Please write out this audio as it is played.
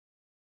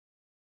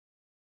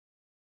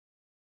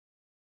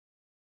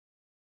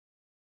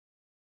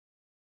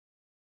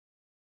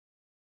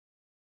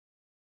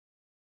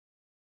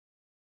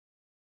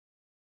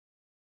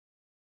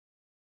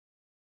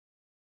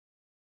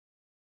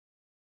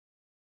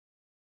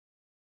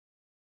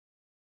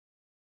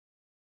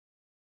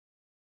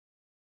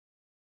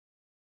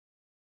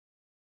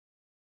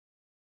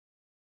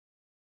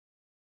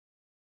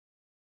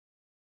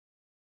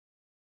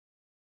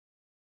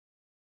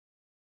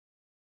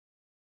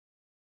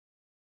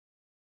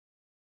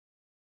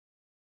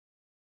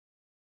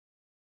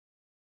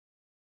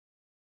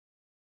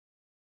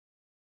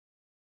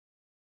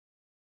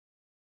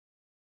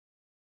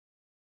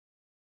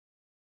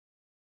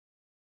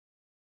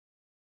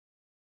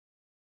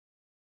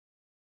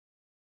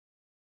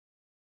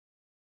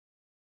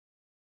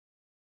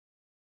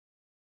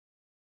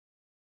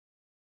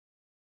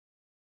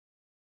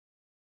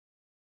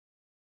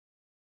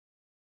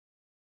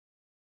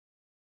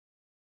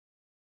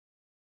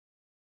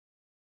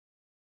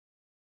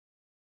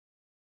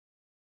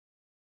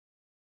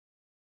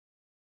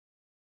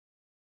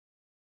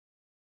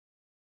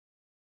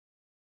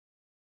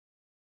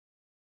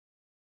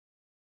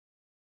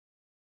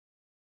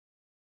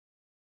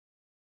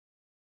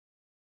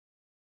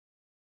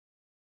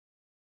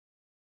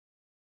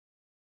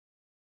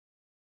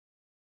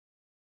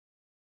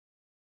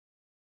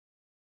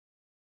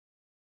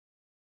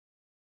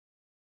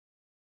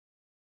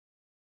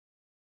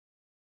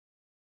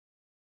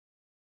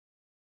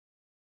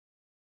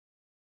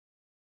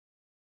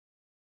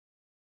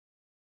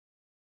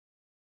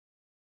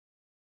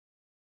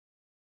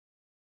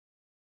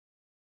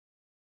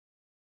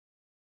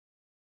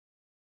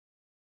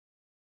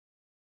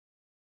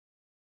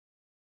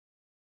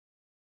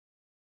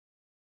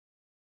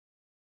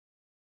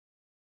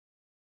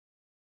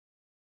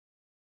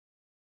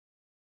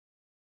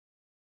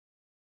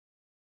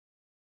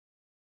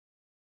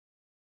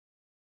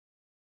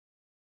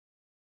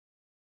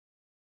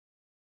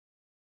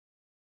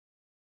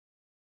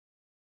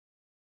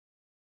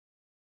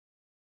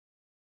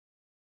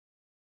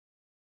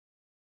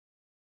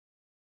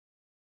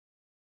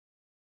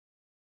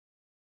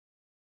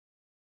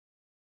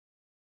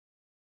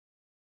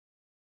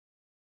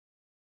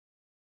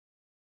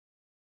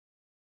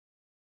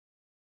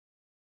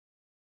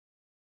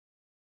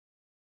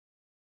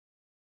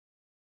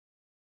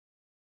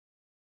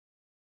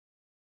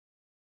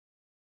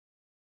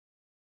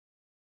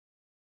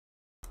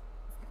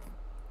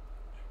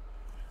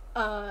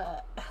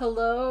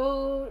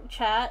Hello,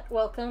 chat.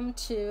 Welcome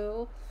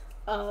to,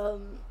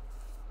 um,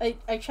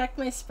 I checked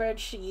my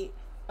spreadsheet,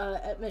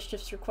 at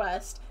Mischief's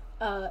request,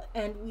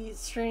 and we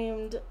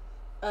streamed,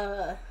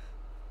 uh,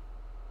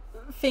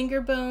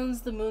 Finger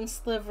Bones, the Moon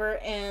Sliver,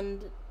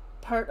 and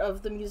part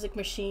of the Music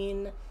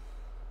Machine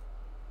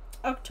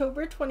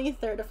October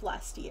 23rd of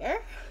last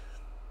year.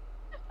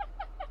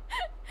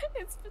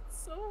 It's been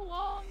so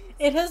long.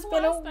 It has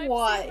been a Last I've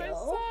while. seen my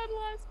son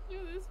last to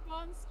this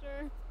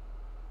monster.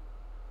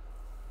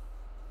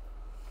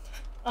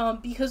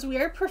 Because we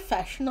are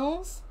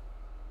professionals.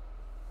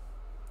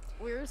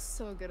 We're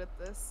so good at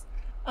this.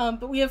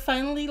 But we have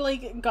finally,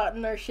 like,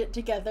 gotten our shit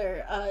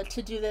together,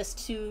 to do this,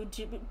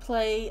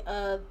 play,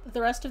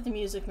 the rest of the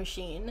Music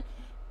Machine,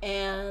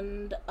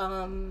 and,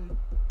 A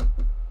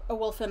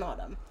Wolf in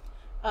Autumn.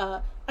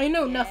 I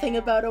know nothing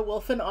about A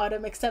Wolf in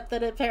Autumn, except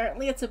that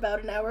apparently it's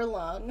about an hour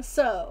long,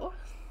 so,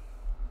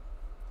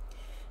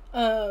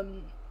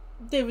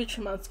 David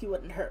Chemansky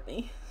wouldn't hurt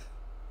me.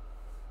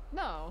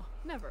 No,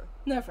 never.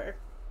 Never.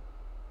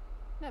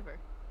 Never.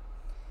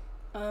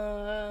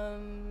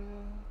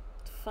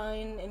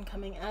 Fine,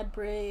 incoming ad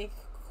break.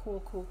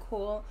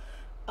 Cool.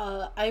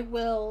 I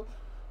will,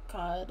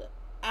 God,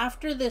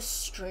 after this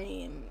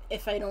stream,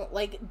 if I don't,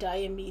 like, die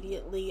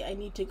immediately, I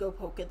need to go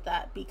poke at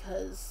that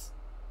because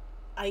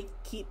I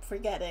keep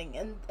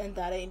forgetting, and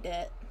that ain't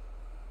it.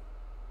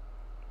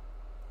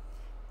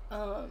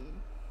 God,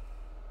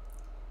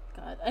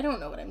 I don't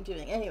know what I'm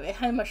doing. Anyway,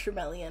 hi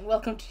Mushroomellian.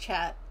 Welcome to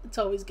chat. It's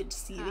always good to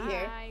see you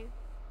here. Hi.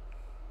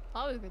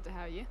 Always good to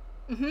have you.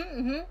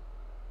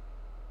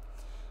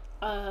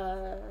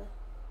 I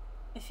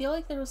feel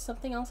like there was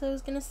something else I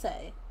was gonna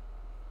say.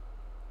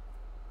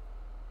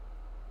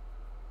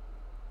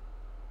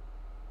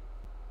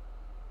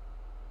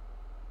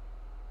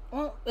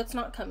 Well, it's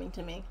not coming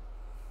to me.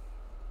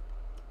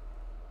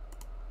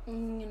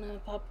 I'm gonna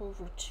pop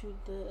over to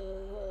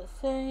the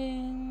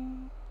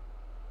thing.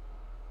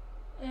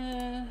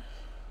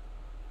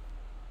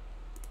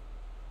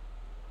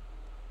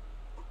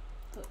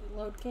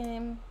 Load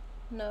game?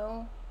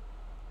 No.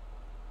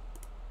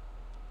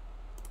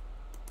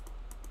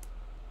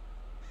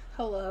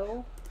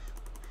 Hello?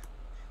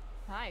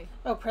 Hi.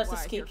 Oh, press Wow,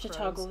 escape to you're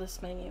toggle froze.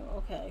 this menu.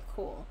 Okay,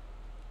 cool.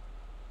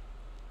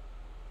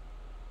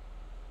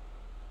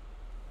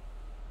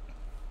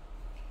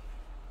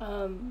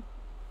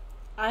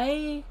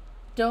 I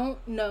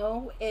don't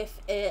know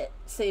if it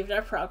saved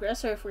our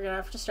progress or if we're gonna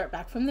have to start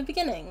back from the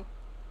beginning.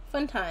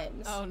 Fun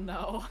times. Oh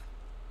no.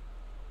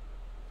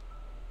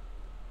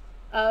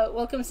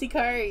 Welcome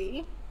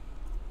Sikari.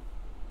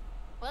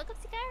 Welcome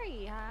to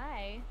Gary.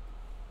 Hi.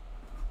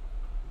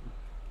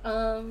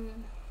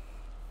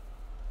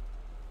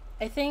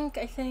 I think,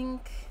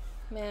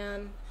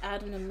 man,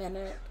 add in a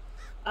minute.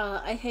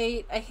 I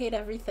hate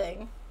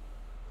everything.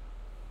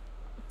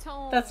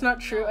 That's not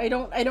true.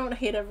 No. I don't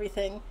hate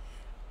everything.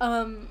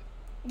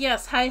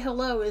 Yes, hi,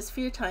 hello is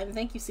fear time.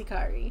 Thank you,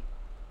 Sikari.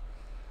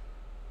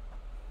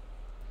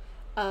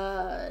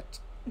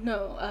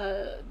 No,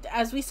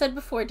 as we said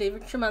before,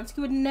 David Szymanski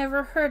would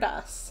never hurt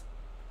us.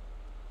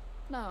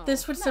 No.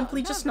 This would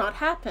simply just never. not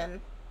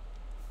happen.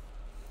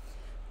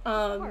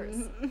 Of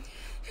course.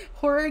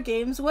 Horror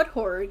games? What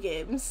horror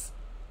games?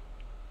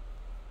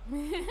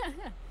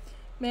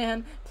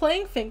 Man,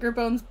 playing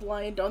Fingerbones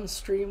blind on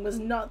stream was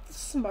not the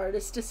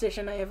smartest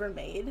decision I ever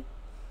made.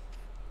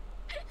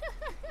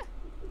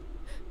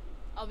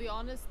 I'll be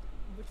honest,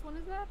 which one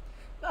is that?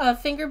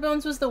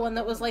 Fingerbones was the one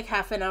that was like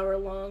half an hour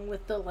long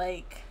with the,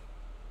 like,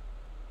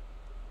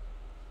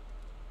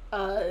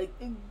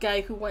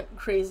 guy who went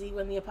crazy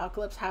when the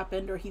apocalypse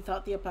happened, or he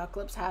thought the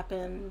apocalypse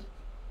happened.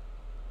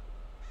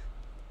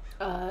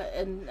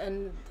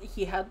 And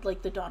he had,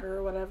 like, the daughter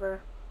or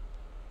whatever.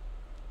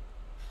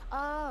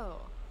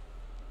 Oh.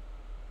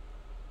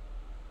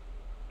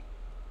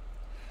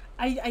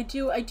 I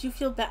do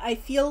feel bad. I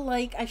feel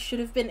like I should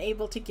have been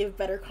able to give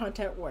better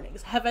content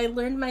warnings. Have I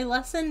learned my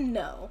lesson?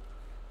 No.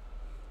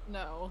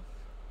 No.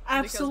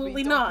 Absolutely because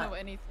we not. don't know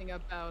anything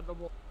about the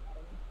wolf.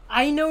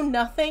 I know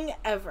nothing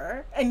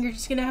ever, and you're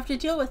just gonna have to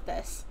deal with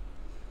this.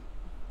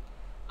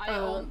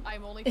 I'm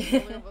only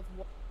familiar with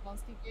one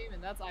monster game,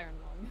 and that's Iron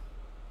Lung.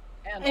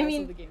 And I also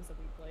mean, the games that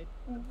we played.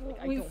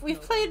 Like,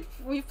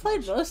 we've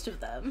played most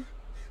of them.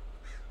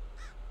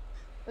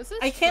 This is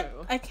I can't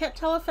true.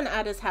 tell if an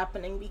ad is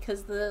happening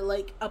because the,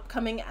 like,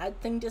 upcoming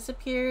ad thing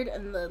disappeared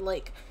and the,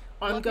 like,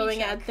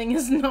 ongoing ad thing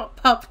is not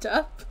popped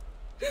up.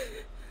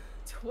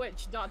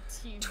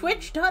 Twitch.tv.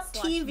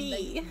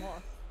 Twitch.tv.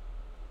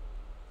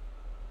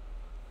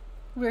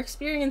 We're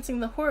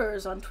experiencing the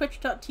horrors on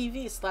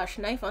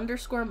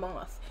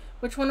twitch.tv/knife_moth.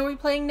 Which one are we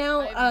playing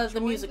now? The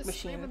Music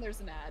Machine. And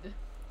there's an ad.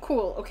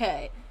 Cool,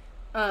 okay.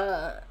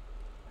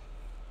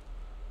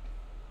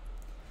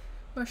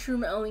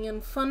 Mushroom Alien.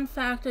 Fun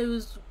fact, I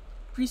was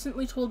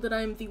recently told that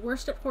I'm the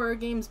worst at horror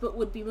games, but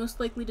would be most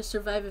likely to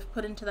survive if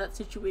put into that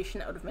situation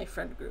out of my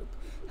friend group.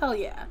 Hell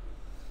yeah.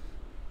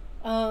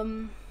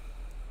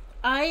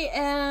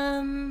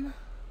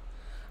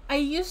 I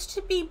used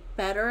to be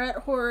better at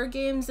horror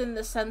games in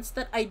the sense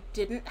that I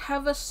didn't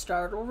have a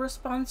startle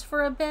response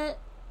for a bit.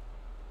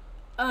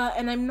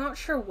 And I'm not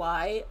sure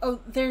why.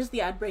 Oh, there's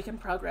the ad break in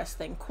progress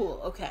thing.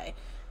 Cool, okay.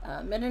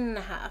 Minute and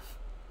a half.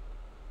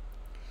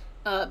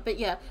 But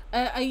yeah,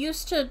 I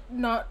used to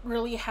not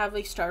really have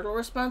a startle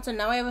response, and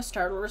now I have a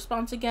startle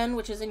response again,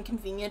 which is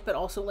inconvenient, but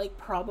also, like,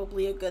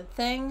 probably a good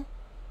thing.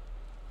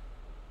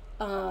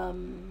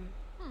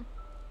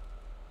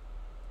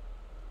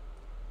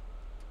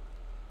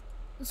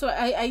 So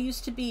I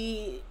used to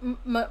be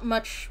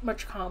much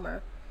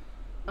calmer,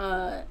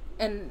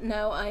 and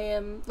now I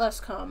am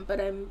less calm,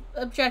 but I'm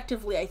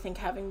objectively, I think,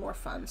 having more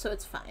fun, so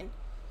it's fine.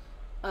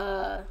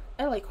 I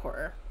like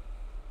horror.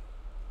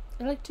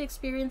 I like to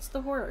experience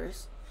the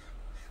horrors.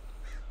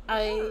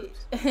 I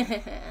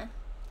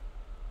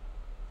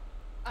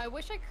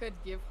wish I could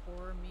give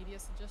horror media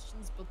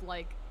suggestions, but,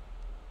 like,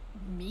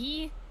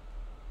 me?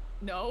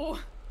 No.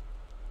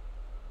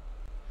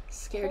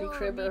 Scaredy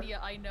Horror Kriber.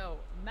 media, I know.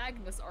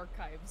 Magnus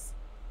Archives.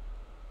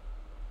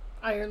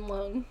 Iron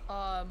Lung.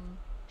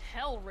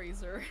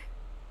 Hellraiser.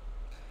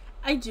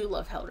 I do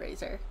love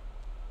Hellraiser.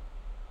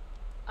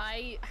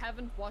 I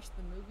haven't watched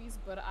the movies,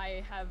 but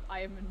I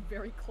am in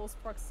very close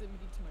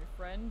proximity to my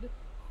friend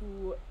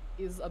who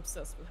is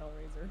obsessed with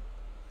Hellraiser.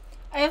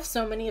 I have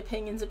so many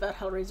opinions about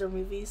Hellraiser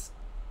movies.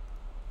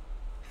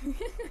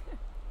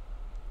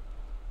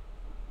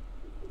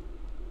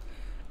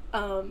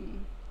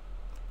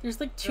 There's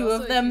like two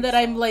of them that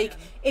I'm like,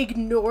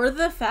 ignore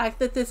the fact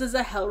that this is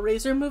a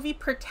Hellraiser movie,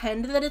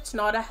 pretend that it's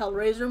not a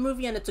Hellraiser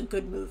movie and it's a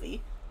good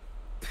movie.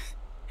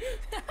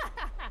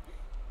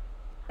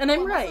 And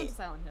I'm right.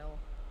 Silent Hill.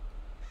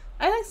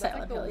 I like That's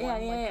Silent Hill,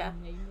 yeah.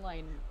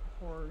 Mainline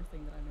horror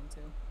thing that I'm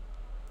into.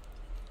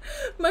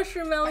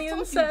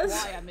 Mushroomelion says.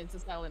 Why I'm into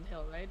Silent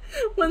Hill, right?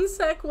 One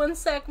sec.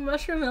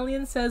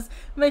 Mushroomelion says,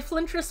 my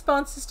flinch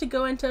response is to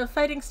go into a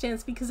fighting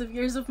stance because of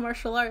years of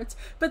martial arts,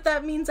 but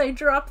that means I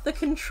drop the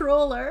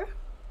controller.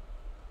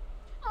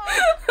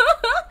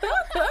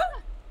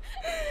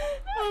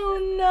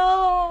 Oh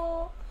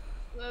no.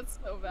 That's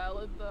so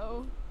valid,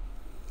 though.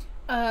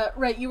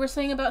 Right, you were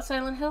saying about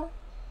Silent Hill?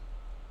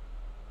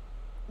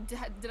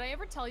 Did I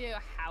ever tell you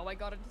how I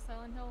got into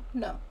Silent Hill?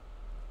 No.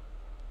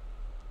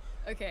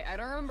 Okay, I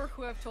don't remember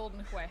who I've told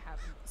and who I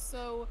haven't.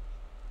 So,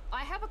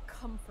 I have a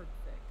comfort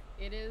fic.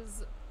 It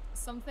is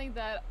something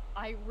that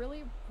I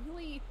really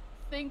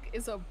think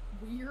is a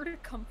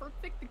weird comfort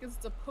fic because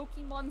it's a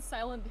Pokemon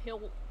Silent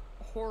Hill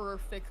horror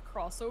fic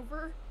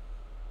crossover.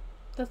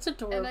 That's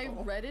adorable. And I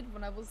read it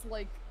when I was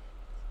like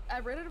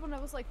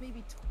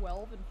maybe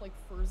 12 and like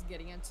first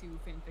getting into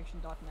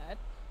fanfiction.net,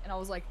 and I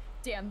was like,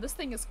 damn, this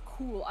thing is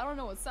cool. I don't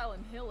know what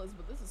Silent Hill is,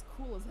 but this is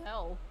cool as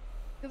hell.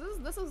 Because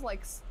this is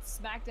like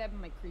smack dab in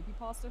my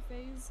creepypasta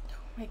phase. Oh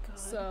my god.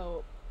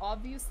 So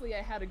obviously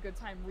I had a good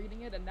time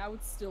reading it, and now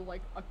it's still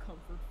like a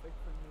comfort fic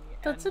for me.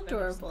 That's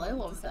adorable. I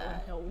love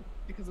that. Hill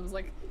because it was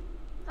like,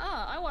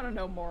 I want to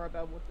know more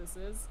about what this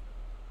is.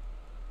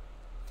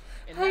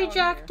 And hi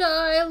Jackda,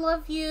 I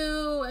love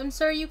you. I'm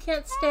sorry you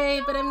can't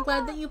stay, but I'm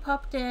glad that you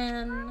popped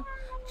in.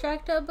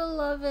 Jackda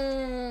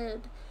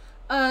beloved.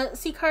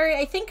 Sikari,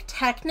 I think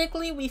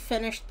technically we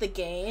finished the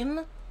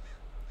game,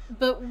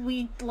 but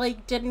we,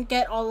 like, didn't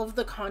get all of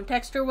the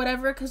context or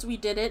whatever, because we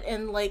did it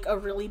in, like, a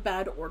really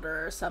bad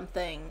order or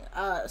something.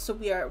 So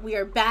we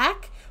are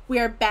back. We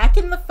are back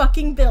in the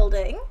fucking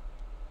building.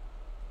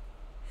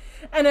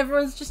 And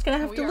everyone's just gonna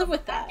have to live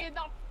with that.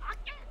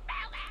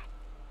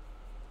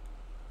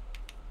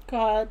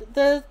 God,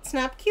 the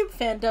Snapcube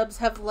fan dubs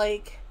have,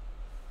 like,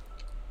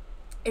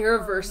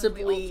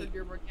 irreversibly...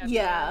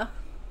 Yeah.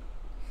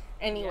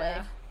 Anyway.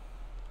 Yeah.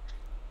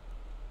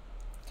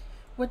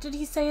 What did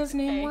he say his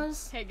name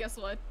was? Hey, guess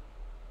what?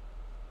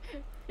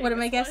 What am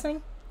I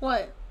guessing?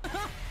 What?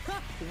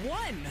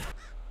 One!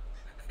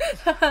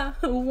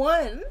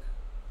 One?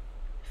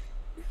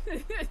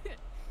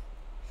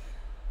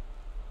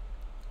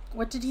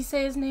 What did he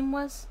say his name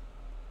was?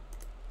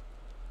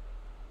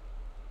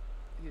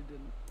 He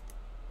didn't.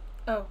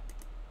 Oh.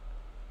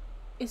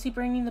 Is he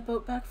bringing the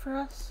boat back for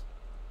us?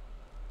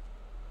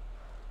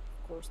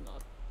 Of course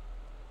not.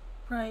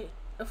 Right.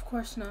 Of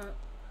course not.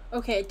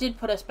 Okay, it did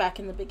put us back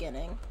in the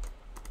beginning.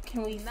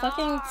 Can we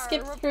fucking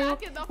skip through?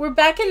 We're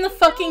back in the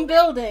fucking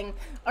building!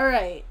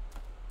 Alright.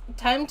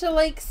 Time to,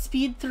 like,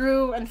 speed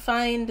through and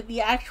find the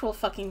actual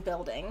fucking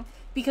building.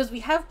 Because we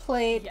have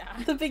played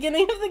the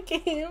beginning of the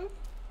game.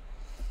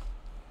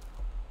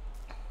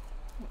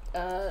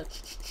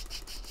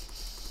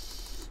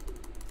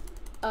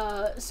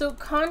 So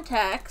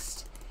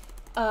context,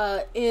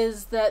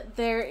 is that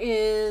there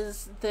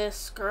is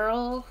this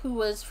girl who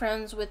was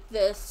friends with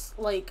this,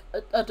 like,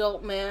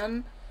 adult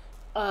man,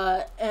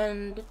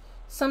 and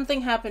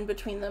something happened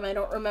between them, I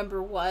don't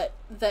remember what,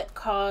 that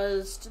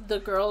caused the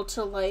girl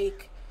to,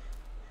 like,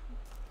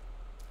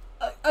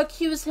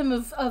 accuse him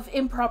of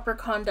improper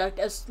conduct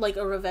as, like,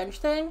 a revenge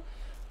thing,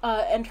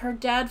 and her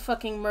dad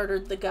fucking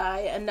murdered the guy,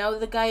 and now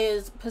the guy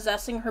is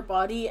possessing her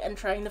body and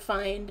trying to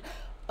find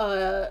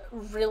a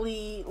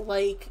really,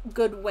 like,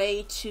 good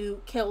way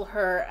to kill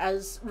her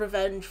as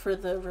revenge for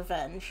the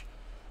revenge.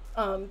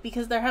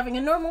 Because they're having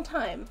a normal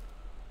time.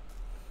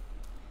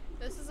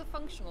 This is a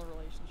functional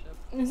relationship.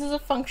 This is a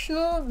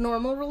functional,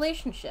 normal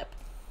relationship.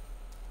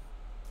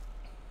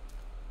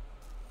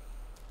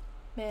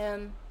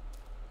 Man.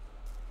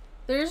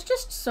 There's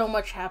just so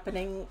much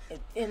happening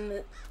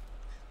in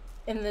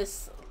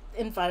this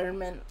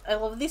environment. I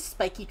love these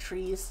spiky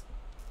trees.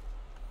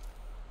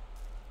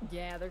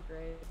 Yeah, they're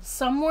great.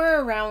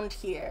 Somewhere around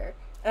here,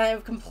 and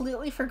I've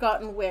completely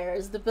forgotten where,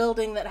 is the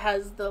building that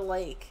has the,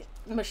 like,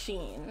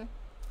 machine.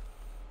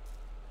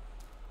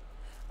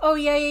 Oh,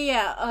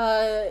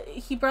 yeah.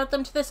 He brought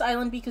them to this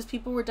island because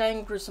people were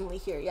dying gruesomely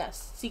here.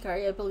 Yes,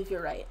 Sikari, I believe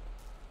you're right.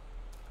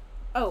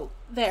 Oh,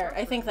 there.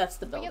 I think that's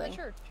the building. Oh, yeah, the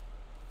church.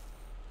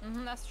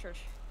 That's the church.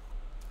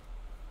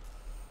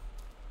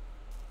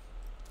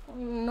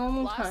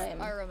 Normal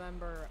time. I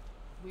remember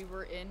we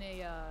were in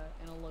a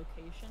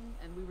location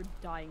and we were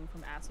dying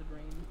from acid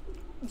rain.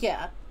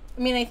 Yeah. I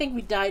mean, I think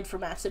we died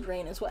from acid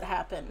rain is what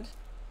happened.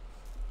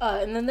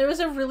 And then there was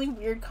a really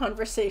weird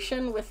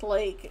conversation with,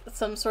 like,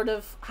 some sort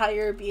of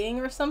higher being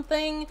or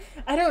something.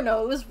 I don't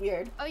know, it was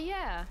weird. Oh,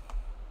 yeah.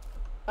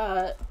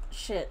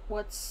 Shit,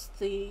 what's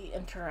the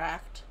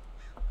interact?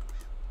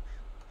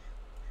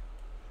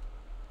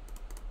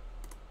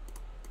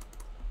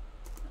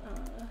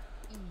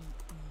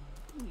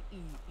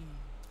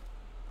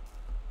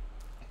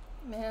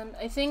 Man,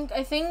 I think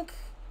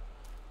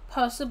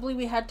possibly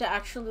we had to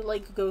actually,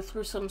 like, go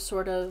through some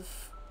sort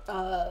of,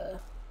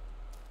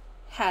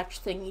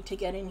 hatch thingy to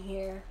get in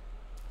here.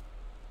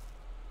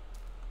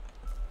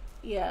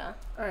 Yeah,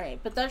 alright,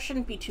 but that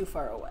shouldn't be too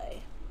far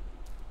away.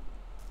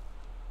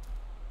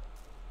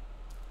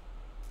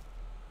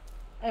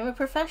 I'm a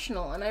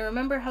professional, and I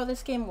remember how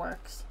this game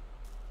works.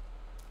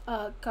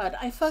 God,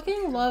 I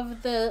fucking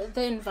love the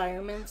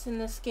environments in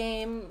this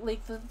game. Like,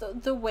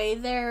 the way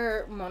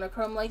they're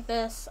monochrome like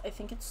this, I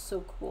think it's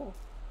so cool.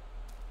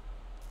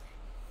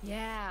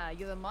 Yeah,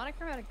 the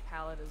monochromatic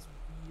palette is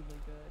really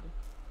good.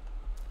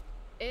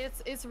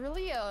 It's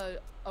really a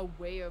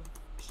way of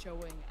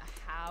showing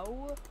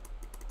how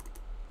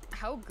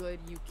good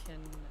you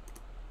can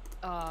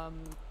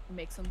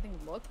make something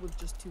look with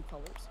just 2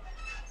 colors.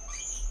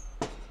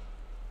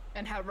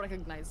 And how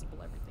recognizable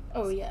everything is.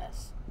 Oh,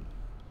 yes.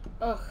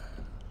 Ugh.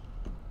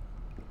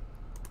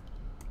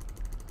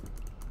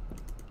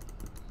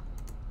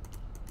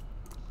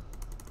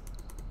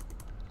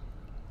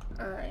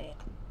 Alright.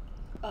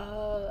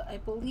 I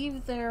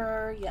believe there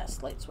are,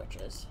 yes, light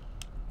switches.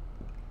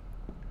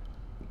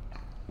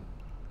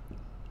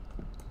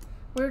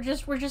 We're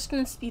just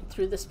gonna speed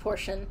through this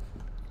portion.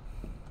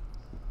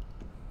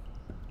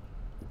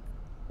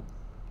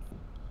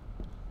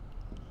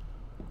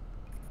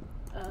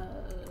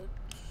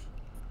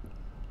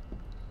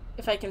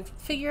 If I can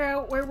figure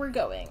out where we're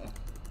going.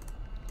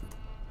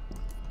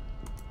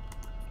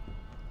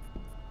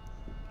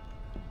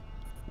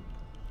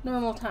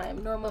 Normal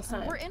time, normal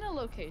time. We're in a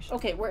location.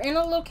 Okay, we're in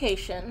a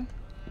location.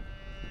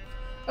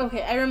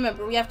 Okay, I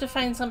remember. We have to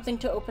find something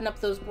to open up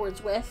those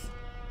boards with.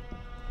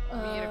 We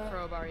need a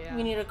crowbar, yeah.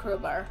 We need a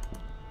crowbar.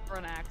 Or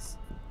an axe.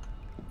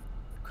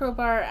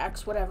 Crowbar,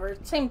 axe, whatever.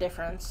 Same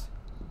difference.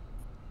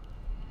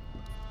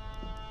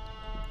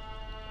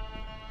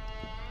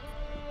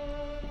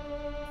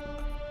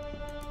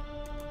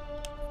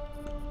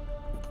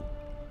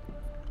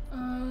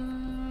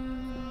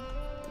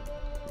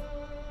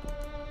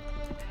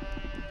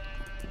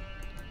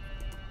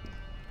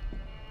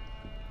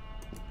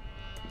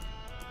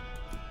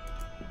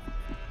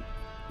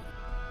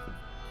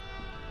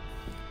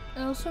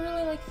 I also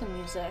really like the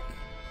music.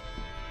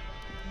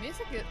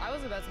 Music is, I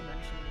was about to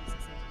mention music.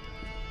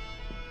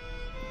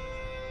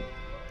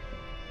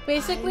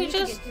 Basically, I need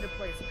just to get you to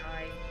play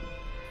Sky.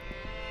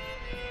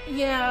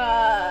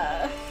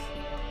 yeah.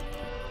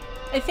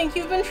 I think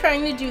you've been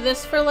trying to do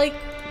this for like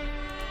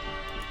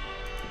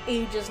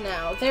ages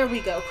now. There we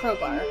go,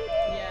 crowbar.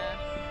 Yeah.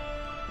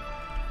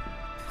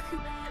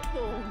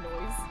 Little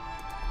noise.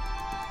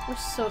 We're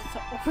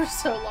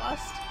so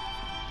lost.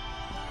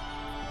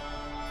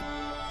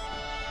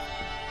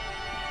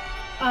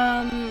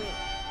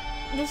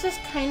 This is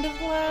kind of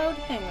loud.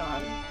 Hang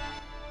on.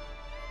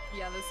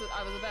 Yeah, I was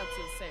about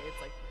to say,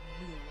 it's like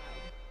really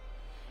loud.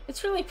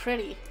 It's really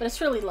pretty, but it's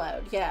really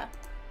loud, yeah.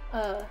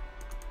 Oh.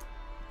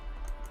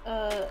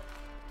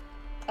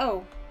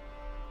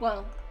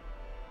 Well.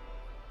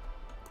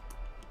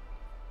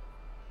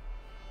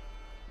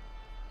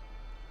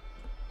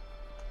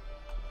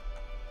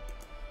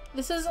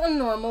 This is a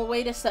normal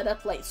way to set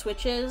up light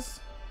switches.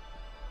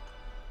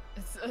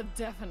 It's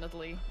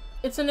definitely.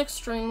 It's an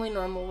extremely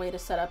normal way to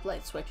set up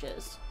light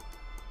switches.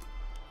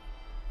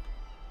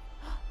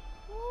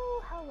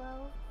 Oh,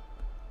 hello.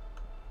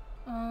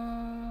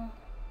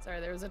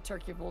 Sorry, there was a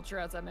turkey vulture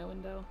outside my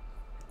window.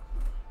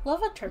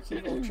 Love a turkey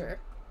vulture.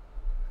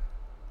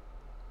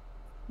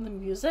 The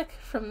music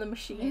from the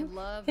machine. I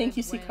love Thank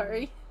you, it when-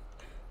 Sikari.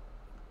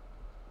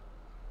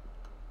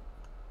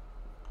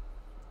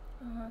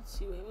 Let's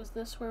see, wait, was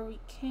this where we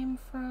came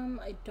from?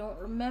 I don't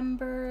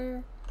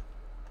remember.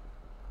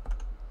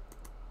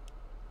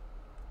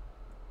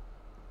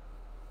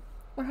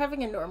 We're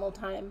having a normal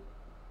time.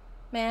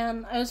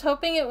 Man, I was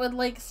hoping it would,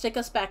 like, stick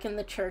us back in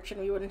the church and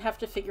we wouldn't have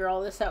to figure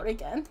all this out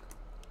again.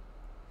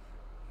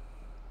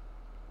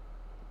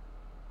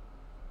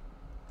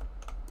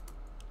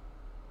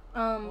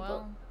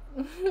 Well,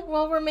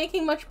 Well, we're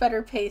making much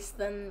better pace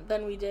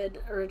than we did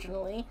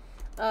originally.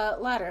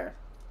 Ladder.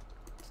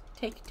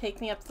 Take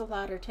me up the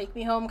ladder. Take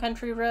me home,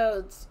 country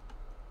roads.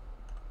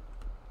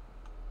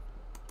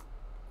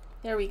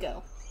 There we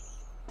go.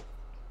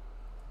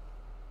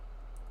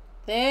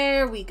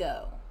 There we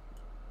go.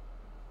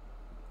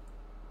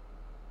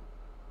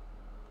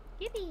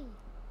 Yippee!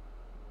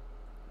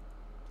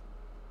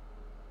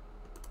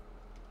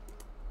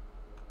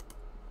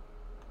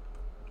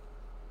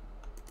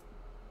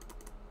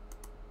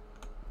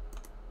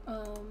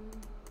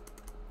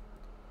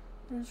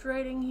 There's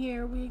writing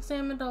here. We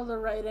examined all the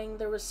writing.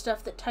 There was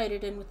stuff that tied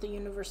it in with the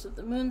universe of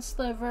the moon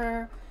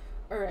sliver.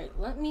 Alright,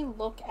 let me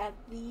look at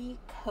the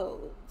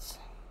codes.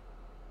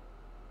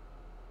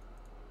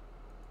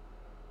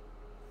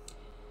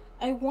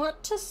 I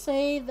want to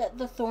say that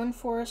the thorn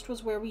forest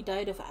was where we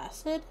died of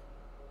acid.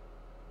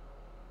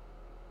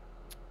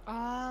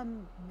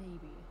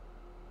 maybe.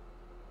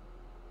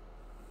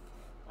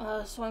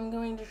 So I'm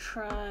going to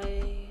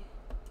try...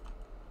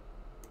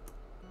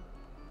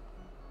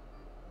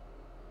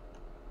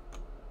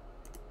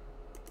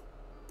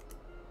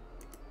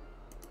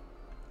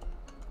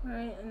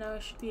 Alright, and now I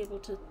should be able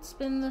to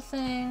spin the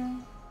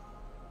thing.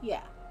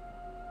 Yeah.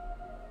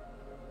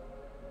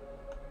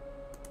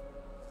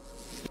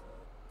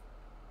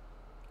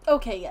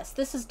 Okay, yes,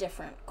 this is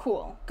different.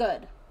 Cool.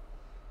 Good.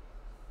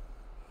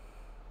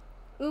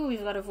 Ooh,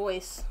 we've got a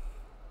voice.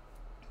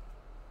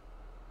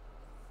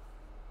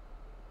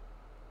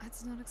 I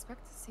did not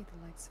expect to see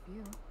the likes of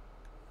you.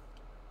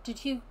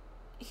 Did you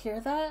hear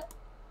that?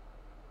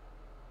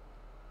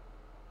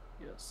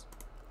 Yes.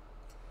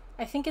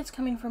 I think it's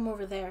coming from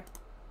over there.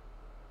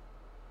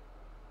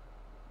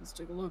 Let's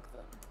take a look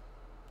then.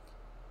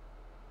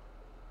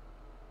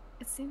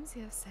 It seems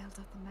you have sailed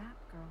up the map,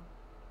 girl.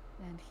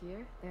 And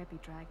here, there be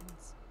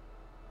dragons.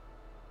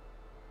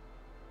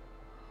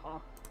 Huh?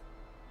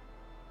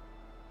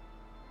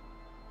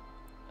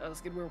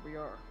 Let's get where we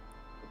are.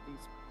 What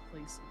these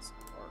places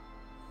are.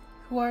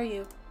 Who are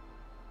you?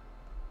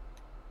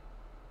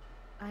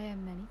 I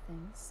am many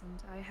things,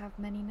 and I have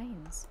many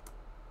names.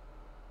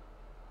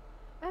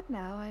 But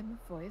now I am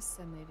a voice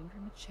emanating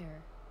from a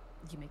chair.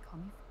 You may call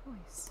me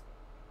Voice.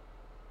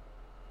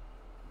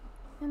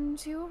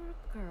 And you're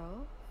a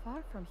girl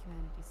far from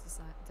humanity's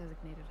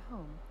designated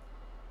home.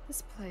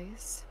 This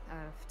place,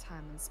 out of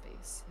time and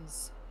space,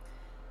 is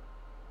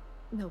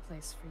no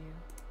place for you.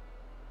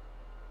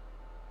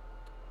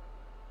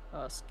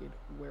 Let's get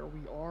where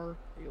we are,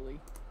 Haley.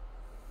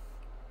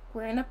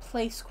 We're in a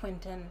place,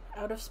 Quentin.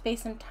 Out of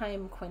space and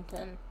time,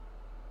 Quentin.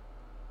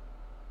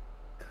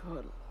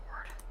 Good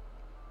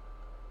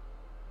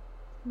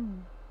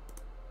lord.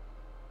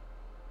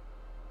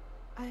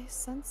 I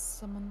sense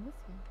someone with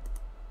you.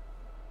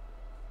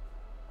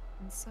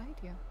 Inside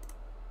you.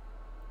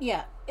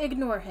 Yeah,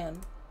 ignore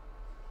him.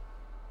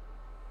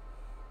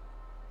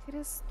 He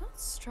does not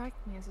strike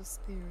me as a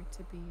spirit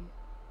to be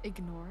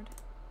ignored.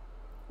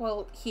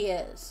 Well, he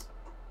is.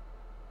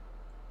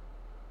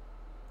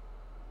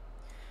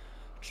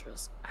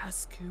 Just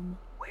ask him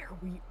where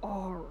we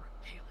are,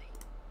 Haley.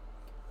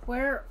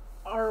 Where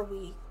are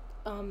we?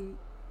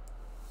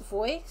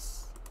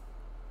 Voice?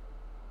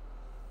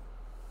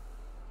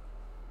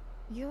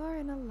 You are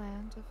in a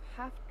land of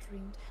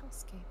half-dreamed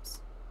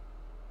hellscapes.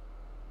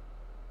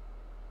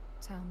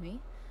 Tell me,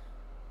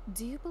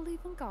 do you believe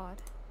in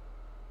God?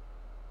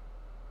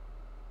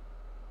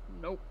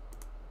 Nope.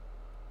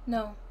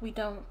 No, we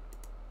don't.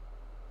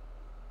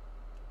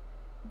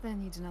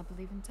 Then you do not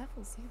believe in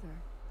devils either.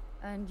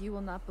 And you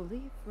will not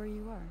believe where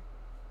you are.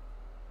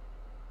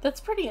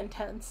 That's pretty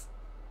intense.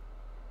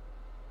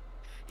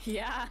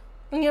 Yeah.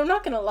 I mean, I'm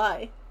not gonna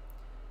lie.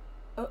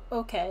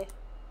 Okay.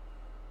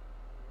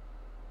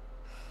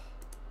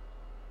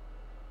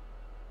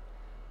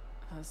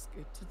 Ask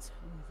it to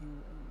tell you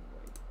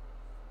anyway.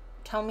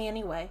 Tell me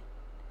anyway.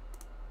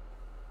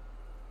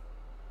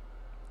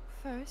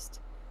 First,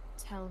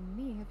 tell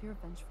me of your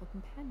vengeful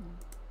companion.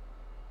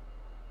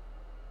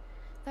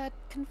 That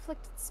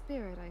conflicted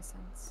spirit I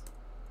sense.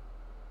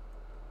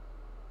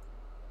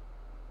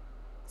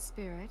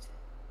 Spirit,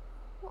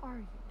 who are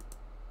you?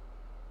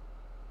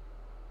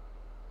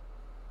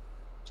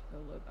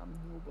 Tell it I'm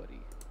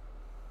nobody.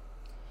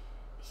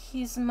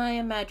 He's my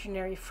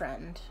imaginary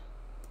friend.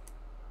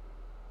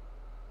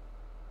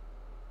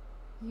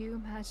 You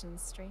imagine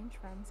strange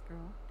friends,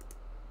 girl.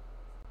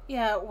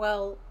 Yeah,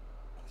 well,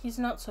 he's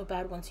not so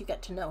bad once you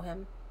get to know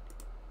him.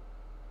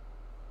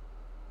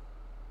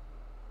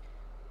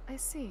 I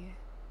see.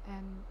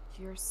 And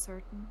you're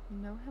certain you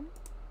know him?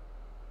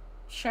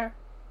 Sure.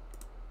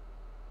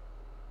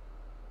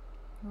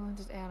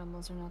 Wounded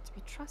animals are not to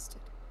be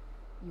trusted.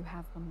 You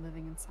have one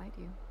living inside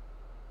you.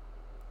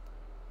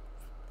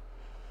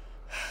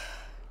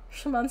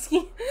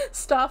 Shemansky,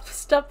 stop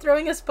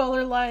throwing us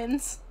polar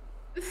lines.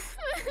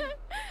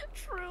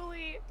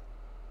 Truly.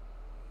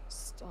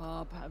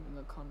 Stop having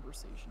a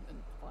conversation and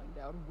find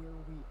out where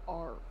we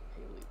are,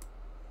 Haley.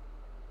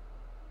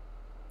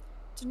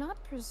 Do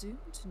not presume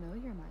to know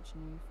your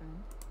imaginary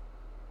friend.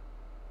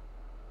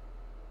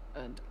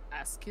 And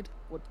ask it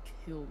what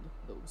killed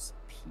those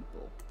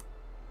people.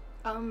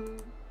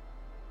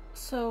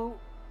 So,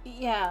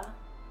 yeah.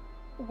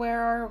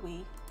 Where are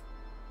we?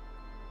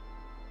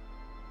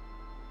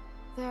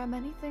 There are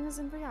many things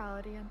in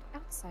reality and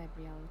outside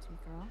reality,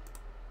 girl.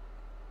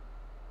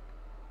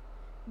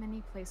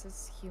 Many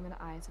places human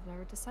eyes have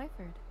never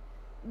deciphered.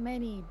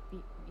 Many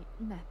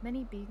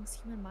beings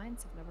human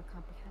minds have never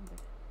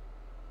comprehended.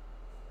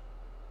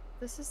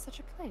 This is such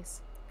a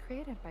place,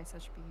 created by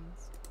such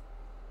beings.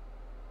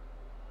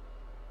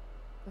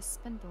 The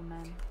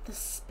Spindlemen. The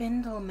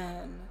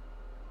Spindlemen.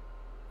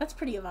 That's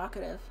pretty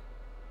evocative.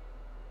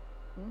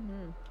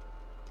 Mm-hmm.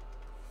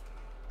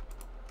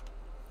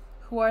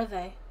 Who are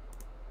they?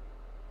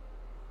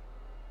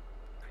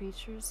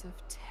 Creatures of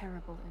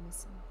terrible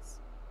innocence.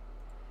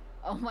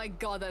 Oh my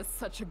god, that's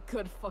such a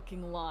good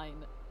fucking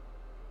line.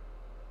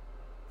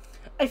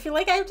 I feel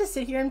like I have to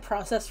sit here and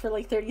process for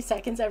like 30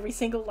 seconds every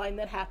single line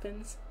that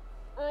happens.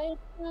 I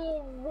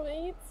know,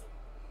 right?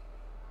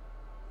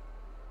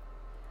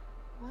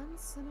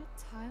 Once in a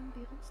time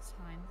beyond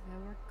time, there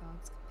were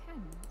God's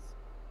companions.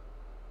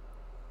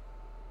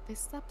 They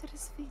slept at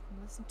his feet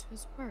and listened to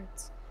his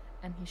words,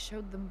 and he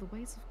showed them the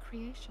ways of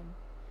creation,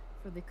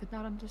 for they could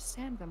not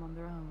understand them on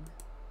their own.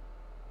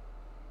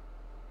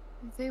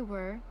 They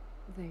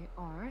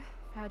are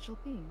fragile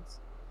beings,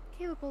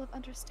 capable of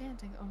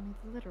understanding only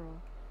the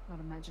literal, not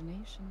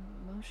imagination,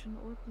 emotion,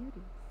 or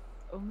beauty,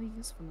 only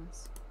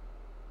usefulness.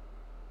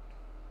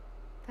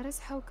 That is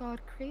how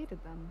God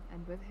created them,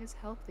 and with his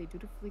help they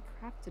dutifully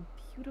crafted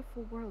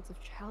beautiful worlds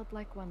of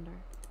childlike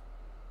wonder.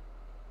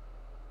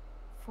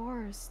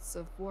 Forests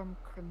of warm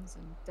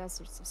crimson,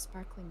 deserts of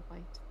sparkling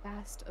white,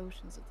 vast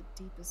oceans of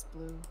the deepest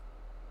blue.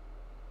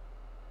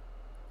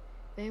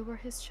 They were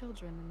his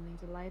children, and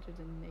they delighted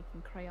in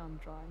making crayon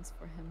drawings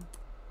for him.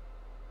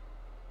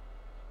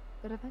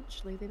 But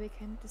eventually they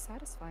became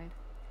dissatisfied,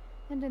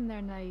 and in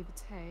their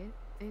naivete,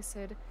 they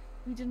said,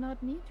 "We do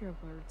not need your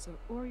words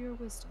or your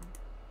wisdom."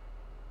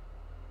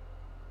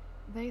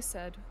 They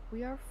said,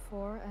 "We are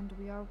four and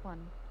we are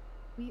one.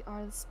 We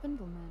are the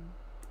Spindlemen."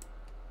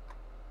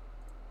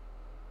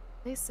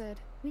 They said,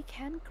 "We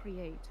can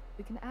create,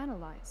 we can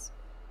analyze,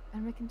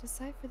 and we can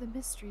decipher the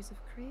mysteries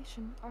of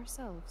creation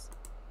ourselves."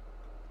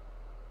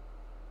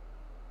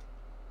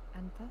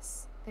 And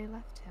thus they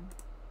left him.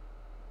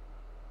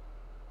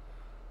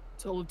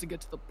 Tell it to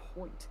get to the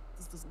point.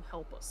 This doesn't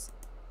help us.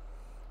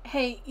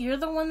 Hey, you're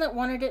the one that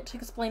wanted it to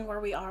explain where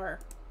we are.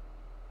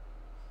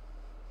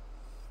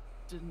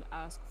 Didn't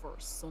ask for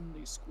a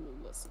Sunday school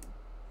lesson.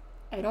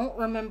 I don't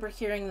remember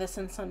hearing this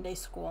in Sunday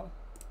school.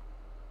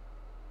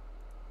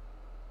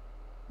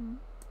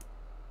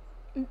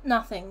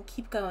 Nothing.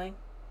 Keep going.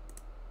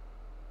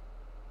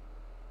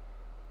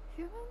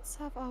 Humans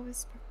have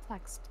always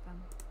perplexed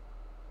them.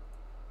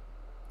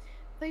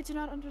 They do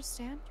not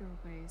understand your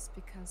ways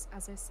because,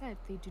 as I said,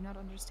 they do not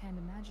understand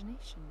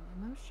imagination,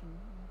 emotion,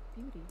 or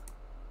beauty.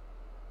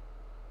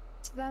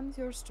 To them,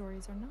 your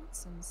stories are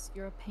nonsense,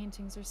 your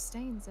paintings are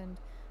stains, and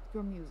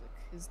your music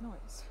is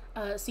noise.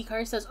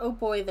 Sikari says, "Oh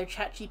boy, they're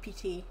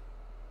ChatGPT."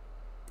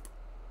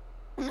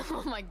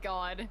 Oh my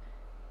god.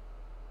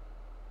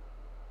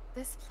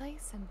 This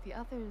place and the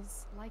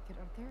others like it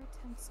are their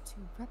attempts to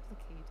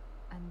replicate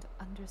and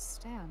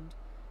understand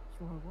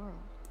your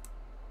world.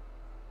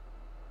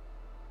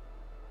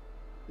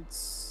 It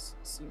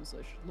seems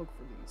I should look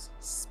for these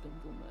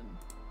Spindlemen.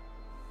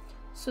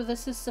 So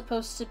this is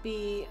supposed to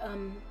be,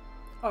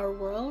 our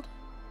world?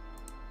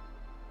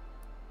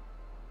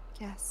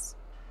 Yes.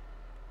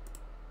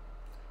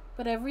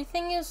 But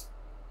everything is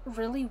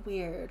really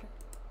weird.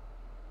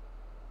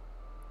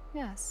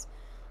 Yes.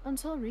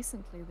 Until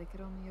recently, they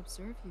could only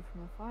observe you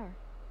from afar.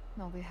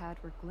 All they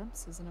had were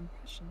glimpses and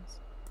impressions.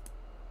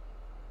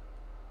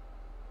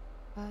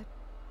 But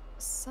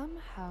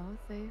somehow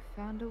they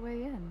found a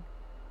way in.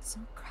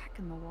 Some crack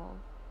in the wall.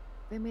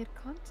 They made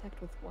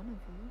contact with one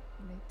of you,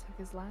 and they took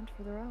his land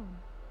for their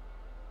own.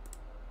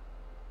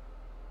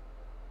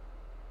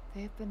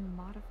 They have been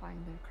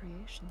modifying their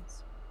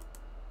creations.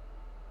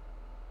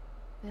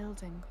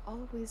 Building,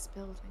 always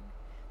building.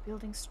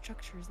 Building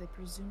structures they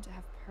presume to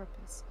have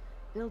purpose.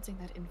 Building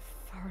that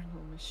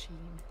infernal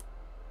machine.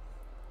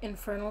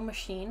 Infernal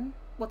machine?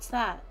 What's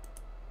that?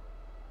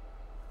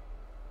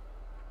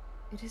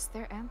 It is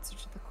their answer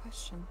to the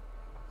question,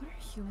 what are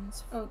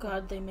humans for? Oh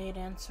god, they made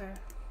answer.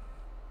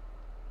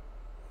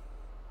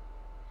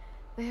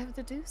 They have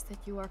deduced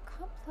that you are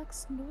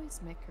complex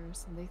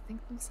noisemakers, and they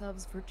think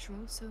themselves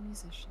virtuoso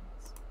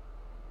musicians.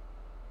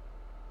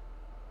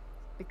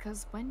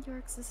 Because when your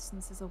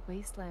existence is a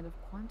wasteland of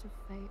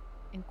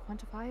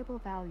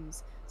quantifiable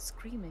values,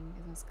 screaming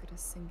is as good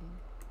as singing.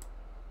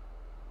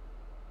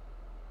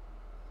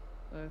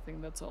 I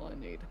think that's all I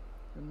need.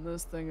 And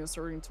this thing is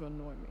starting to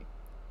annoy me.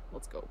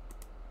 Let's go.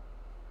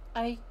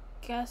 I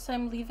guess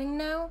I'm leaving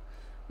now?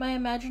 My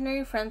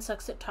imaginary friend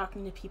sucks at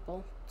talking to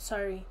people.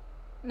 Sorry.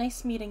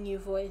 Nice meeting you,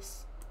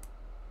 voice.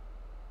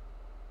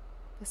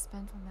 The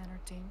spindle men are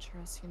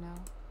dangerous, you know.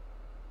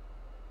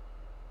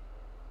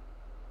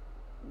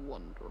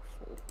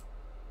 Wonderful.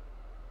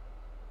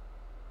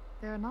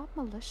 They are not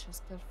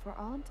malicious, but for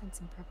all intents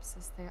and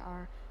purposes, they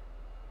are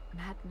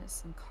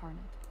madness incarnate.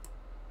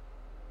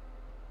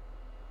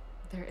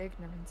 Their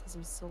ignorance has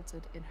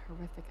resulted in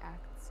horrific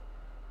acts,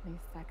 and they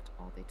affect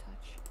all they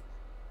touch.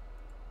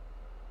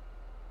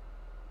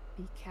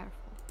 Be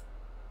careful.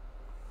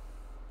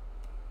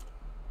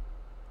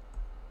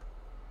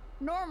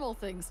 Normal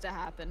things to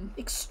happen.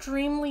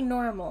 Extremely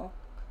normal.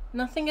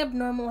 Nothing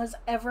abnormal has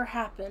ever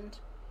happened.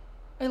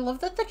 I love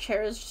that the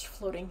chair is just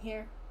floating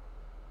here.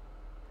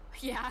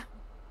 Yeah.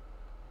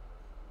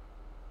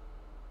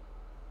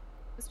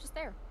 It's just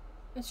there.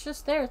 It's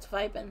just there, it's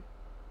vibing.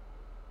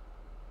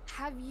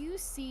 Have you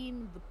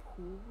seen the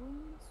pool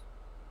rooms?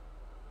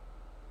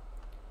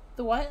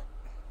 The what?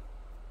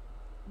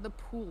 The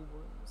pool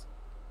rooms.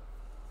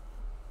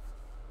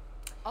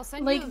 I'll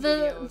send you Like a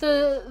video of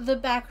it. the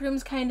back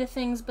rooms kind of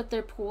things, but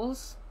they're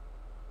pools?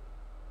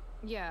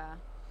 Yeah.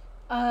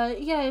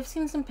 Yeah, I've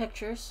seen some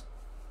pictures.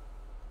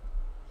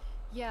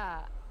 Yeah,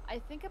 I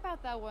think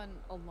about that one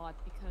a lot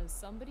because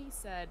somebody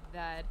said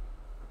that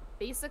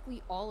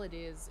basically all it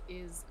is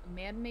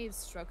man-made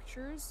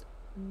structures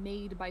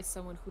made by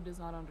someone who does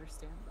not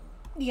understand them.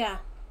 Yeah.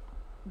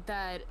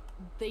 That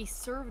they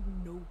serve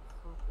no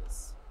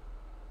purpose.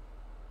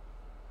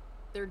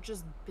 They're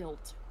just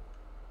built.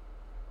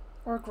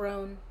 Or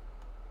grown.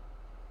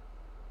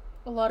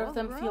 A lot Or of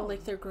them feel grown.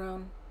 like they're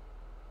grown.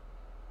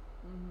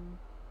 Mm-hmm.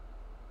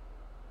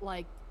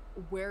 Like,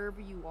 wherever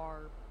you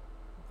are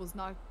was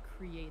not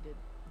created.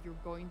 You're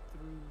going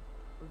through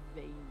a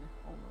vein,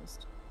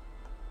 almost.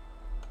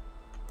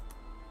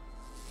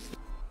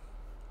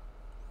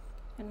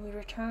 And we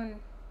return.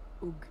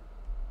 Oog.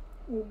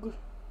 Oog.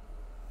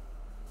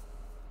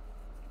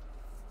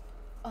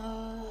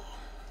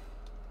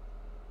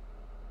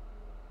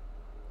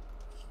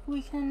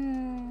 We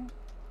can... Do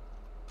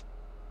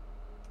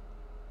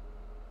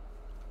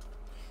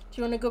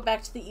you want to go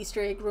back to the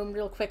Easter egg room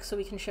real quick so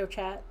we can show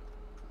chat?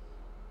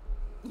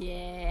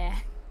 Yeah.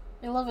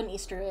 I love an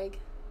Easter egg.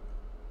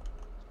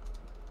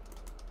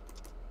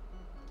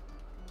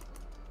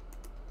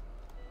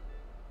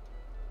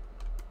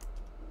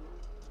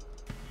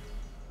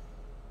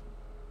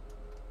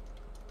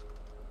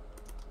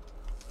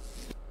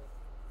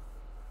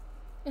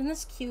 Isn't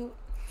this cute?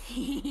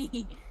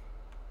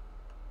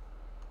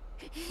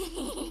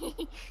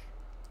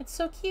 It's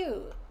so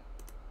cute.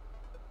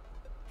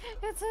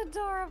 It's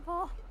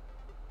adorable.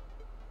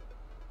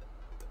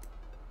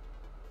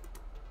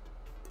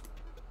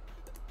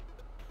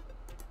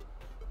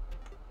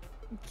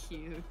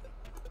 Cute.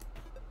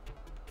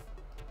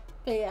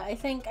 But yeah, I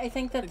think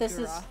that The this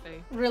is giraffe.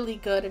 really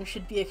good and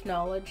should be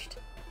acknowledged.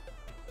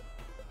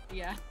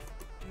 Yeah.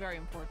 Very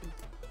important.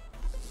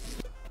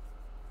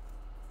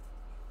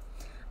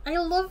 I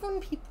love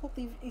when people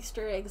leave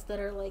Easter eggs that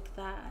are like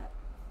that.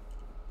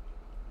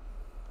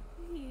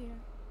 Yeah.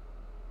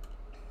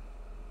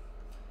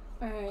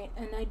 Alright,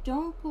 and I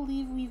don't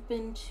believe we've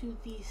been to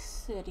the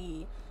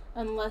city,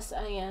 unless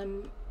I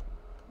am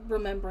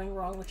remembering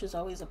wrong, which is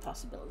always a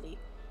possibility.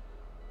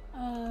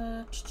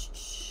 1, 2,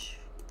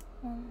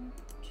 3.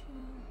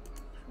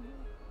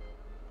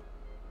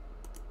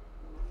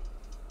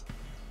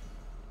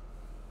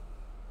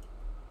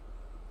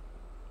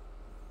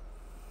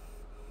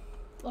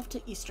 Love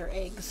to Easter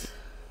eggs.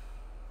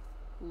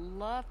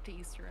 Love to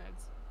Easter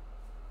eggs.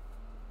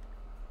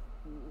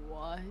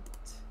 What?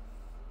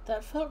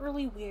 That felt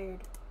really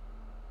weird.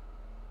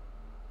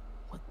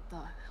 What the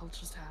hell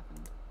just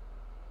happened?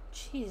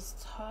 Jeez,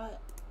 it's hot.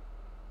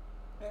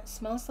 And it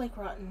smells like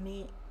rotten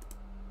meat.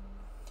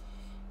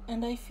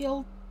 And I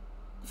feel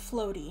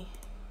floaty.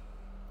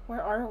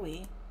 Where are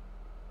we?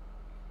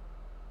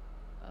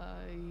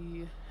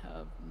 I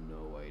have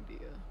no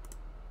idea.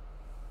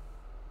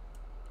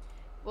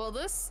 Well,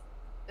 this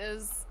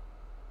is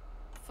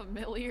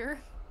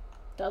familiar.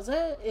 Does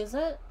it? Is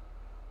it?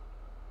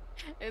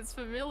 It's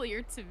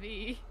familiar to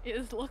me.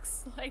 It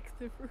looks like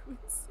the Ruin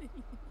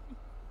City.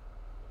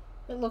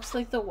 It looks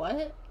like the what?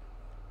 It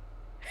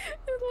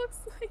looks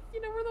like, you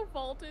know where the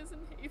vault is in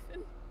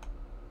Haven?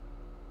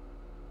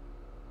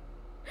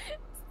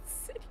 It's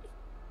the city.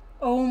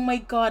 Oh my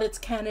god, it's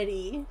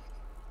Kennedy.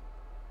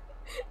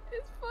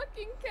 It's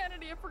fucking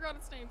Kennedy. I forgot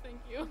its name, thank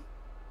you.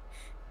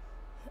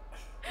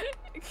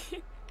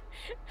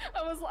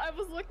 I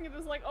was looking at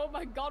this like, oh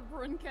my god,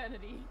 we're in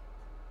Kennedy.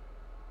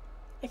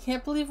 I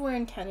can't believe we're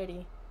in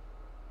Kennedy.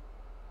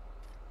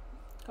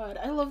 God,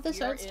 I love this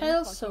We are art in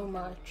style so fucking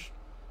much. Kennedy.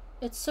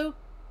 It's so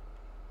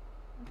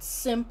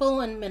simple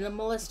and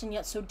minimalist and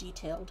yet so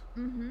detailed.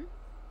 Mm-hmm.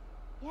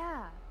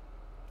 Yeah.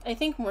 I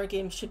think more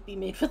games should be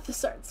made with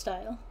this art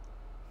style.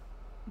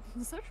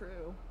 So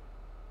true.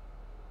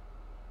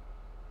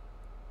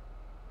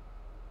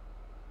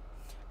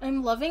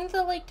 I'm loving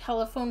the, like,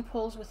 telephone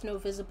poles with no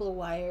visible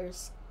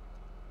wires.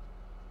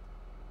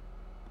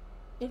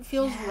 It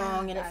feels Yeah,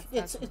 wrong, and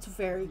that's it's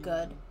very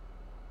good.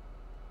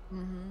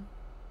 Mm-hmm.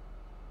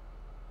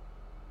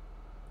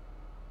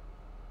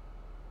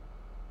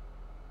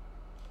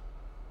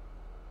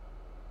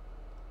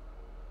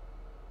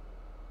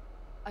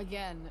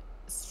 Again,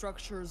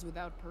 structures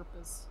without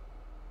purpose.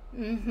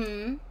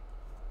 Mm-hmm.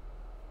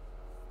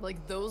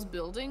 Like those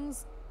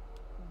buildings,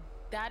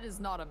 that is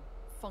not a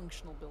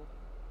functional building.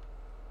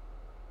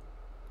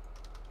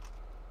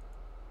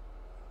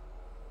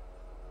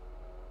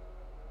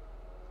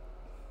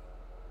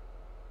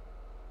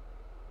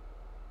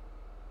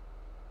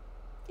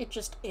 It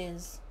just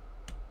is.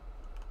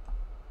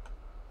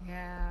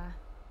 Yeah.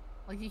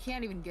 Like you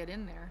can't even get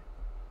in there.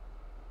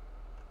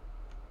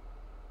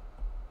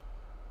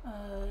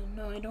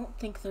 No, I don't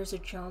think there's a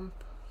jump.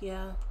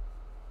 Yeah.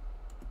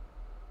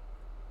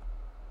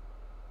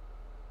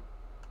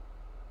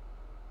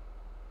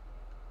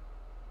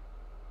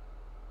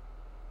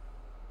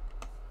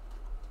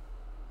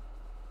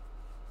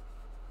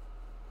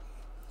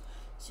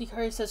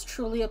 Sikari says,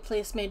 truly a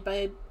place made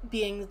by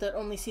beings that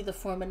only see the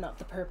form and not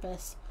the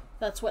purpose.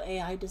 That's what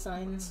AI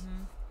designs.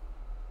 Mm-hmm.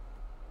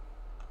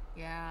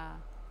 Yeah.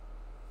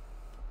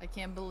 I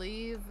can't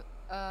believe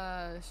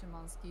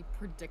Szymanski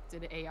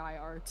predicted AI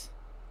art.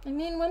 I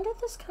mean, when did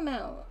this come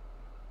out?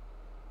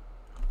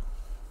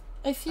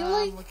 I feel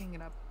I'm like... looking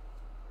it up.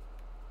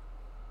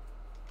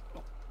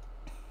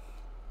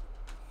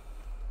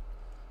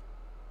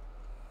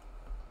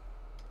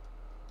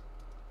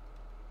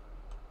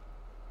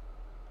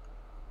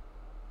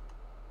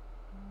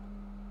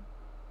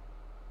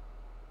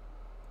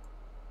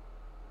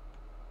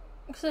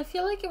 Because I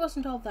feel like it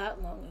wasn't all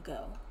that long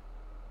ago.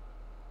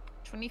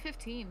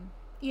 2015.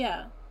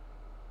 Yeah.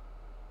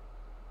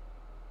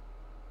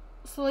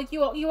 So, like,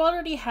 you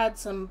already had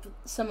some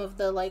of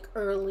the, like,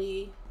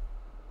 early...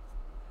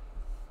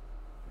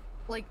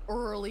 Like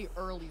early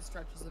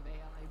stretches of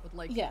AI, but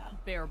like Yeah.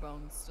 bare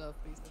bones stuff,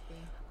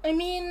 basically. I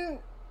mean,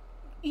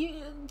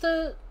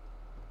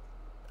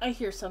 I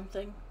hear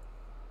something.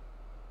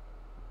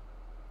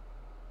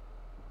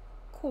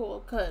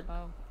 Cool, good.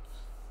 Oh.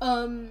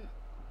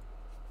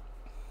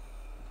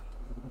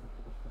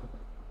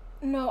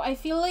 No, I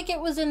feel like it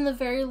was in the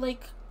very,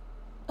 like,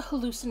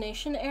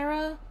 hallucination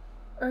era.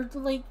 Or,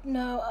 like,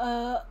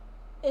 no,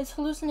 is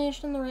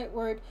hallucination the right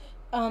word?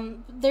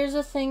 There's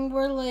a thing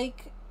where,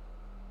 like,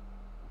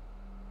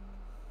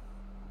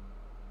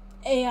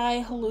 AI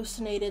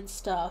hallucinated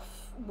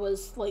stuff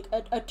was, like,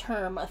 a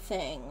term, a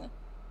thing.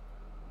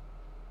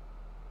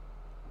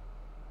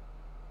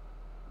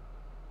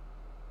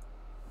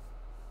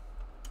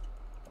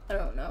 I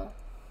don't know.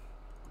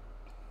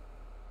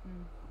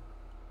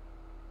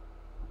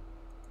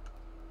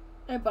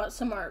 I bought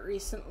some art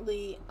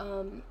recently,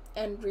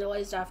 and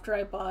realized after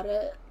I bought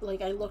it,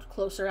 like, I looked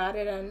closer at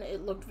it and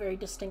it looked very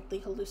distinctly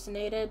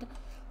hallucinated.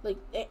 Like,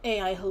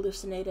 AI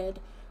hallucinated.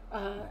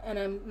 And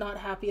I'm not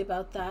happy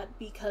about that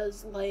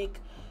because,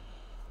 like,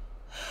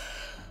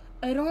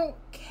 I don't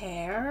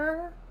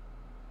care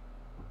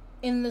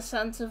in the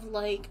sense of,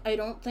 like, I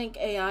don't think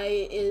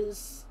AI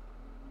is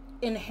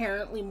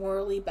inherently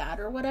morally bad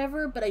or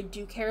whatever, but I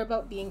do care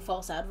about being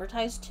false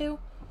advertised to.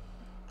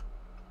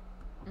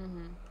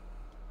 Mm-hmm.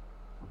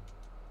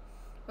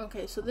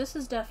 Okay, so this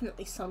is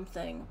definitely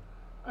something.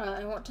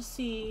 I want to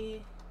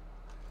see...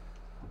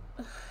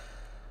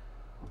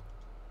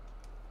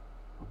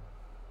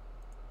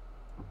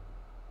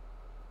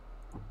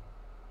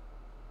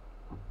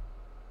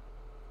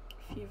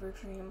 Fever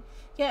Dream.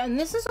 Yeah, and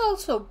this is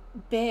also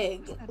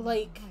big.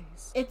 Like,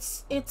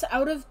 Nice. it's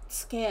out of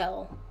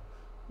scale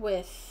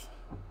with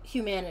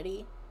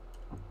humanity.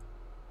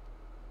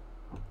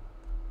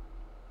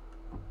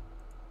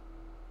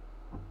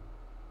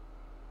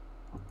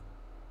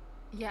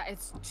 Yeah,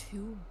 it's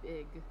too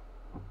big.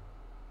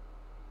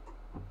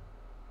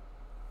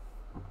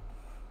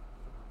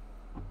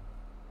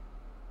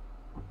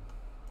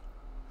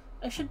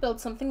 I should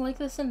build something like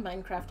this in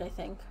Minecraft, I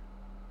think.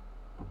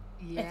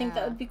 Yeah. I think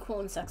that would be cool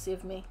and sexy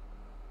of me.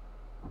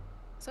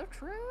 So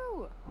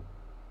true.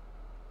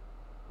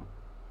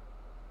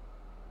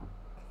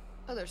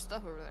 Oh, there's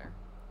stuff over there.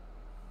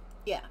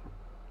 Yeah.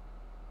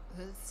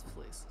 This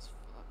place is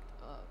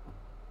fucked up.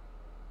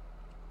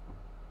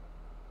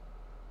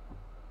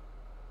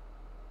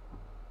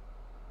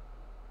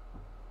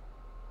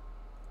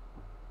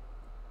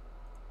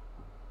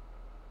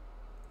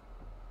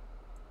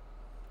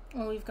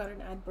 Oh, we've got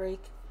an ad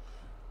break.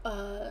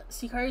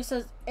 Sikari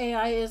says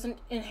AI isn't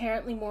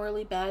inherently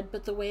morally bad,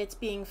 but the way it's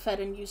being fed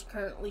and used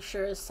currently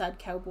sure is sad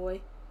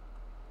cowboy.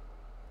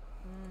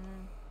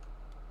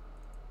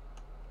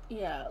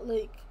 Yeah,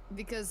 like...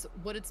 Because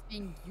what it's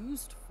being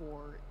used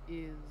for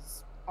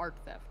is art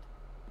theft.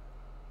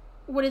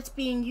 What it's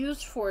being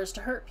used for is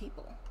to hurt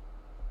people.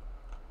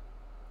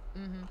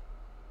 Mm-hmm.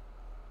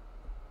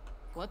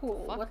 What Cool,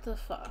 the fuck? what the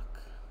fuck?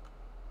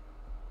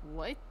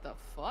 What the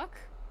fuck?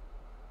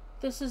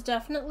 This is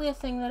definitely a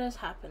thing that is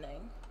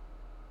happening.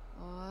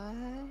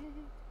 What?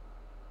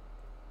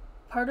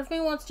 Part of me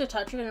wants to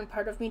touch it, and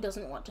part of me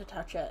doesn't want to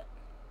touch it.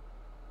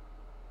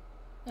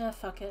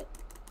 Fuck it.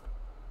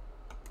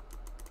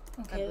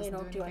 Okay, they doesn't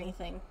don't do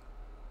anything.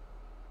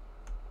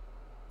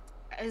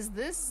 Is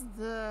this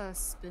the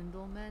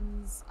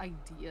Spindleman's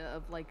idea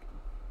of, like,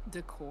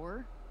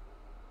 decor?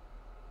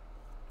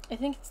 I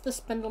think it's the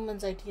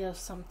Spindleman's idea of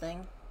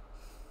something.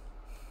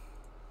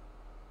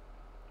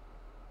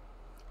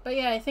 But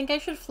yeah, I think I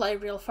should fly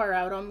real far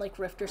out on, like,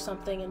 Rift or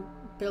something and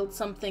build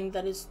something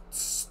that is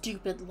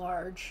stupid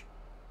large.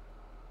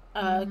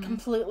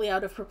 Completely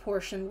out of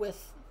proportion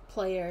with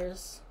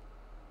players.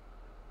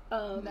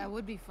 That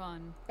would be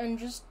fun. And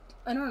just,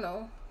 I don't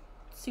know,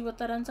 see what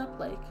that ends up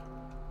like.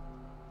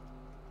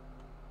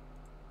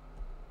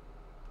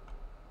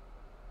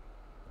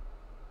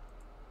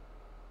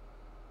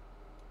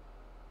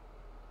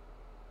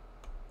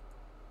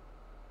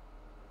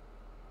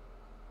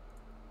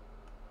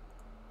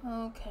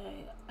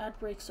 Okay, ad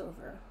break's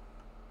over.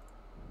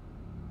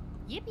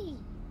 Yippee!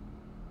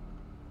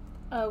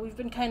 We've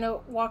been kind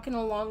of walking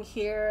along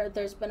here.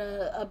 There's been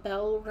a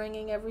bell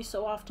ringing every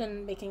so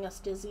often, making us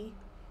dizzy.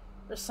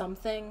 Or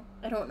something.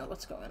 I don't know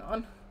what's going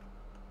on.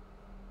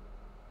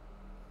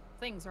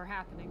 Things are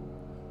happening.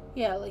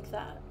 Yeah, like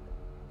that.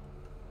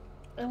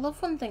 I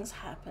love when things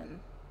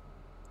happen.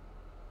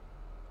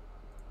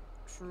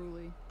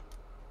 Truly.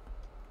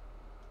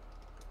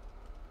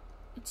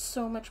 It's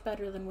so much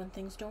better than when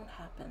things don't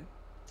happen.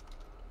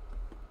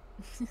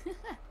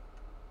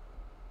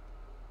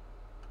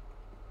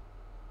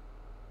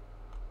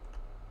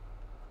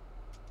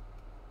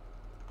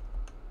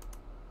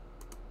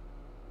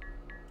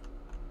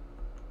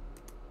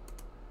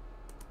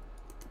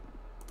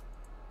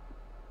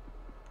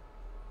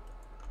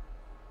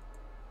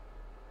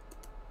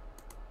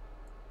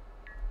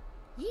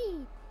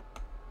 Yee!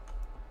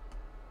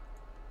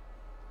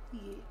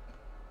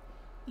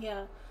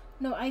 Yeah.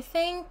 No, I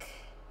think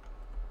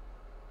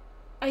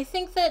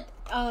that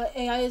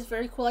AI is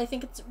very cool. I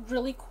think it's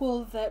really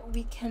cool that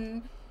we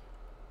can,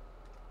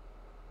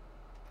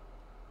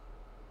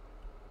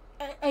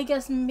 I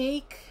guess,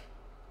 make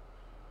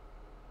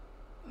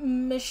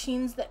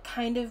machines that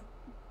kind of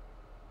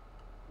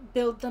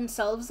build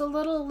themselves a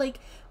little. Like,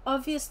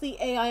 obviously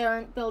AI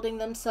aren't building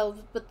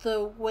themselves, but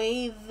the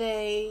way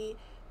they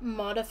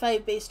modify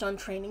based on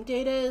training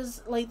data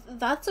is, like,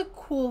 that's a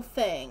cool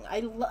thing.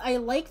 I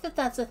like that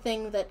that's a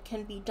thing that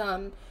can be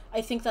done.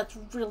 I think that's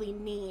really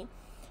neat.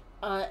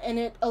 And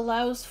it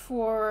allows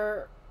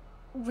for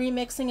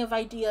remixing of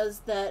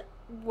ideas that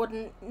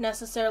wouldn't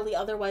necessarily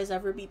otherwise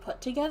ever be put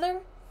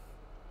together.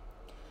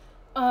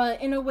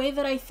 In a way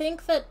that I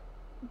think that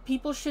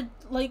people should,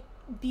 like,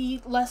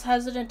 be less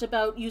hesitant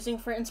about using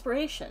for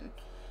inspiration.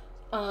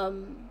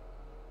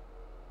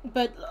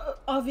 But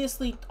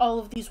obviously all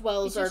of these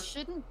wells are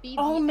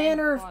all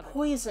manner of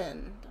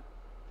poisoned.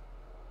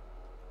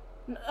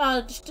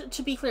 Just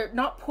to be clear,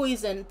 not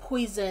poison,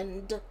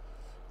 poisoned.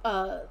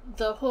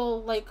 The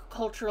whole, like,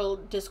 cultural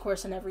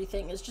discourse and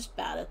everything is just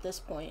bad at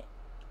this point.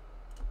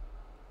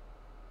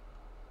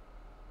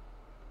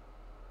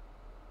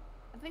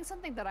 I think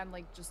something that I'm,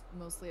 like, just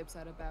mostly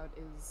upset about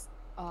is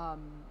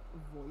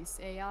voice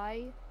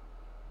AI,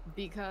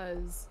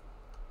 because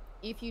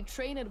if you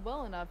train it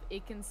well enough,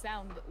 it can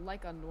sound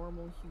like a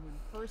normal human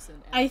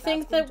person. And I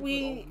think that put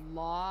a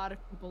lot of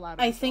people out of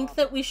I a think job.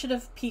 that we should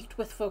have peaked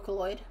with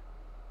Vocaloid.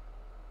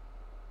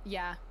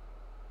 Yeah.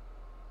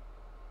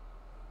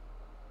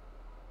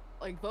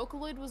 Like,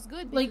 Vocaloid was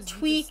good. Like,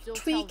 because you could still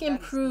tweak, tell that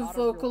improve it's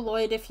not a real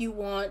Vocaloid if you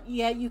want.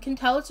 Yeah, you can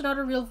tell it's not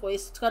a real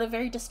voice. It's got a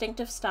very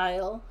distinctive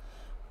style.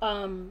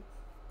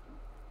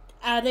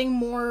 Adding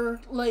more,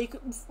 like,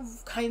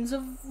 kinds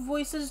of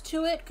voices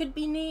to it could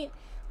be neat.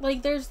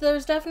 Like, there's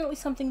definitely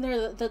something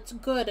there that's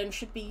good and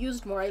should be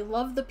used more. I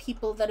love the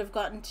people that have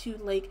gotten to,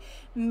 like,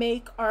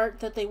 make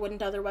art that they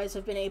wouldn't otherwise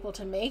have been able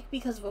to make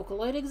because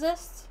Vocaloid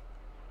exists.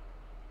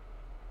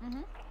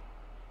 Mm-hmm.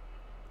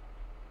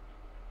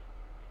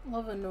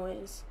 Love a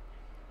noise.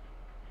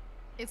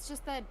 It's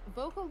just that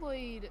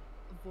Vocaloid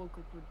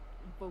vocal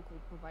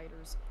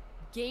providers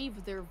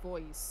gave their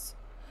voice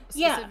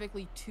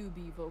specifically to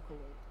be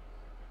Vocaloid.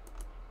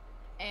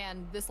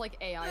 And this, like,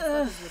 AI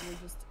stuff is literally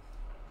just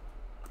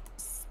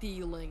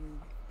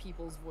stealing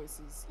people's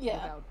voices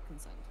without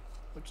consent,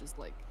 which is,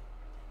 like,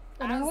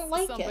 And I don't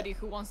like somebody it.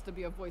 who wants to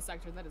be a voice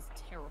actor, that is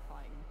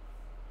terrifying.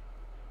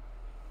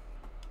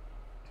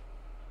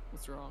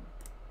 What's wrong?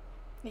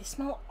 They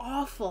smell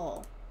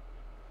awful.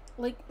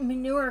 Like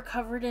manure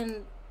covered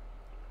in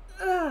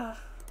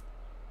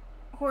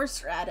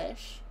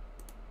horseradish.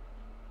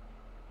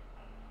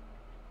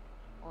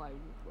 I would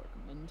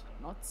recommend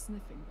not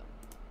sniffing them.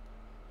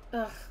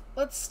 Ugh,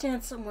 let's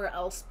stand somewhere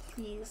else,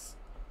 please.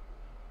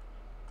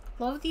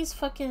 Love these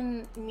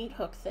fucking meat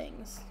hook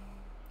things.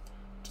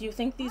 Do you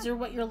think these are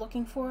what you're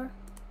looking for?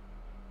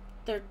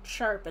 They're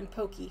sharp and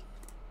pokey.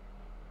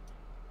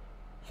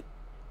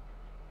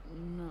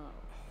 No,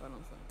 I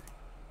don't think.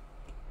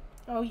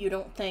 Oh, you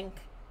don't think?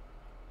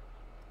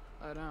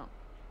 I don't.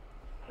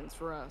 Thanks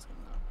for asking,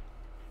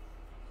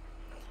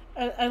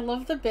 though. I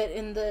love the bit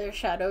in the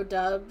Shadow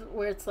dub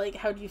where it's like,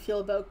 how do you feel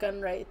about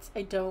gun rights?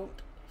 I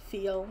don't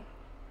feel.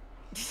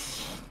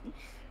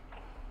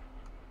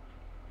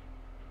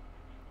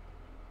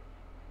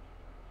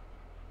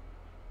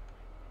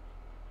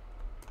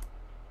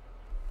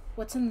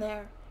 What's in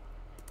there?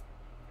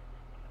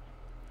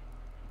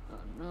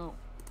 No.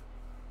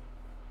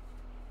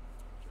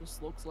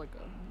 Just looks like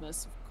a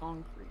mess of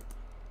concrete.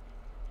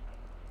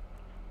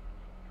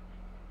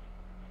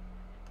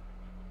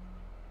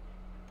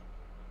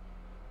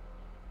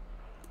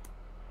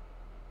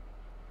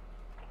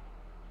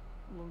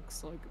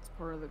 Looks like it's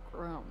part of the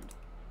ground.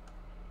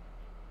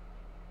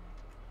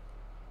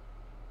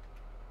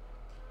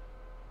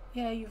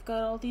 Yeah, you've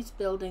got all these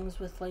buildings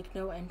with, like,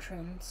 no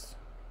entrance.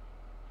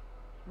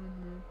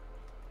 Mm-hmm.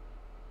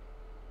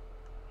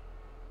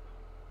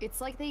 It's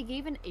like they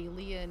gave an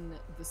alien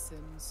The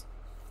Sims.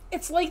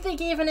 It's like they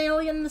gave an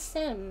alien The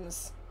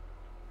Sims.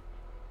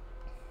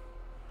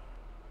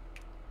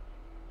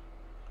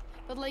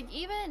 But, like,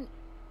 even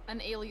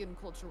an alien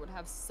culture would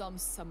have some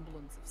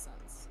semblance of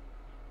sense.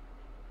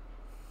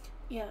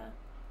 Yeah.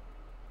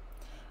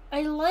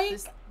 I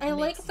like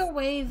the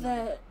way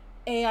that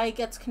AI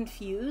gets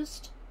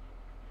confused.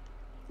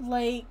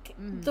 Like,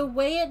 the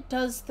way it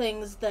does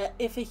things that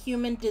if a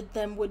human did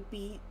them would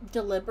be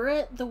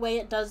deliberate, the way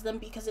it does them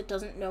because it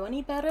doesn't know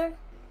any better.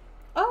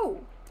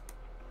 Oh.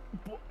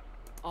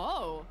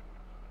 Oh.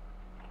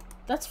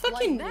 That's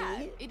fucking like that.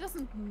 neat. It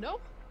doesn't know.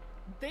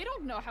 They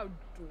don't know how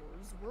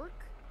doors work.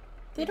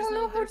 They don't just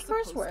know how they're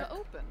doors supposed work. to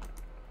open.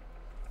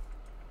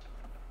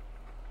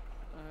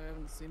 I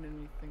haven't seen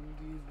anything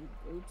these would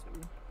go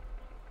to.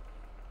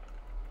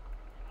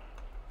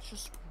 It's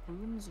just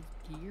rooms of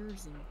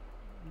gears and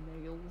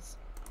nails.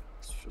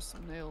 It's just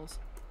some nails.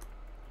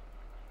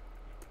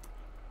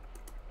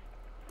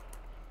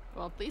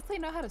 Well, at least they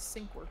know how the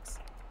sink works.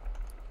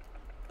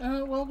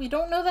 Well, we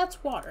don't know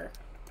that's water.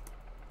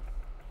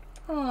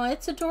 Oh,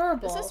 it's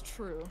adorable. This is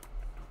true.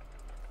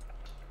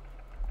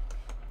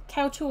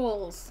 Cow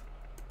tools.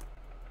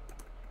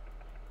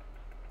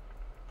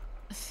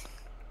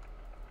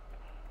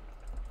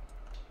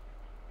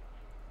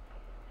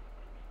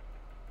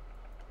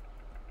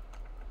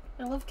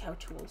 I love cow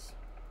tools.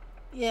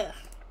 Yeah.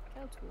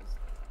 Cow tools.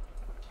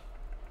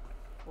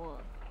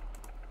 What?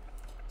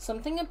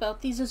 Something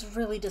about these is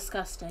really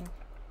disgusting.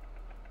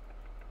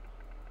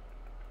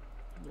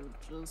 They're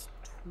just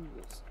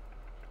tools.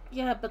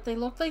 Yeah, but they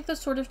look like the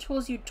sort of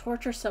tools you'd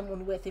torture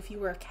someone with if you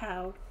were a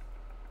cow.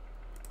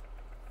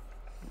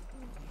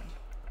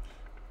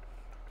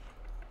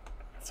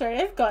 Sorry,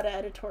 I've got to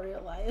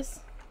editorialize.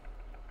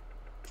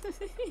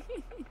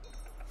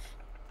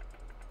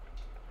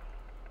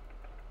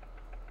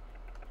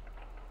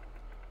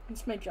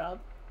 It's my job.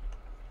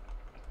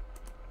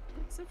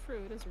 It's so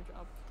true, it is your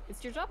job.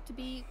 It's your job to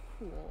be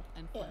cool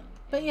and fun. Yeah.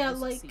 But yeah,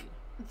 like,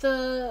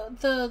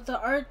 the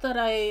art that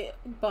I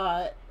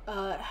bought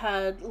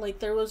had, like,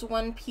 there was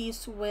one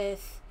piece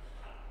with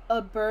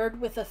a bird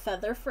with a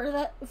feather for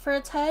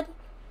its head.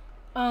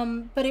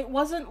 But it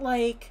wasn't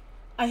like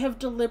I have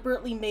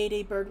deliberately made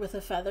a bird with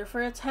a feather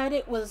for its head.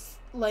 It was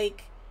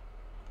like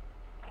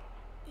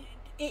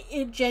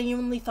it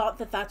genuinely thought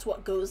that that's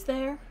what goes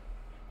there.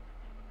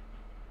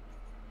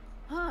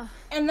 Huh.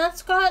 And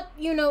that's got,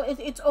 you know,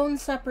 its own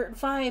separate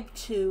vibe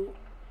to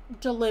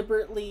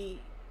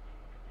deliberately.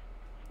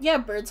 Yeah,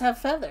 birds have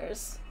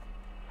feathers.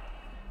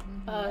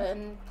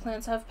 And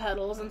plants have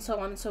petals and so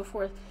on and so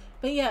forth.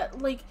 But yeah,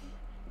 like,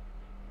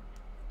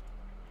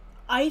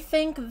 I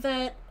think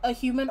that a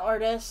human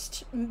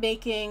artist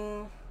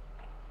making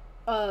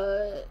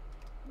a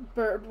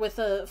bird with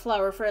a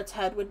flower for its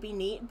head would be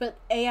neat, but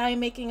AI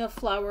making a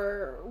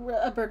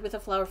bird with a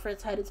flower for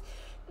its head is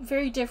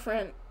very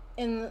different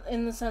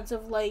in the sense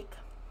of, like,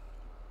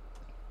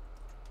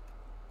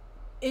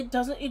 it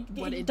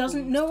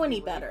doesn't know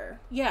any better.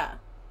 Yeah.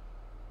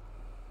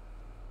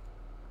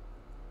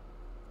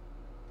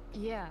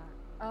 Yeah.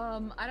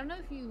 I don't know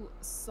if you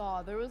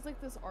saw, there was,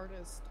 like, this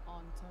artist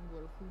on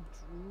Tumblr who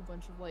drew a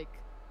bunch of,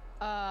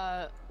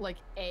 like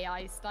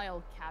AI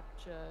style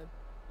CAPTCHA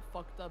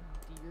fucked up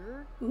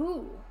deer.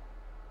 Ooh.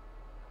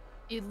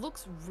 It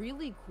looks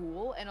really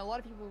cool, and a lot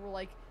of people were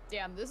like,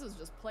 damn, this is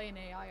just plain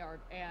AI art,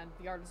 and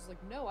the artist was like,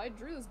 no, I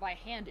drew this by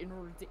hand in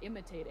order to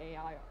imitate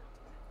AI art.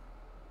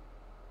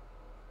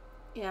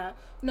 Yeah.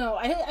 No,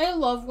 I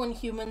love when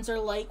humans are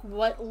like,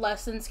 what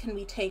lessons can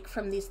we take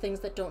from these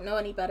things that don't know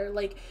any better?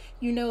 Like,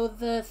 you know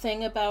the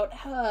thing about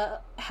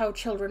how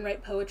children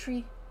write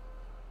poetry?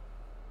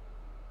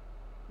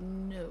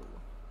 No.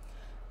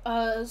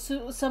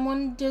 So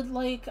someone did,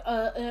 like,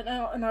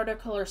 an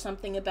article or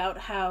something about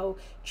how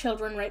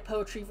children write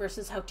poetry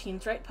versus how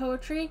teens write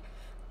poetry.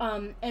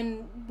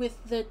 And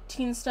with the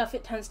teen stuff,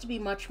 it tends to be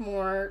much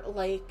more,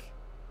 like,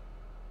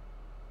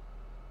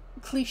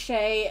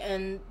 cliche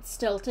and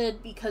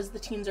stilted because the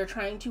teens are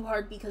trying too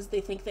hard because they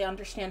think they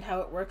understand how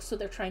it works, so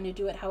they're trying to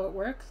do it how it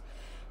works.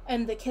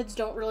 And the kids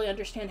don't really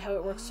understand how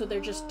it works, so they're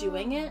just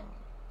doing it.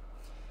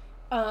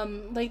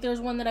 Like,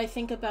 there's one that I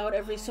think about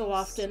every so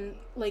often,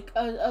 like,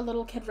 a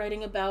little kid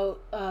writing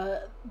about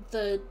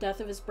the death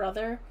of his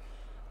brother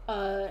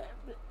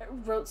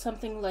wrote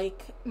something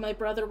like, my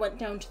brother went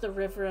down to the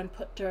river and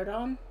put dirt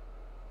on,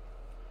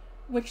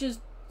 which is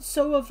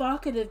so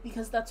evocative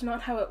because that's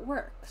not how it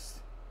works.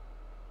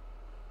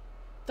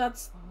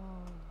 That's,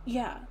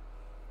 yeah.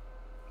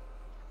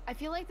 I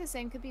feel like the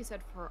same could be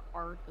said for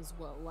art as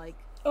well. Like,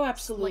 Oh,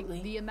 absolutely.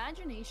 like the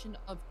imagination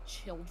of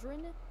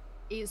children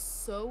is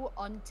so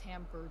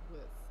untampered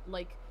with.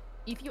 Like,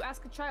 if you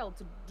ask a child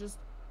to just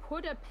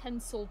put a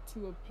pencil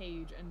to a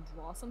page and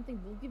draw something,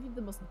 they'll give you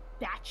the most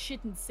batshit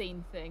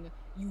insane thing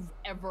you've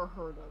ever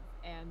heard of,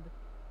 and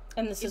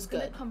this it's is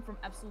gonna good. come from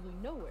absolutely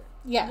nowhere.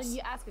 Yes. And then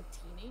you ask a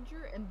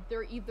teenager, and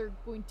they're either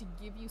going to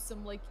give you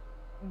some like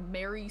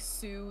Mary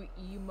Sue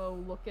emo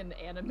looking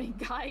anime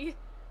guy,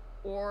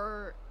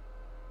 or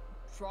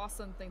draw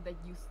something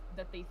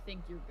that they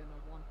think you're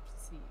gonna want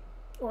to see.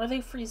 Or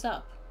they freeze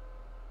up.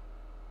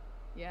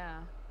 Yeah,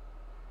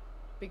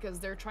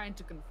 because they're trying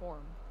to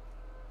conform.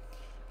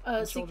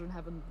 And children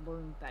haven't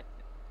learned that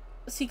yet.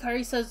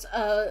 Sikari says,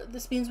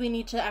 this means we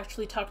need to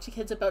actually talk to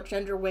kids about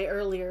gender way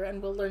earlier,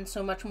 and we'll learn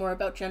so much more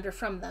about gender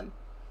from them.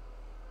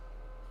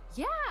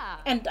 Yeah!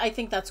 And I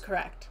think that's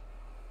correct.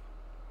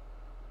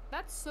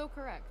 That's so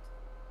correct.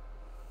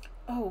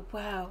 Oh,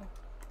 wow.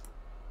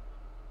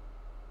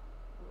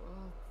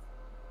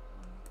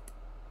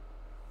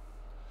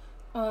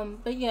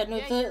 But yeah, no,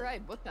 Yeah, you're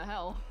right. What the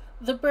hell?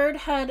 The bird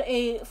had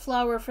a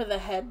flower for the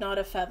head, not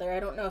a feather. I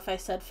don't know if I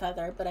said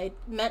feather, but I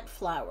meant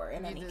flower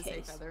in any case.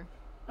 Say feather.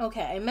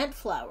 Okay, I meant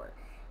flower.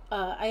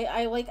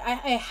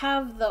 I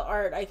have the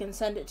art. I can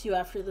send it to you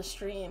after the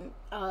stream,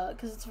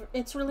 because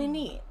it's really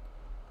neat.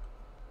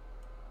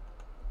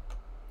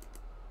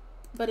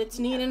 But it's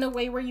neat in a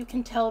way where you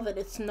can tell that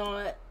it's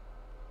not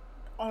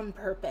on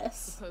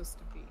purpose. Supposed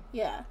to be.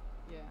 Yeah.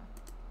 Yeah.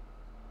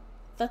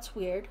 That's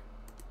weird.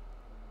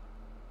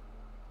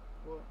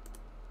 What?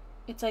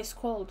 It's ice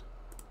cold.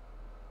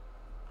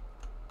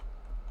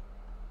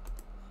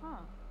 Huh.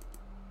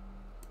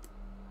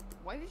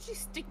 Why did you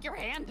stick your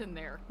hand in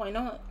there? Why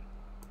not?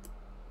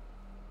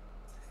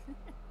 There's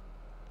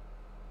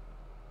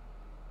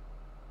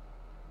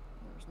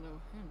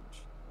no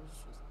hinge. There's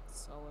just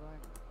solid iron.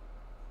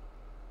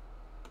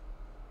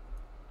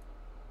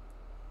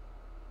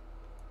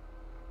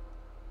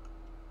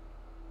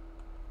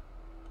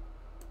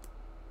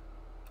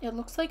 It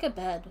looks like a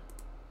bed.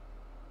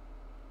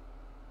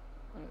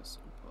 I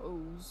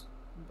suppose,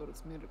 but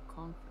it's made of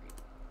concrete.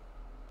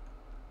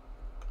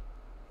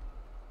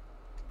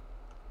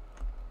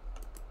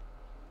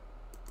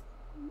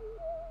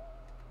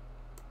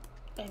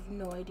 I have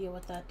no idea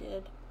what that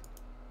did.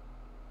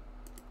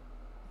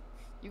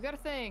 You got a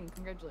thing.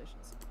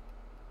 Congratulations.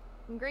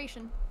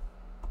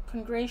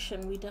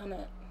 Congration, we done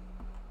it.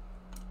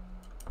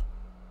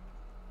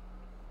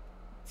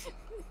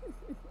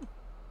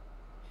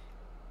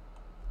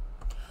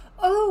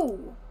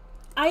 Oh!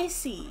 I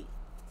see.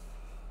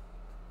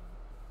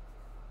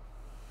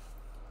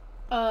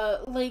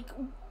 Like,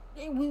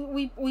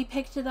 we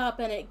picked it up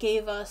and it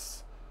gave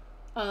us,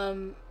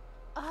 either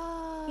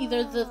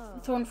the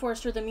Thorn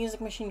Forest or the Music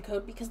Machine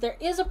code, because there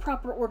is a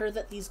proper order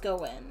that these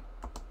go in.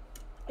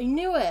 I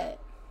knew it.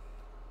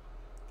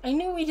 I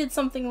knew we did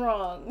something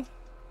wrong.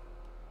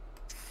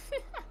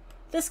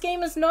 This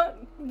game is not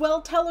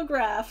well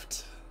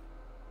telegraphed.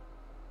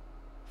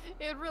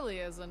 It really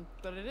isn't,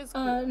 but it is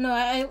cool. No,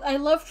 I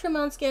love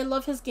Tremansky. I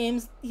love his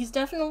games. He's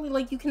definitely,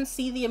 like, you can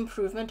see the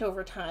improvement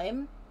over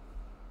time.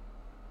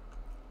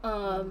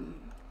 But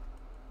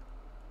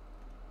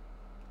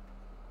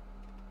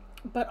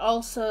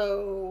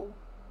also,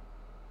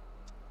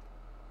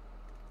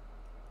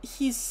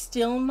 he's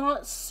still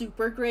not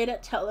super great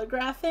at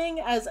telegraphing,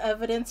 as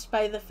evidenced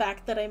by the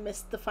fact that I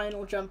missed the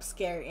final jump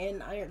scare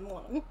in Iron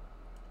Lung.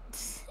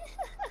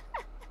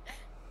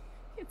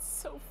 It's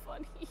so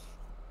funny.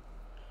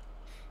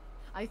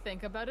 I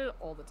think about it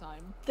all the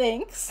time.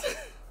 Thanks.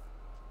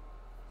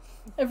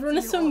 Everyone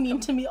is so mean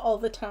to me all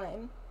the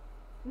time.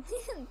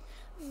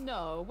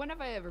 No, when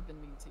have I ever been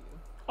mean to you?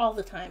 All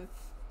the time.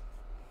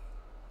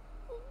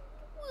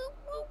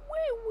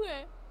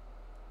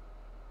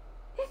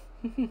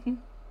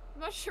 I'm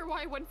not sure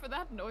why I went for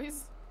that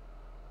noise.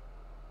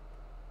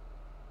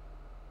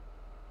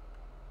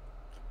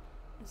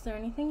 Is there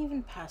anything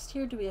even past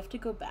here? Do we have to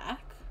go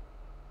back?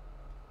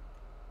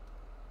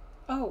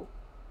 Oh.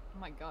 Oh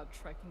my god,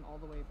 trekking all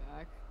the way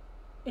back.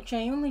 It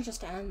genuinely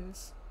just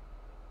ends.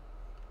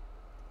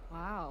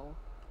 Wow.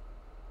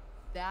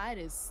 That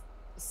is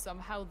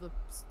somehow the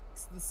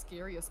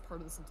scariest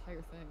part of this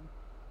entire thing.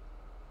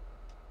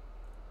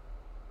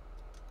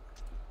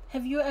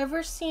 Have you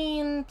ever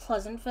seen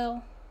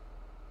Pleasantville?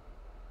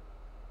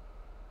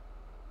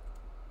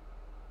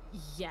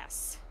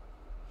 Yes.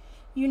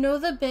 You know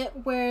the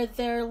bit where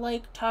they're,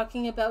 like,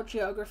 talking about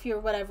geography or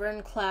whatever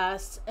in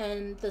class,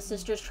 and the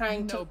sister's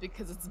trying to... No,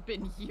 because it's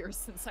been years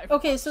since I've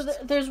Okay, watched. so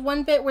there's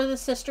one bit where the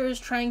sister is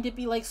trying to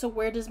be like, so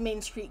where does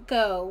Main Street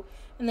go?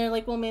 And they're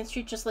like, well, Main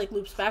Street just, like,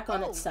 loops back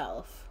on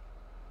itself.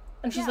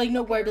 And she's Yeah, like,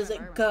 no, okay, where I does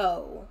remember, it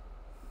go?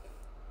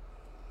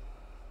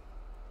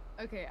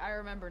 Okay, I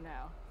remember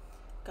now.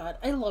 God,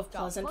 I love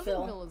God, Pleasantville.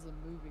 Pleasantville is a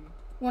movie.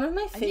 One of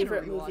my I need to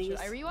favorite rewatch movies. it.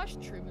 I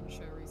rewatched Truman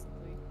Show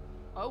recently.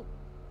 Oh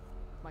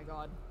my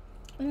god.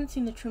 I haven't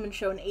seen The Truman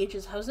Show in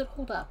ages. How's it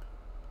hold up?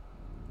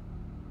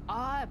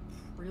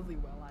 Really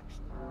well,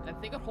 actually. I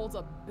think it holds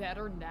up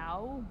better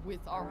now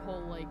with our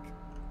whole, like,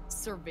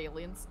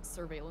 surveillance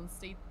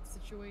state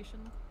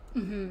situation.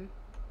 Mm-hmm.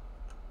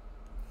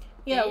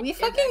 Yeah, we It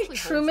fucking actually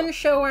holds Truman up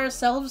Show pretty well.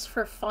 ourselves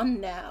for fun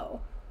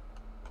now.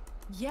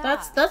 Yeah,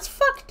 That's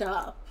fucked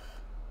up.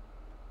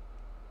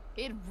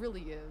 it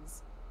really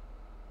is.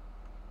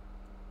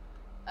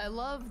 I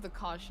love the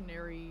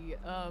cautionary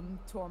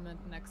torment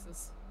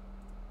nexus.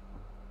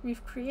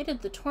 We've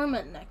created the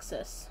Torment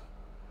Nexus.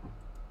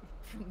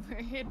 From the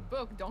hit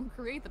book, don't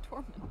create the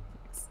torment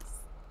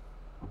nexus.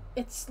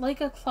 It's like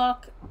a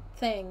clock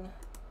thing.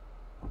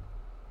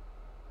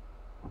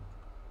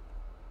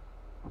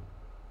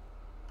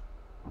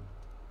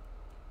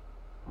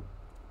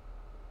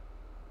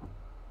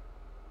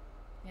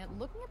 And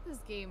looking at this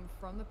game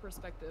from the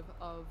perspective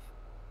of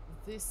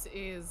this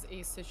is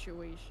a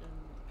situation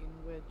in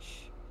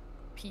which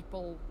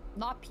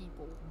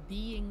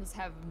beings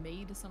have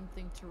made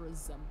something to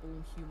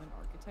resemble human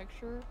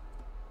architecture.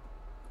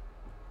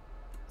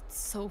 It's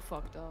so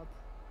fucked up.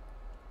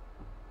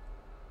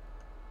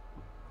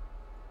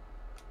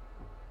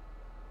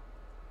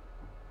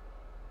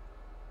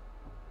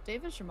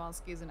 David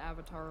Shimonsky is an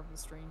avatar of the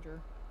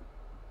stranger.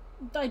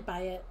 I'd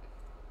buy it.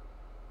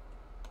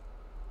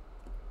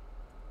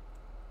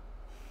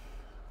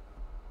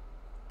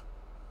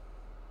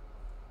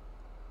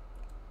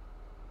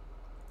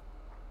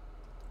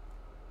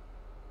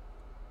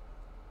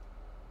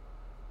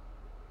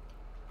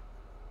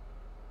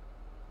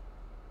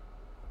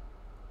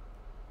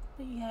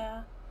 But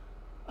yeah.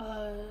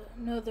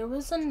 No, there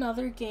was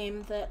another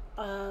game that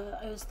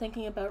I was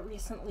thinking about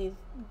recently,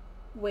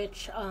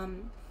 which,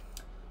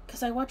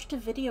 because I watched a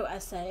video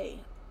essay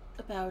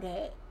about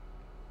it.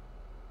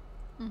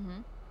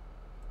 Mm-hmm.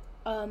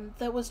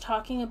 That was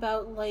talking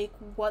about, like,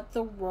 what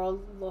the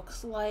world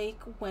looks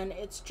like when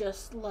it's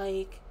just,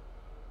 like,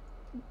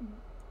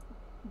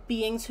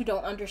 beings who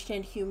don't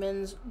understand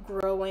humans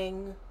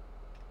growing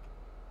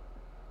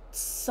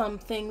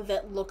something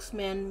that looks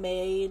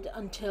man-made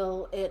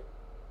until it,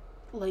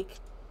 like,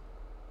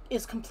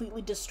 is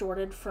completely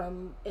distorted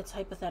from its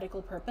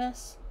hypothetical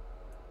purpose.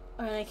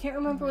 And I can't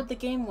remember what the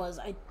game was.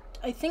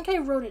 I think I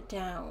wrote it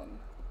down.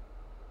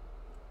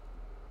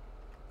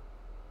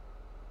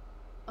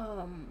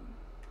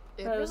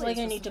 It But I was really like, is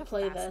I just need to such a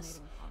play this.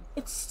 fascinating concept.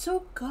 It's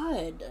so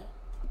good.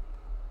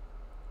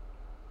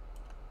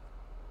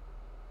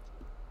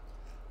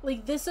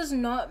 Like, this is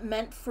not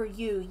meant for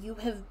you. You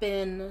have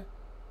been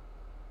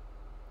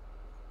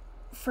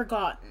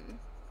forgotten.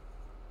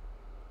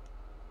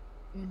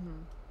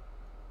 Mm-hmm.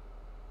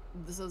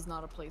 This is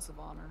not a place of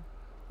honor.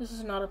 This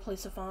is not a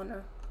place of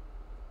honor.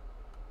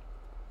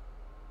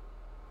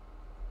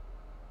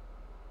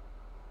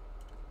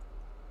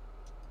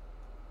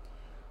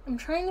 I'm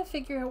trying to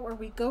figure out where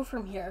we go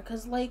from here,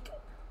 because, like,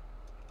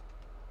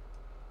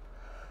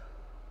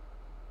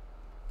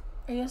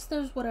 I guess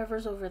there's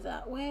whatever's over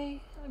that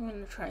way. I'm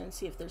gonna try and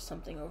see if there's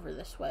something over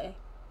this way.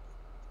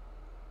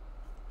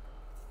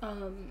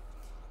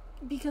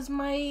 Because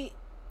my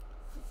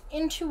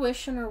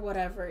intuition or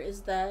whatever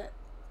is that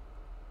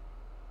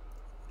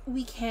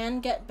we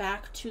can get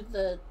back to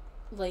the,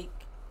 like,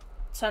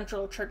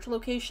 central church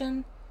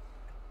location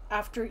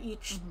after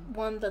each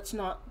one that's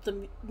not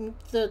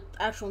the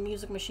actual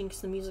music machine,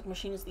 because the music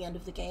machine is the end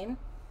of the game.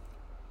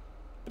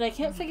 But I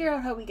can't figure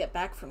out how we get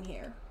back from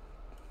here.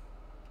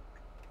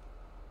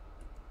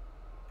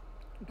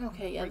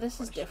 Okay, yeah, Great this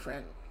is question.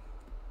 different.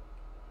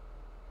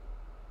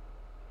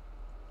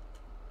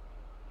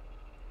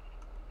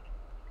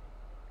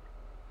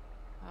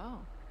 Oh.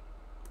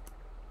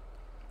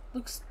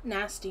 Looks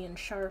nasty and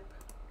sharp.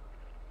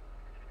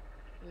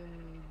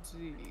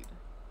 Indeed.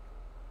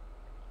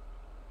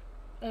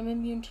 I'm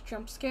immune to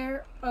jump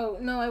scare? Oh,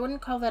 no, I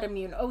wouldn't call that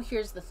immune. Oh,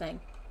 here's the thing.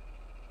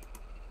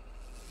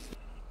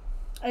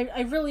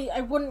 I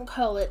wouldn't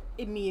call it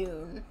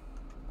immune.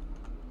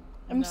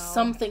 I'm No.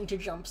 something to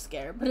jump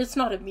scare, but it's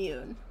not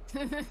immune.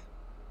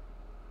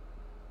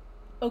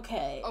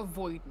 Okay.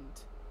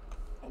 Avoidant.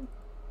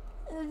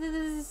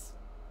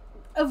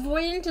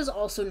 Avoidant is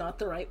also not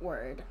the right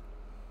word.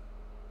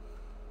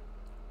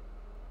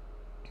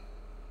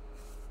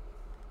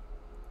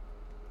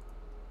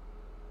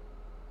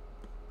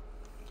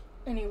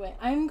 Anyway,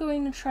 I'm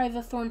going to try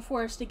the Thorn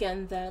Forest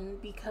again then,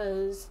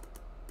 because,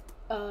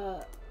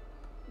 I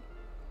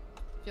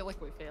feel like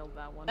we failed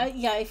that one.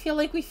 yeah, I feel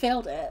like we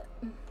failed it.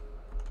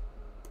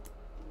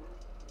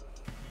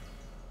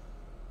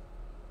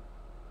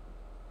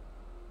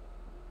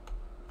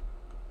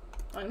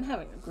 I'm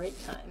having a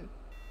great time.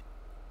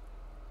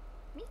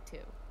 Me too.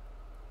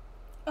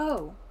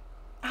 Oh.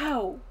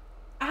 Ow.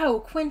 Ow,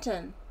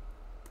 Quentin.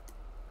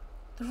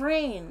 The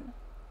rain.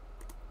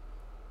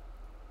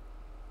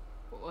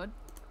 What?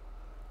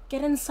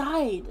 Get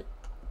inside.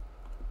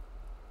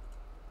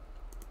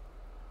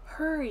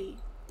 Hurry.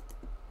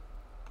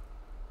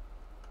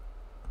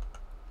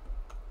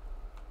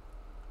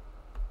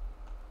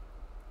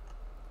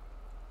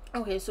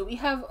 Okay, so we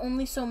have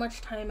only so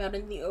much time out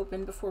in the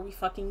open before we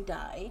fucking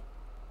die.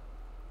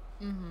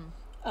 Mm-hmm.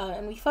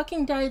 And we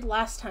fucking died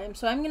last time,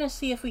 so I'm gonna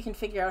see if we can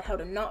figure out how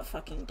to not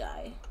fucking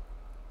die.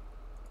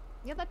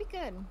 Yeah, that'd be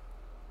good.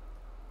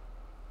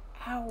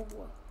 Ow.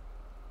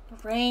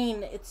 The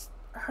rain, it's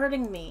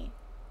hurting me.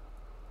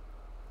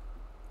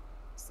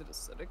 Is it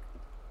acidic?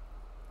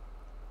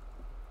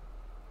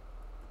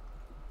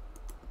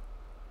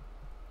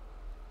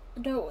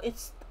 No,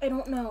 it's... I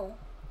don't know.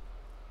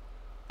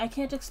 I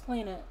can't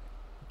explain it.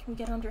 Can we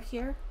get under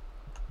here?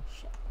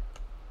 Shit.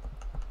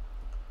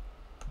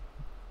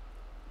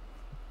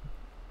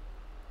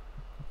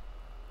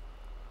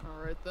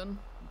 Alright then,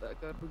 back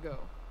out we go.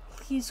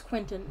 Please,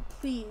 Quentin,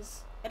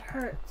 please. It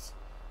hurts.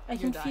 I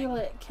You're can feel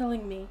dying. it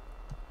killing me.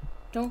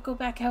 Don't go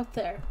back out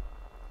there.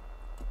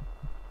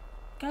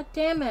 God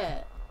damn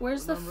it.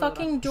 Where's the Remember that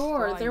fucking I'm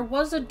door? trying There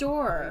was a to,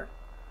 door.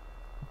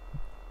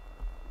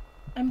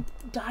 I'm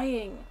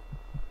dying.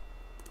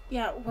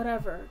 Yeah,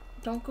 whatever.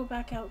 Don't go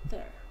back out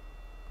there.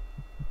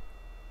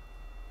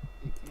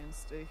 You can't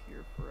stay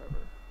here forever.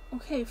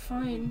 Okay,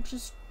 fine.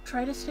 Just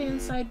try to stay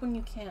inside when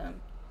you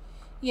can.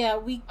 Yeah,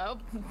 we Oh,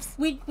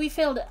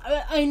 failed it.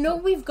 I know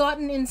we've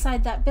gotten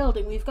inside that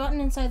building. We've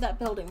gotten inside that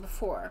building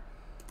before.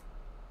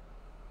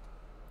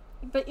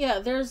 But yeah,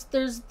 there's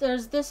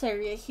this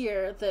area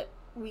here that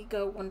we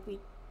go when we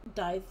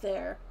dive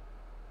there.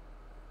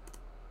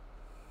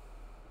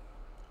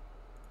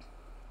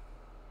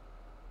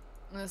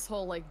 this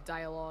whole like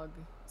dialogue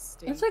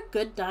state. It's a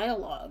good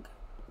dialogue.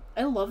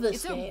 I love this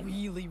It's game. a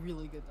really,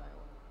 really good dialogue.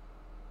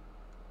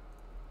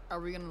 Are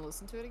we gonna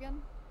listen to it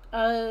again?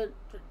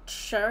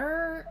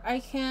 Sure. I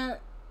can't.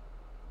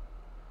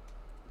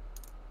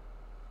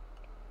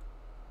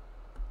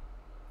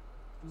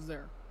 Who's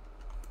there?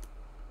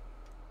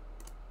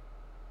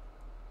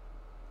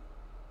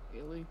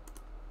 Haley?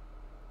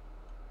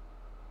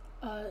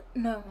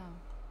 No.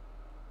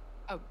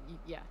 Oh,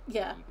 yeah.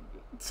 Yeah. You can be.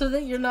 So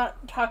that you're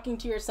not talking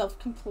to yourself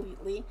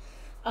completely.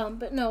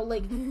 But no,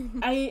 like,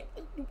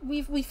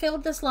 we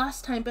failed this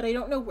last time, but I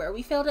don't know where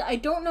we failed it. I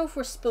don't know if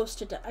we're supposed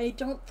to die. I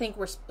don't think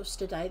we're supposed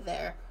to die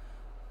there.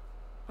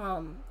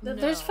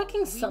 There's No,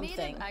 fucking we something. made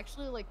it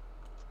actually, like,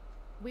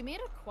 we made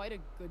it quite a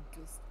good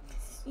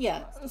distance.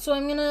 Yeah, so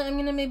I'm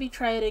gonna maybe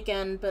try it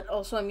again, but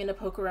also I'm gonna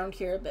poke around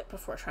here a bit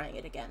before trying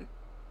it again.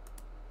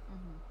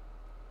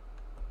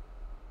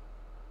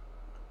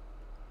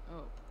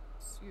 Oh,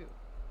 it's you.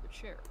 The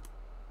chair.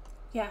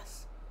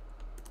 Yes.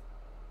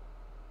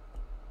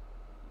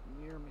 You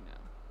can hear me now.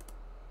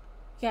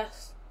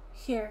 Yes.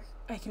 Here,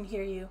 I can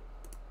hear you.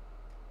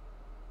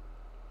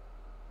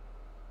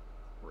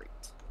 Great.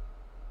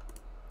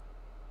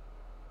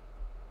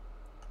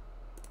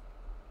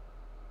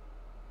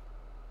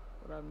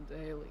 What happened to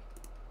Haley?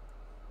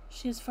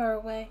 She is far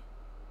away.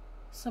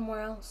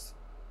 Somewhere else.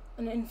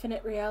 An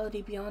infinite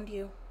reality beyond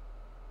you.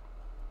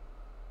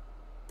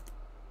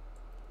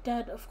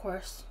 Dead, of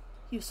course.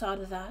 You saw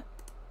to that.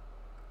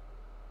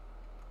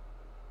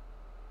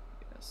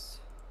 Yes,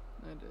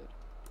 I did.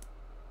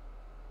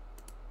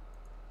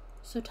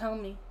 So tell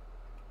me,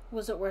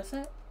 was it worth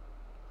it?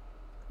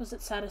 Was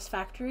it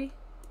satisfactory?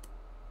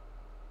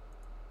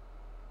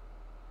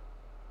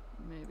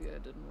 Maybe I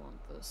didn't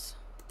want this.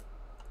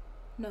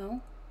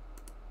 No?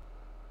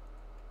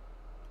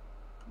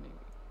 Maybe.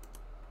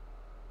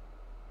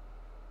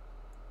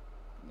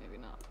 Maybe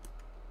not.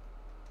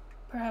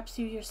 Perhaps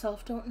you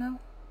yourself don't know?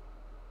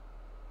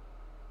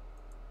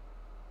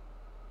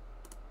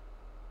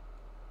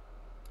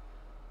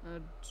 I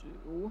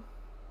do.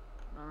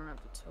 I don't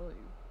have to tell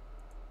you.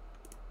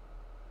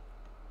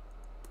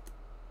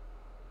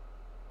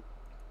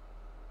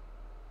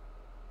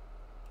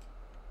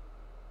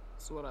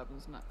 So what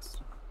happens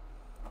next?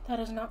 That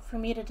is not for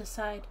me to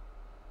decide.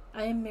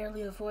 I am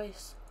merely a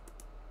voice.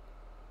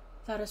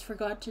 That is for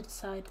God to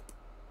decide.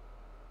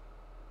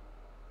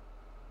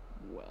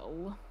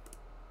 Well,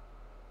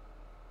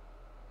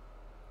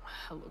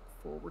 I look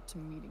forward to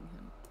meeting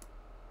him.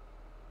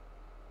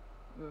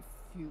 I have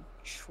a few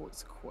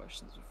choice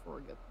questions before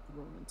I get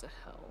thrown into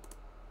hell.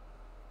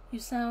 You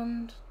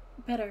sound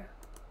bitter.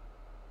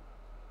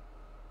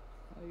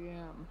 I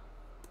am.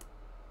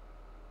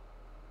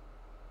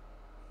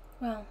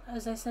 Well,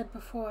 as I said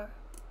before,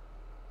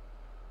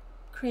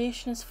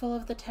 creation is full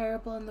of the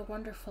terrible and the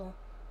wonderful,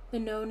 the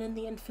known and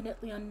the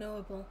infinitely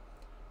unknowable,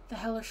 the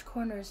hellish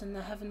corners and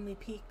the heavenly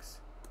peaks.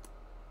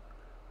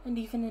 And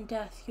even in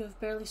death, you have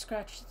barely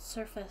scratched its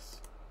surface.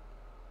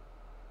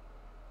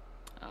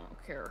 I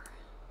don't care.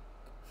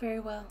 Very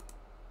well.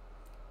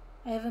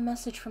 I have a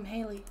message from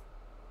Haley.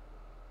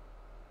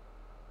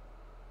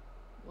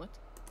 What?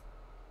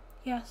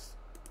 Yes.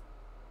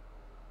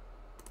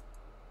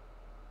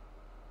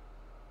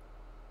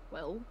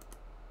 Well,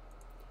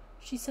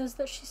 She says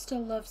that she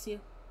still loves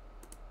you.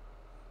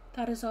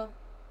 That is all.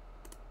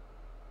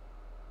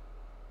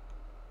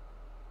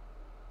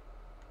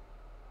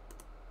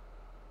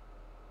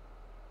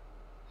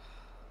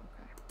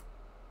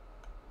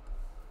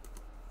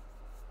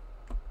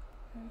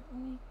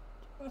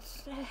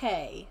 okay.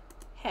 Hey.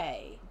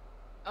 Hey.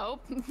 Oh.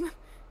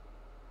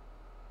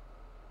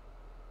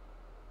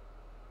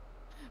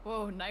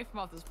 Whoa, Knife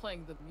Mouth is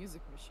playing the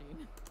music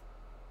machine.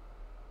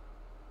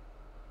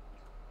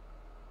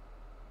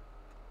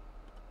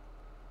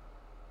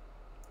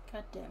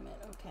 God damn it,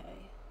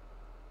 okay.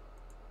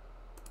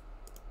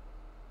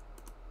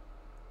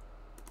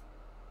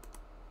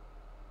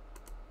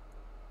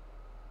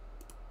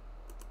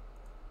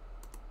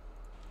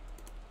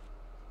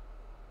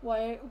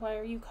 Why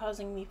are you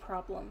causing me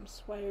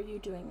problems? Why are you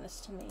doing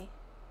this to me?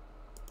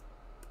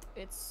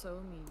 It's so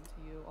mean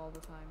to you all the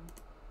time.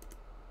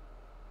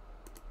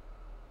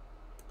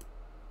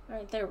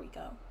 Alright, there we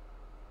go.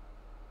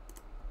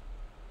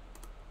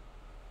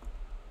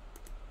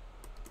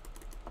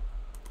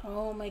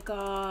 Oh my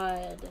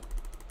god.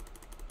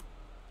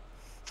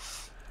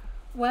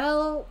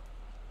 Well,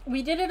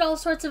 we did it all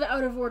sorts of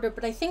out of order,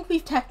 but I think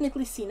we've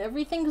technically seen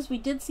everything because we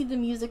did see the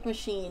music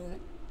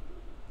machine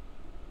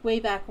way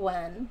back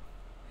when.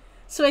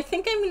 So I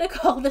think I'm gonna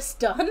call this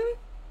done.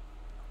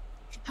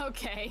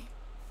 Okay.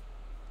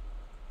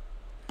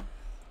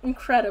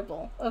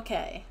 Incredible.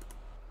 Okay.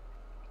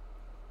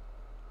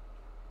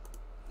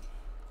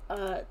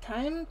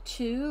 Time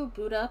to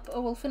boot up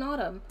A Wolf in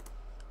Autumn.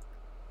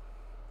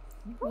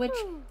 Which,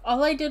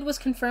 all I did was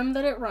confirm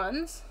that it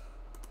runs.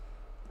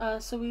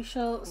 So we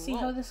shall see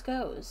how this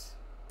goes.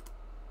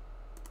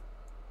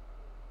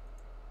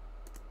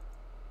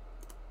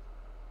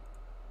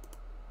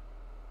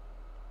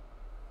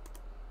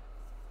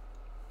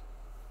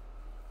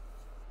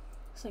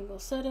 Single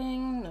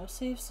setting, no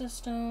save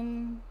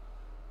system,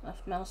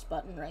 left mouse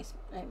button, right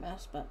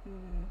mouse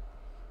button.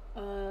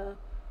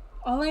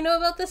 All I know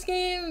about this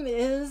game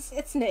is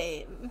its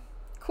name.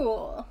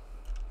 Cool.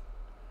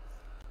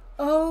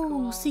 Oh,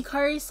 Cool.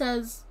 Sikari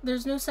says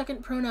there's no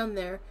second pronoun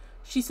there.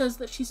 She says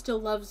that she still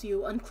loves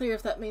you. Unclear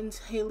if that means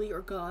Haley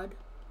or God.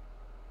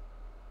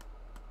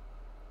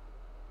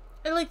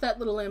 I like that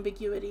little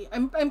ambiguity.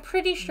 I'm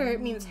pretty sure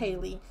it means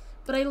Haley,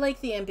 but I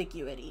like the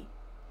ambiguity.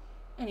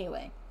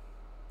 Anyway,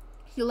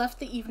 he left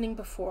the evening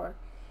before,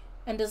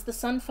 and as the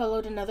sun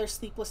followed another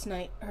sleepless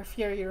night, her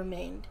fury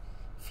remained.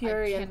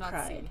 Fury and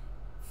pride.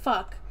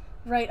 Fuck.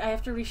 Right, I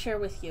have to reshare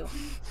with you.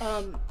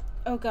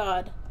 Oh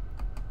god.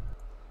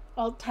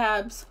 Alt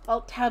tabs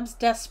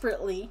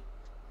desperately.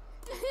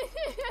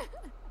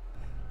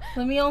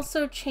 Let me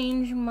also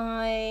change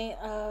my,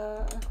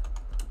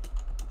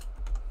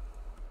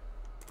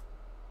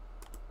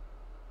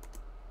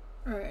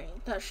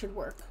 Alright, that should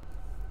work.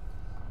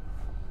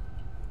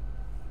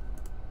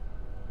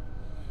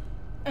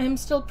 I am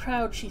still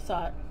proud, she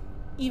thought.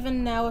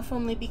 Even now, if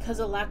only because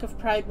a lack of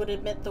pride would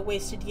admit the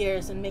wasted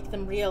years and make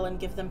them real and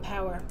give them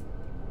power.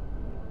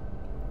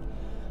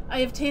 I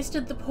have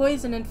tasted the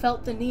poison and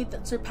felt the need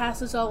that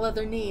surpasses all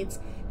other needs,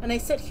 and I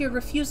sit here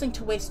refusing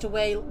to waste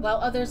away while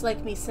others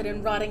like me sit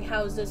in rotting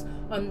houses,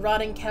 on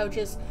rotting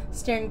couches,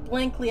 staring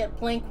blankly at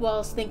blank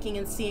walls, thinking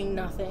and seeing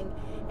nothing.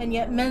 And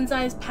yet men's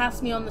eyes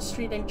pass me on the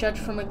street and judge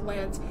from a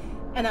glance,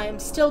 and I am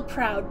still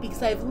proud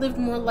because I have lived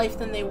more life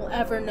than they will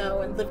ever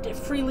know, and lived it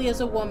freely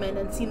as a woman,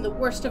 and seen the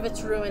worst of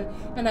its ruin,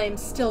 and I am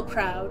still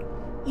proud,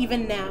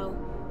 even now,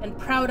 and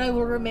proud I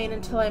will remain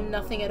until I am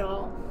nothing at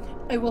all.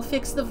 I will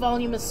fix the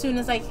volume as soon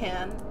as I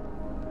can.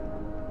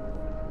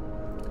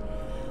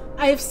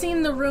 I have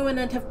seen the ruin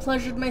and have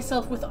pleasured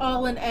myself with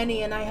all and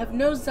any, and I have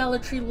no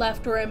zealotry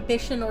left or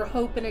ambition or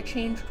hope in a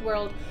changed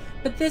world,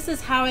 but this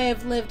is how I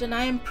have lived, and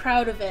I am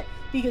proud of it,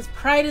 because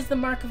pride is the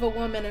mark of a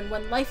woman, and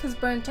when life has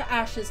burned to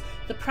ashes,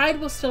 the pride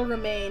will still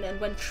remain, and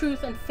when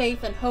truth and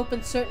faith and hope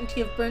and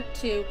certainty have burnt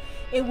too,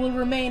 it will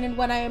remain, and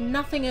when I am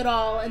nothing at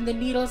all, and the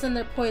needles and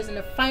their poison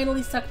have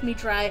finally sucked me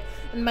dry,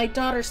 and my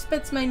daughter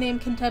spits my name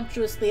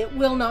contemptuously, it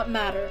will not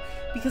matter,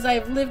 because I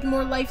have lived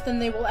more life than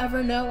they will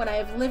ever know, and I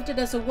have lived it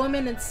as a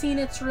woman and seen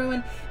its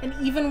ruin, and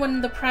even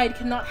when the pride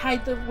cannot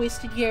hide the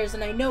wasted years,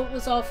 and I know it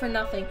was all for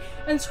nothing,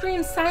 and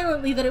scream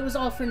silently that it was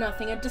all for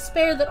nothing, and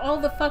despair that all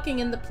the fucking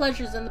and the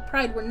pleasures and the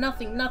pride were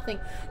nothing,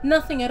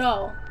 nothing at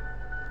all.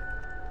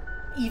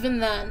 Even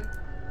then,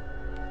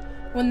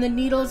 when the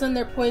needles and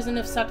their poison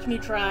have sucked me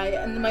dry,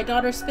 and my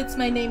daughter spits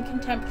my name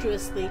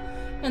contemptuously,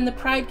 and the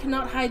pride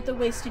cannot hide the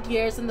wasted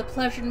years, and the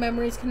pleasured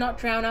memories cannot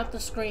drown out the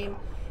scream,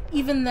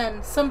 even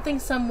then, something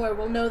somewhere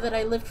will know that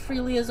I lived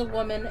freely as a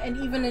woman, and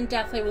even in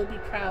death I will be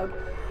proud,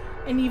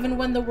 and even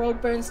when the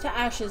world burns to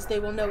ashes, they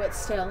will know it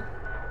still.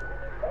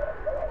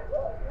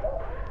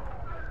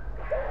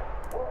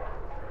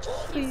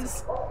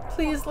 Please,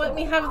 please, let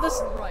me have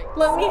this,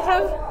 let me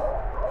have,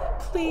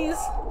 please.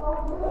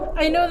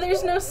 I know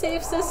there's no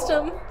save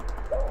system.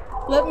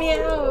 Let me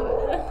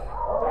out.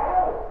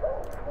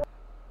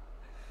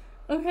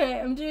 Okay,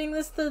 I'm doing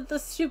this the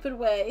stupid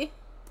way.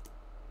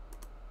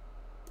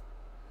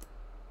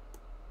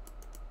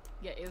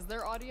 Yeah, is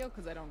there audio?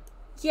 Because I don't...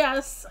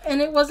 Yes, and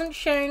it wasn't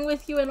sharing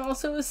with you, and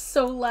also it was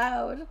so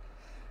loud.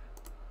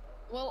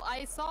 Well,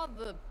 I saw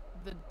the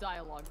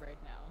dialogue right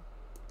now.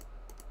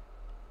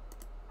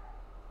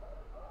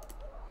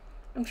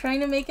 I'm trying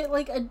to make it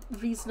like a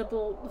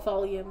reasonable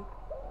volume.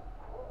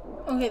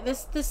 Okay,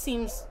 this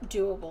seems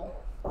doable.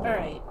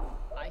 Alright.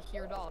 I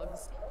hear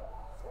dogs.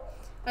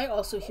 I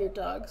also hear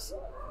dogs.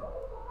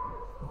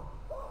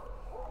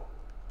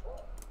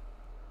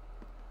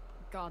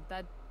 God,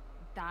 that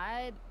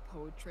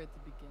poetry at the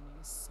beginning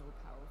is so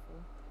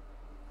powerful.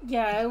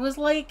 Yeah, it was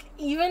like,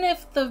 even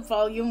if the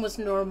volume was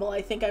normal,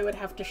 I think I would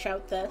have to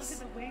shout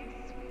this.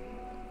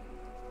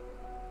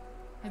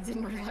 I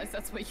didn't realize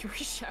that's what you were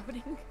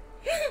shouting.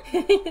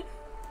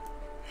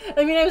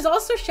 I mean, I was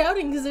also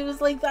shouting because it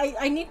was like,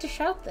 I need to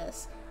shout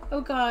this.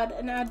 Oh god,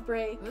 an ad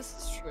break. This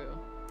is true.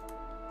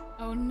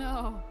 Oh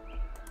no.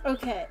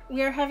 Okay,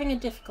 we are having a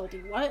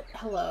difficulty. What?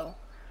 Hello.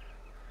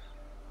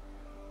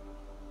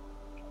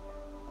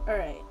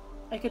 Alright.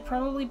 I could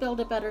probably build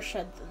a better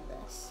shed than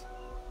this.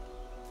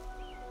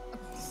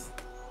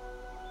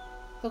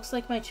 Looks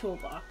like my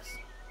toolbox.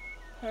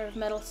 Pair of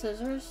metal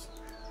scissors.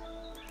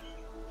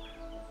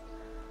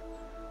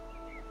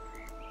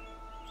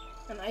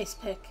 An ice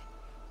pick.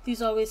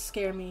 These always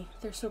scare me.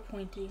 They're so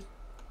pointy.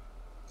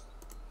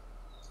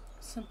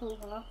 Simple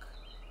lock.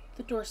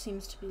 The door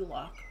seems to be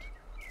locked.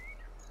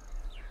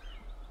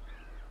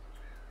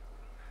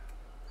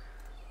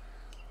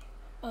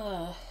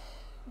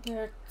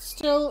 We're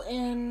still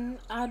in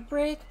ad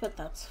break, but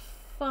that's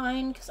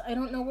fine, because I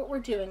don't know what we're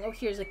doing. Oh,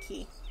 here's a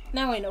key.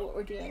 Now I know what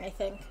we're doing, I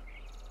think.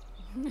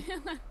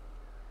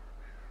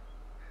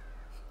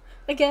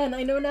 Again,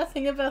 I know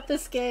nothing about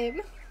this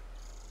game.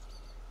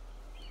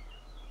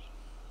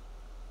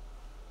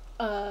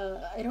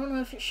 I don't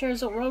know if it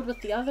shares a world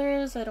with the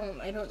others. I don't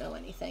know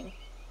anything.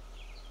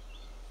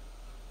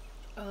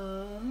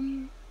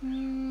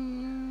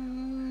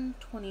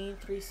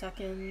 23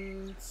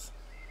 seconds.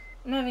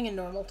 I'm having a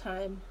normal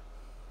time.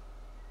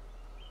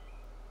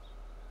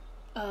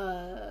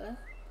 I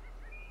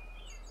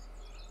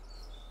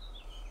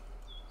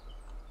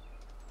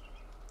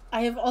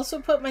have also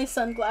put my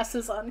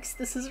sunglasses on because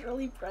this is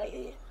really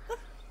bright.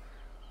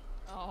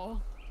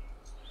 Oh.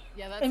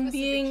 Yeah, that's I'm a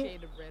being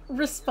shade of red.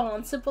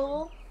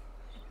 responsible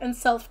and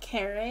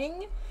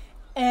self-caring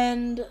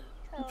and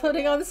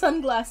putting on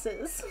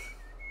sunglasses.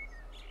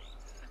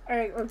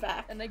 Alright, we're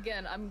back. And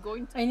again, I'm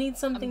going to I need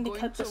something I'm to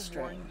going cut the to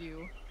string. warn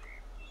you.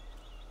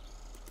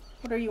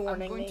 What are you I'm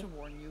warning going me? to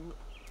warn you.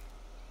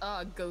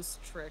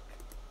 Ghost Trick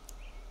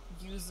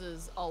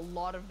uses a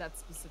lot of that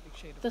specific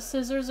shade of The red.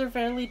 scissors are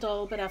fairly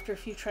dull, but after a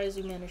few tries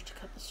you manage to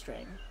cut the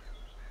string.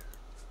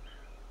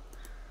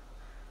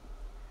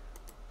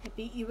 I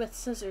beat you with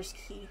scissors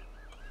key.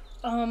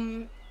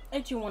 I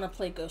do want to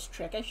play Ghost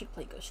Trick. I should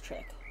play Ghost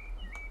Trick.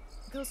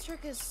 Ghost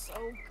Trick is so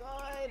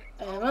good.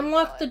 And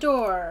unlock the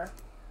door.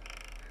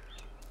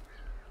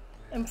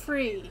 I'm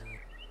free.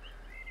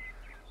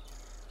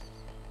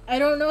 I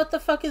don't know what the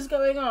fuck is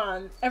going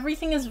on.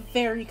 Everything is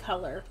very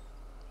color.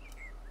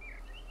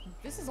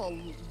 This is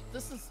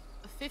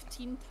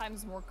 15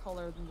 times more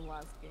color than the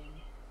last game.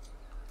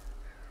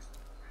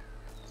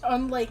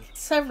 On like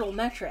several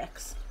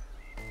metrics.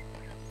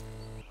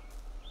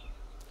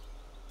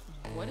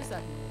 What is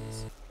that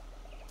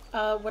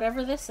noise?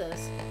 Whatever this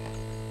is.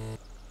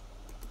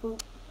 Boop.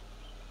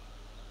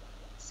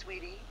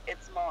 Sweetie,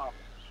 it's Mom.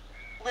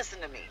 Listen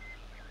to me.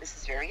 This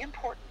is very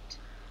important.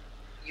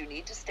 You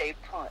need to stay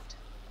put.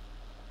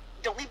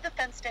 Don't leave the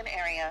fenced-in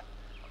area.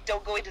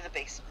 Don't go into the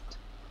basement.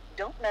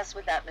 Don't mess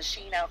with that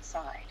machine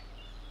outside.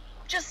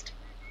 Just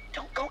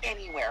don't go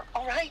anywhere,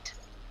 all right?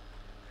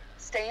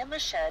 Stay in the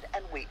shed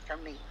and wait for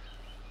me.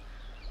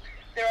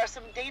 There are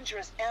some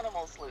dangerous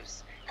animals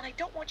loose, and I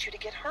don't want you to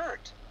get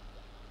hurt.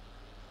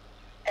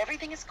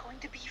 Everything is going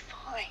to be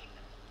fine.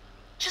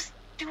 Just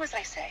do as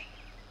I say.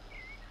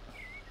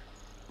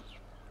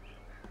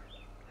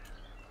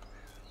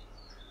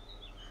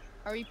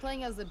 Are you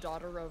playing as the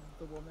daughter of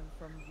the woman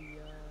from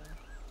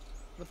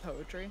the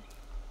poetry?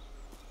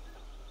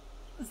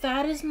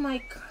 That is my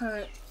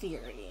current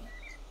theory.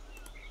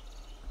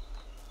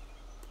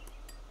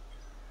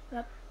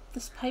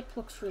 This pipe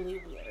looks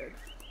really weird.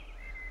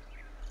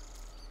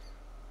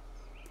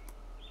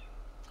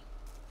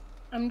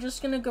 I'm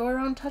just gonna go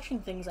around touching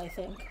things, I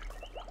think.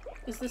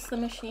 Is this the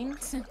machine?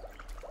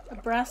 A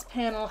brass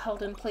panel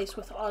held in place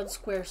with odd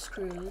square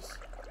screws.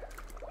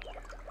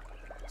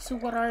 So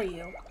what are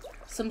you?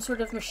 Some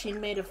sort of machine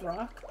made of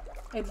rock?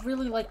 I'd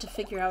really like to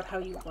figure out how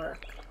you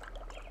work.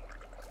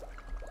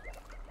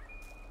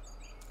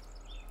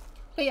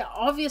 But yeah,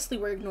 obviously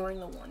we're ignoring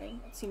the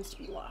warning. It seems to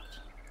be locked.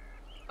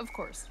 Of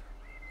course.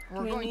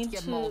 We're We going to need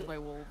get to- mauled by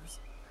wolves.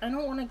 I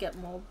don't want to get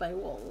mauled by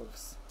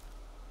wolves.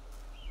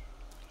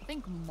 I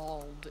think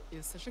mauled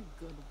is such a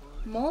good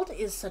word. Mauled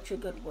is such a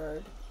good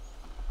word.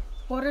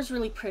 Water's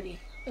really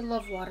pretty. I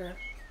love water.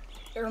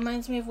 It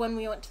reminds me of when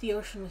we went to the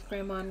ocean with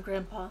Grandma and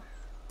Grandpa.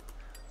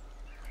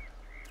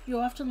 You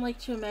often like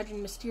to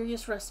imagine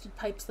mysterious rusted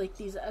pipes like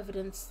these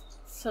evidence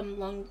some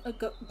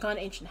long-gone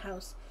ancient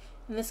house.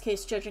 In this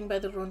case, judging by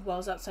the ruined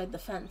walls outside the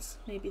fence,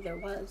 maybe there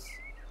was.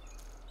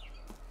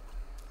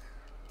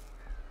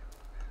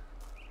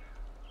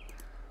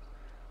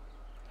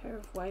 Pair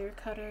of wire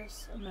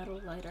cutters, a metal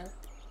lighter.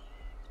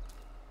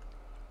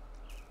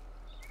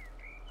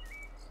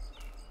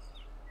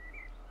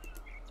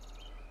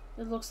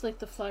 It looks like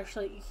the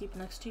flashlight you keep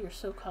next to your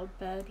so-called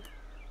bed.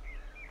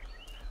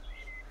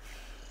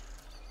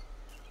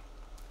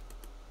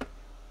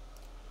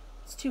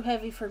 It's too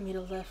heavy for me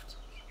to lift.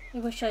 I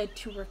wish I had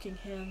 2 working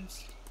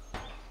hands.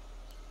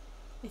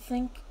 I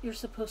think you're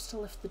supposed to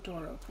lift the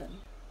door open.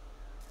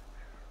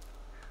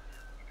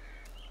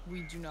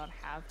 We do not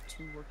have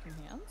 2 working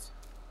hands.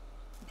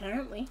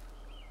 Apparently.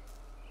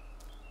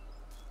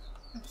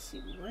 Let's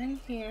see, we're in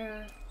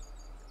here.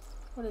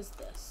 What is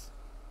this?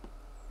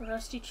 A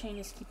rusty chain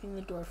is keeping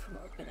the door from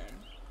opening.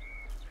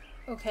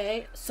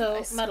 Okay, so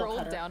I metal scrolled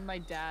cutter. down my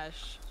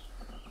dash.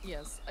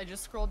 Yes, I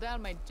just scrolled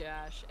down my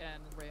dash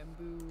and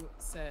Rambo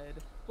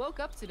said, "Woke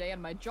up today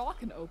and my jaw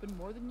can open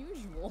more than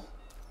usual."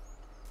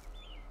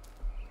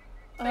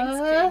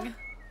 Thanks, King.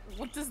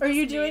 What does this Are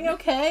you mean? doing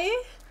okay,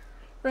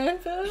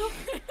 Ranfu?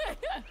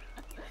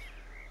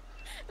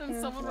 And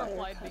someone Wire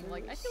replied being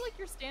like, "I cutters. feel like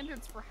your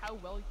standards for how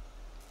well."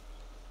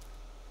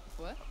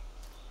 What?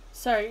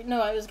 Sorry,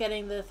 no, I was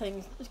getting the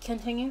thing.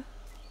 Continue.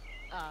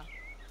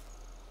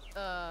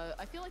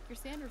 I feel like your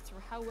standards for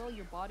how well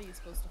your body is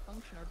supposed to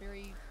function are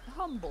very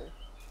humble.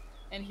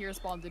 And he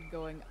responded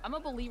going, "I'm a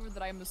believer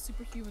that I am a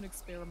superhuman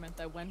experiment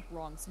that went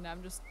wrong, so now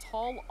I'm just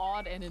tall,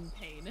 odd, and in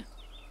pain."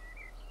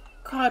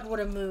 God, what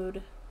a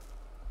mood.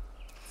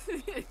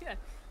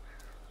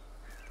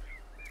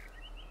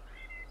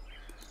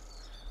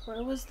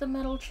 Where was the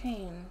metal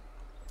chain?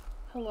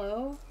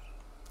 Hello?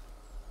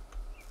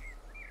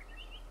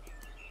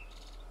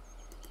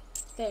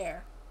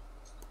 There.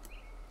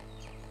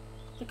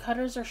 The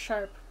cutters are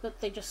sharp, but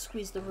they just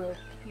squeeze the rope.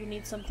 You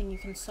need something you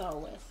can saw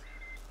with.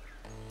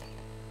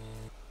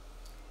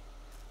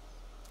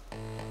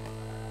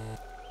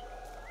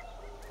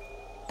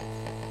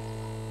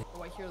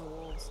 Oh, I hear the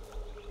wolves.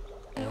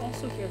 I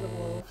also hear the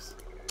wolves.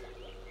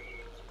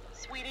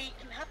 Sweetie,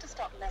 you have to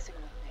stop messing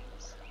with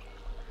things.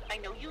 I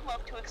know you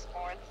love to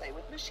explore and play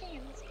with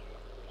machines,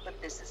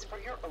 but this is for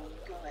your own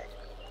good.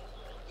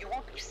 You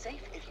won't be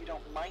safe if you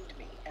don't mind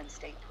me and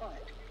stay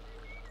put.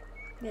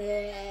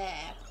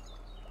 Yeah.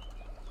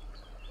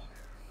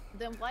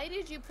 Then why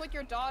did you put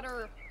your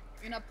daughter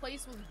in a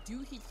place with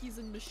doohickeys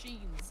and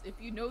machines if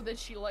you know that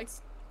she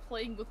likes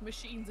playing with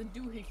machines and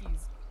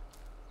doohickeys?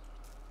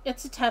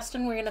 It's a test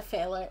and we're gonna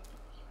fail it.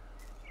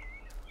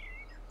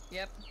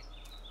 Yep.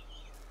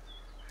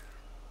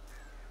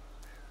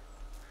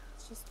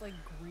 It's just like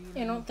green.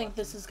 I don't think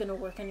this is gonna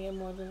work any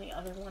more than the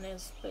other one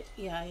is, but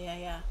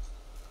yeah.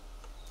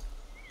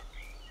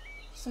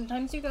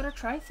 Sometimes you gotta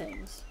try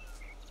things.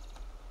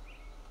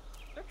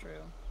 They're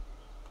true.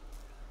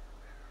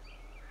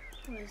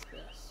 What is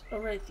this? Oh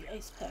right, the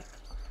ice pick.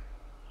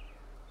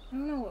 I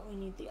don't know what we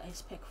need the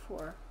ice pick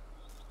for.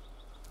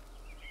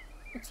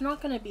 It's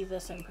not gonna be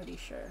this, I'm pretty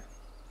sure.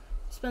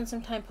 Spend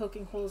some time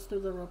poking holes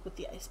through the rope with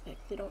the ice pick.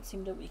 They don't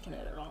seem to weaken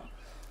it at all.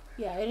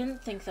 Yeah, I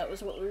didn't think that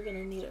was what we were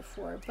gonna need it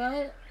for,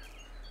 but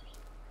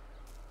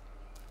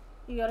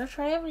you gotta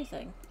try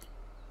everything.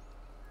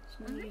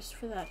 There's no use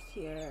for that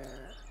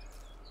here.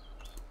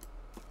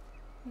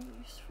 No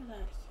use for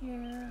that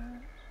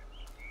here.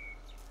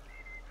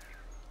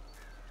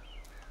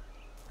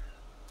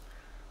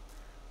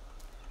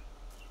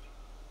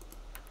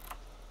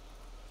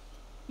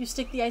 You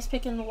stick the ice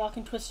pick in the lock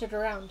and twist it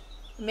around.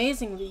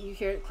 Amazingly, you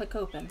hear it click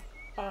open.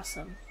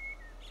 Awesome.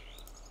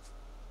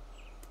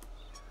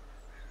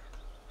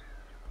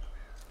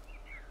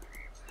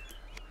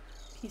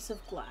 Piece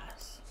of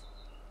glass.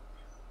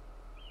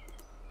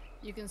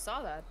 You can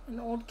saw that. An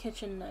old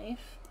kitchen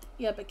knife.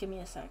 Yeah, but give me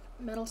a sec.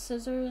 Metal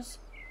scissors.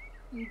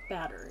 And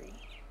battery.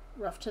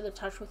 Rough to the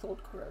touch with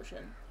old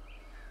corrosion.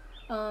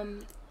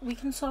 We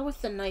can saw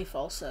with the knife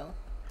also.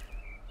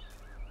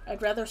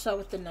 I'd rather saw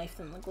with the knife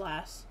than the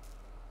glass.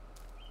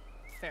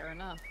 Fair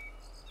enough.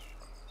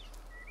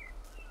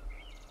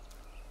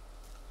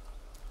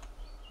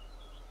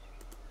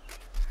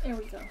 There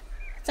we go.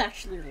 It's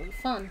actually really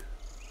fun.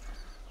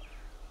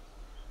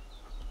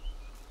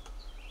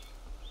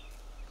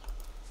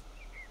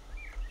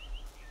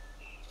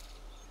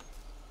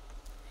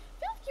 I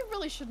feel like you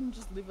really shouldn't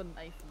just leave a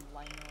knife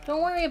lying around.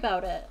 Don't worry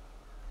about it.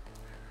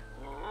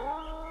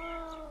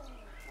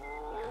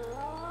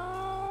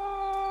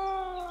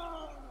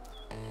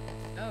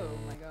 Oh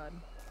my god.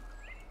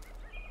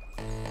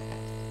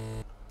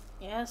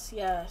 Yes,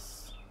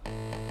 yes.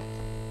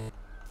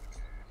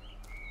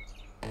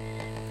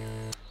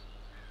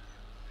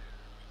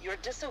 You're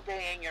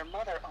disobeying your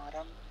mother,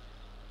 Autumn.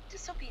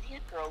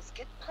 Disobedient girls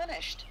get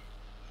punished.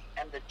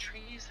 And the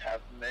trees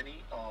have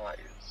many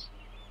eyes.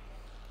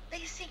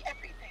 They see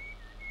everything.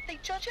 They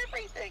judge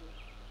everything.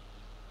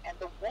 And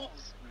the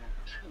wolves know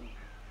too.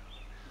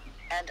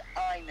 And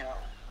I know.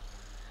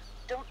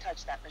 Don't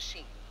touch that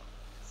machine.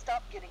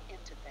 Stop getting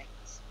into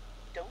things.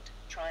 Don't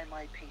try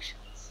my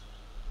patience.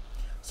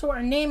 So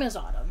our name is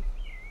Autumn.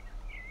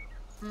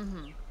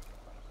 Mm-hmm.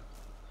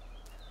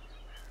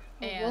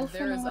 A And wolf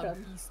there in is a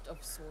autumn. beast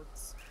of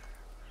sorts.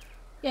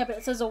 Yeah, but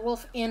it says a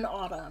wolf in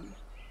autumn.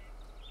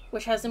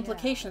 Which has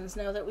implications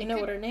now that we know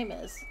what her name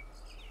is.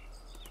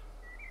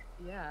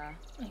 Yeah.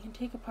 I can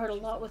take apart a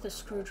lot with a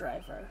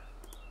screwdriver.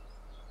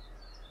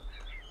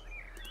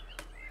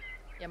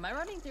 Yeah, my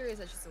running theory is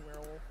that she's a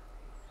werewolf.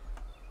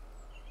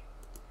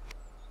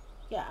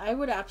 Yeah, I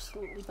would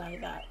absolutely buy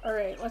that.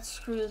 Alright, let's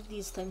screw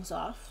these things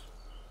off.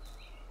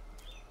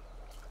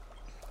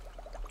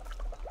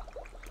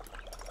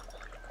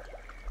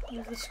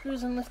 Move the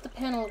screws and lift the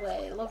panel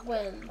away. Love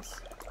wins.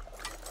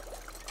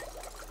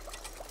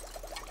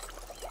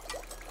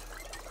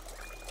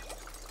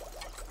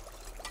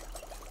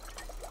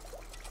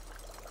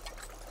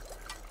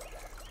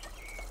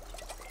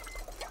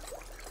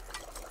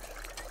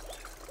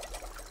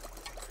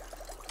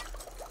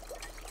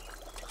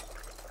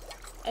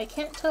 I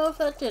can't tell if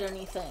that did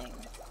anything.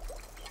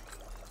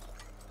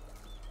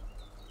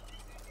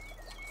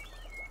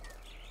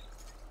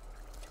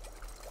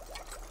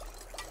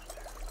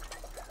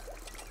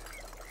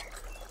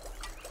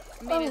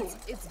 I mean,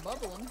 it's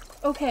bubbling.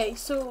 Okay,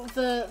 so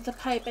the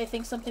pipe, I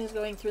think something's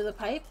going through the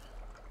pipe.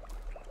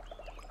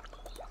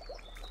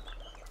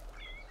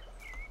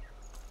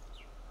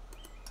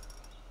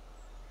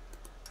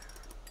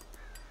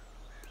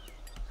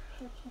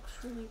 It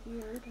looks really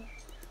weird.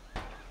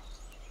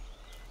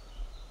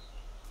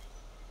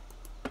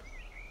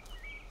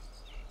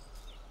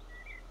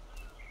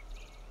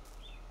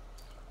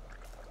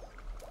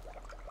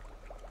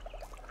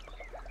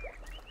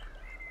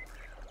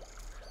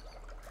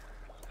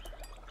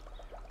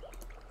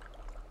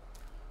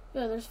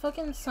 Yeah, there's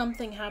fucking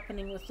something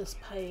happening with this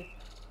pipe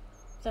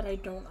that I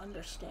don't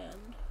understand.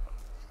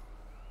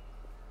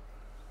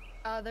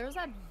 There's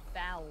that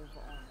valve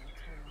on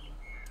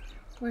it.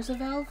 Where's the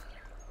valve?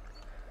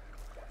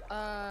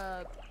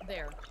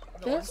 There.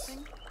 The This?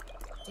 orange thing.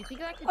 Do you think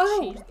that could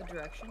change the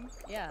direction?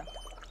 Yeah.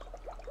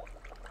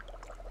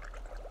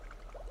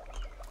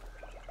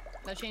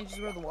 That changes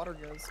where the water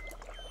goes.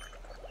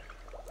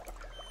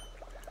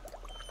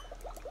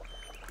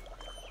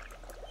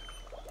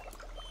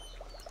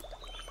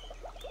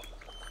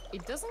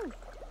 It doesn't...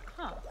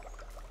 Huh.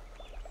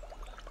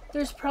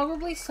 There's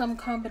probably some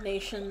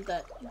combination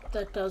that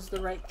does the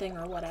right thing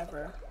or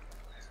whatever.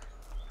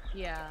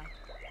 Yeah.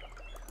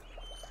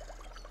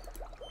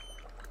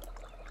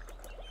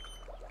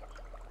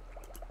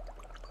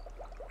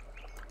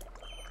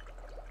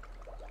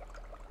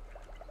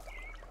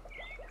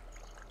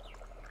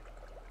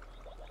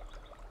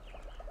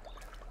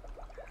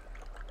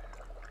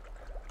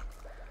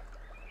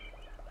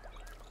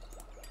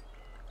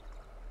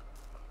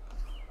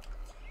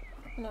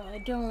 No, I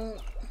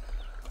don't...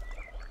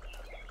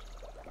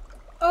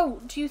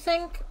 Oh, do you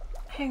think...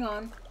 Hang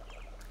on.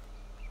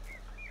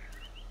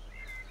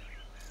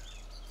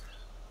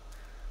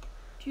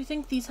 Do you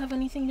think these have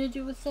anything to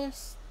do with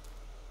this?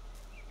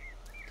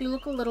 They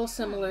look a little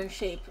similar in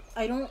shape.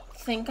 I don't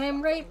think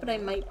I'm right, but I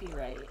might be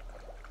right.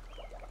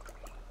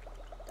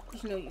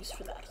 There's no use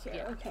for that here.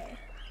 Yeah. Okay.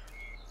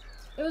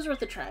 It was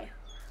worth a try.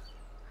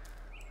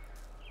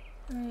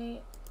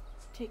 Alright.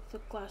 Take the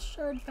glass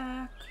shard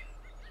back.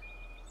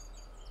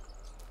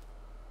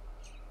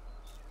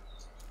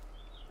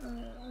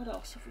 What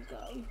else have we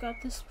got? We've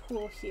got this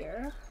pool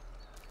here.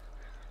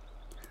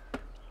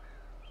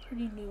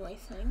 Pretty new, I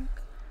think.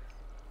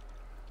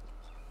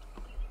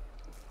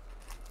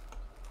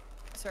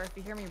 Sorry, if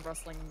you hear me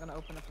rustling, I'm gonna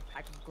open up a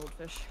pack of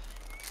goldfish.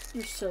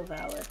 You're so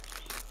valid.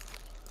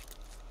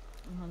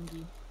 I'm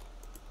hungry.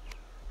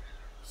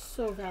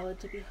 So valid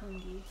to be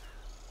hungry.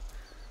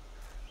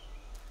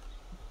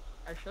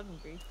 I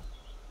shouldn't be.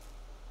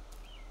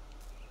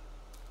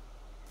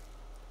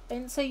 I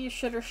didn't say you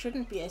should or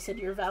shouldn't be. I said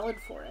you're valid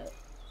for it.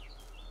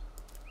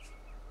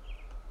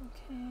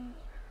 Okay.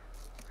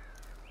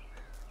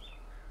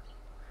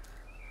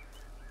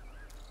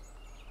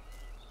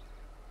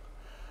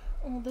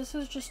 Oh, this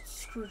is just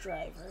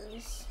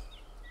screwdrivers.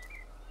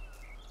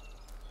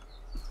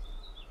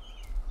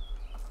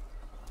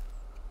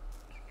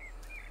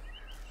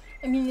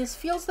 I mean, this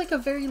feels like a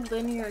very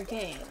linear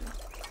game.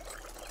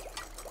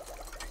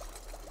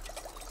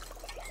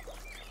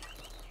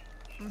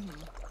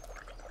 Mm-hmm.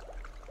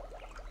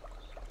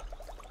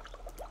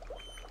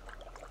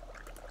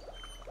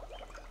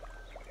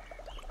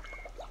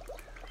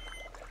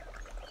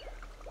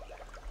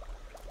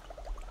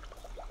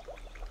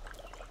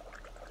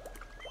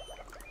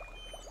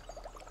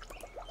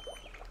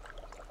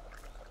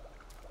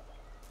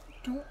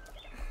 Don't...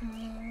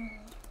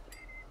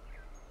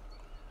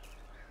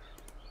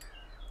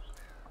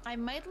 I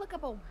might look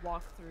up a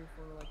walkthrough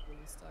for like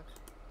really stuck.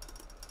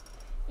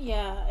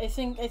 Yeah, I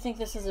think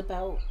this is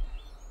about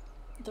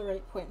the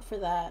right point for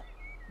that.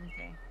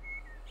 Okay.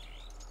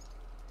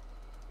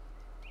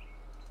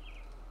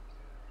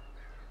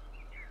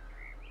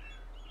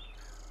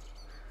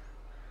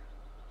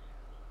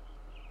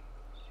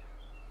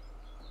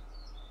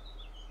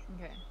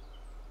 Okay.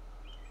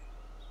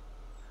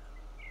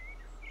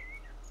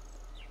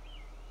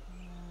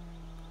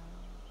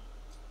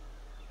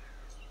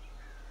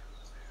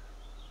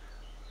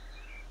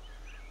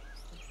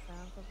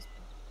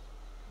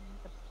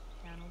 The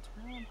panel.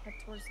 Turn around, head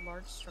towards the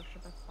large structure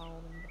by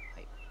following the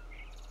pipe.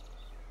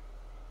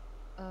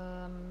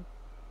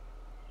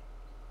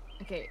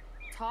 Okay.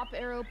 Top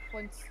arrow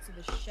points to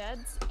the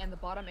sheds, and the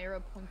bottom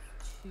arrow points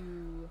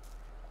to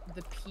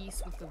the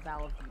piece with the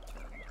valve you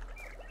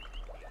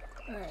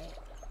turned.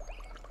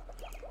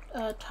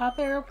 Alright. Top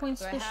arrow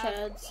points So to I the have-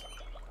 sheds.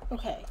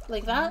 Okay,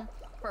 like that?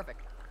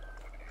 Perfect.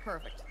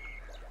 Perfect.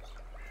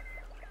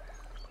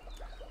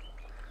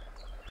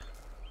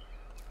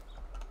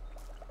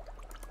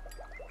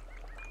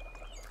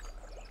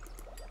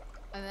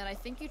 And then I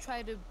think you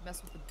try to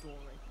mess with the door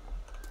right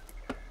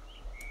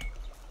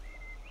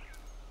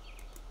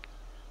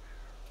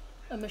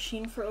now. A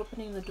machine for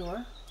opening the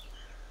door?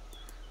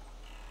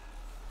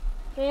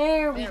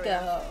 There we There we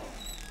go.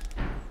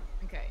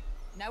 Okay,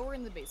 now we're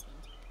in the basement.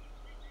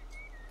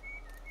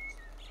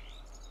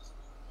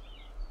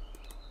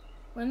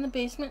 We're in the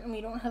basement and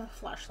we don't have a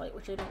flashlight,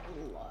 which I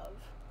don't love.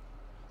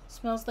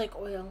 Smells like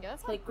oil, Yeah,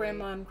 that's not like great.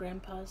 Grandma and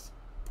Grandpa's.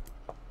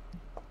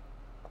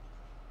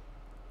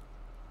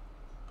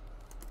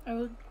 I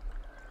would...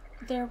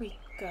 There we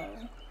go.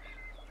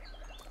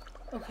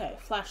 Okay,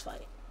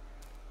 flashlight.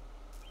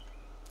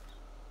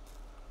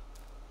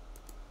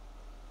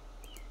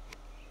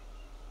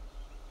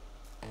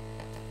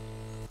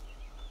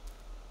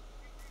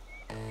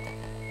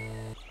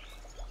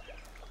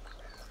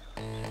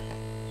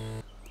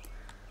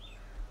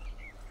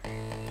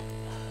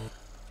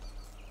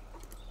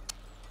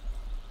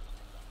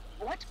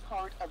 What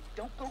part of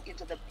don't go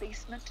into the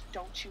basement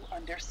don't you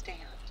understand?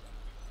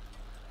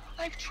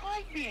 I've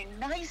tried being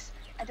nice,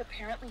 and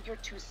apparently you're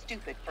too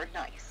stupid for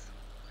nice.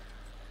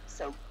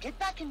 So get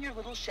back in your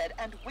little shed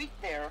and wait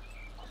there,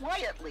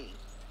 quietly,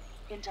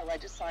 until I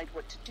decide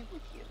what to do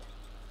with you.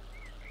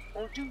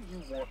 Or do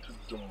you want to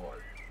die?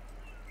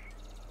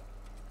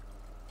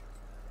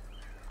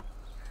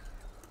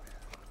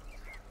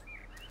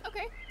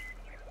 Okay.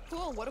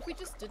 Cool. What if we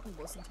just didn't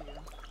listen to you?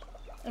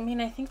 I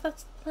mean, I think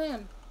that's the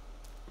plan.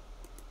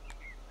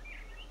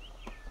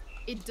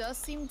 It does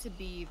seem to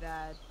be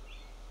that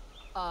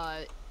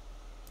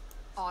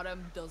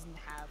Autumn doesn't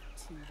have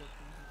two different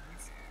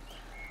hands.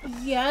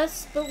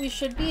 Yes, but we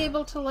should be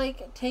able to,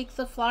 like, take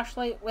the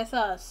flashlight with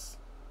us.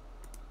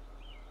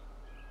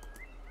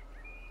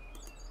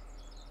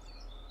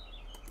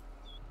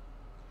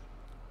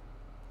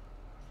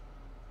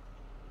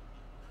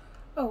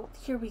 Oh,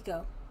 here we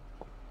go.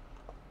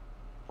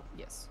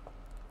 Yes.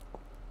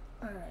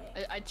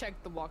 Alright. I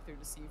checked the walkthrough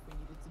to see if we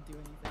needed to do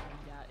anything, and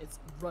yeah, it's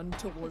run I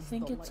towards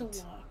think the it's light.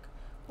 a walk.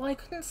 Well, I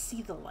couldn't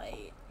see the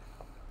light.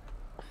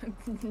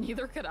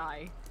 Neither could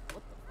I.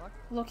 What the fuck?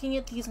 Looking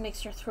at these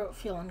makes your throat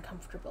feel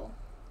uncomfortable.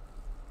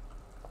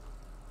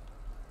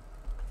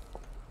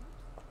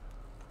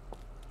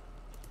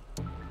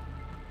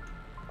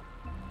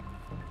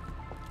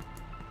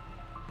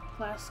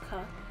 Glass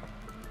cup.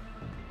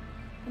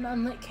 An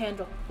unlit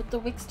candle, but the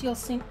wick still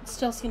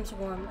seems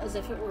warm, as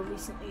if it were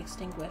recently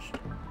extinguished.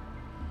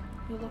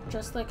 You look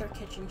just like our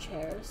kitchen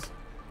chairs.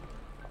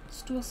 The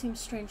stool seems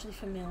strangely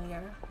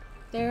familiar.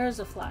 There's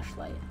a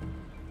flashlight.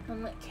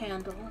 Unlit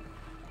candle.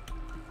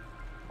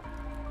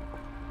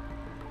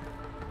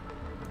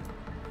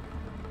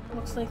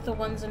 Looks like the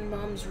ones in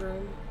Mom's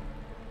room.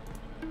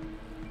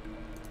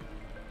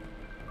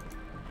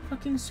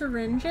 Fucking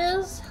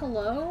syringes?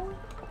 Hello?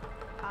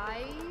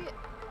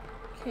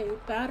 Okay,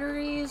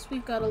 batteries.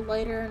 We've got a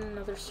lighter and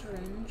another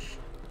syringe.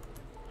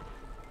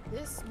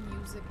 This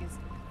music is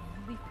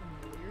really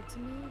familiar to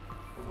me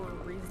for a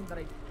reason that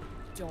I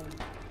don't.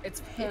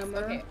 It's Hammer.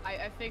 okay,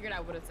 I figured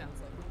out what it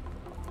sounds like.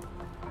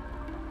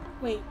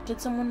 Wait,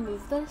 did someone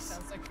move this?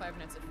 Sounds like 5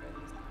 Nights at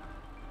Freddy's.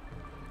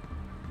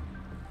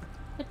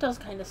 It does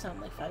kind of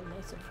sound like Five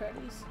Nights at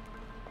Freddy's.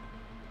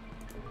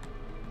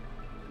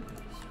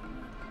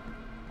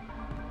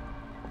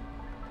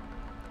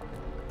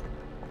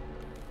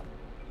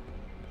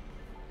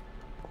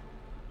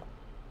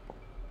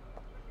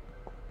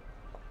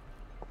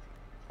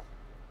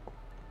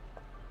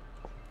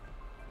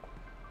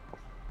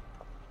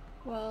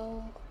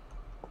 Well,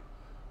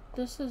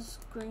 this is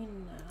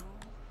green now.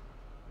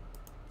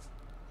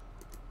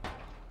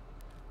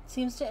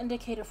 Seems to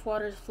indicate if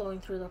water is flowing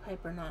through the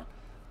pipe or not.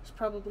 There's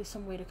probably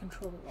some way to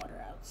control the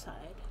water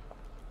outside.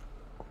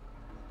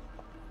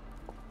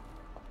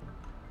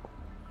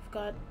 We've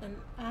got an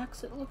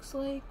axe, it looks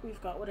like.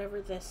 We've got whatever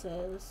this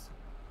is.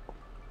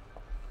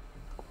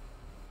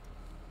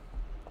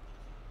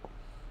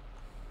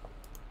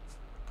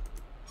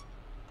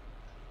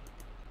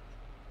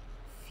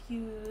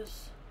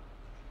 Fuse.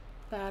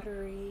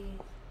 Battery.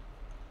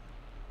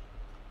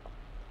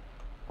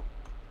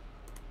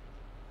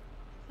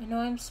 I know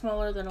I'm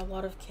smaller than a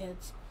lot of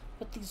kids,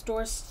 but these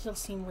doors still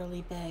seem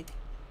really big.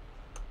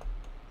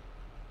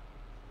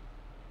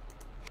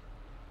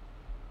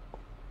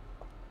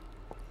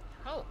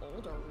 How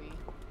old are we?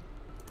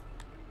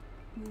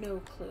 No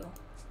clue.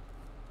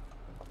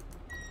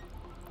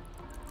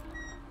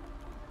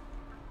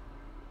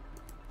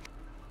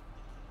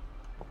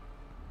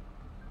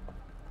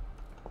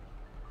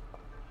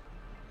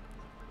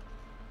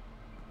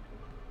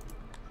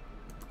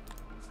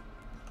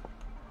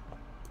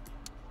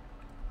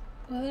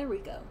 Well, there we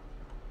go.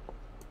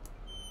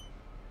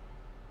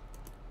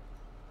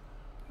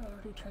 I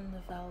already turned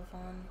the valve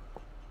on.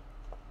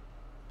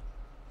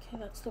 Okay,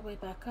 that's the way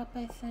back up,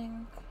 I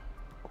think.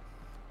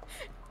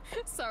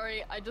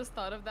 Sorry, I just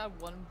thought of that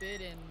one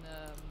bit in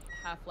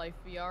Half-Life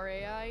VR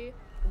AI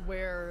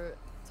where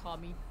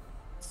Tommy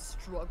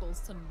struggles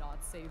to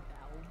not say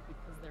Valve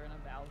because they're in a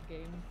Valve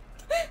game.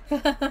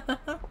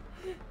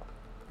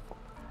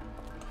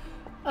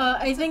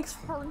 I think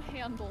Turn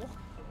handle.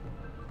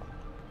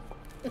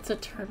 it's a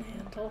turn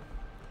handle.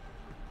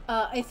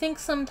 I think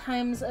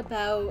sometimes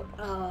about,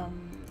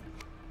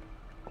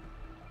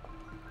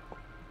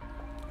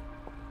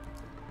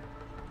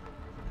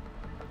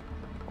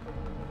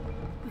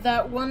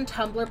 that one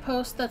Tumblr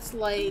post that's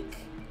like,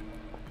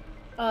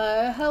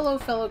 hello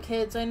fellow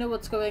kids, I know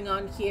what's going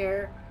on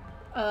here.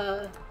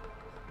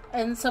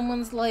 and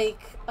someone's like,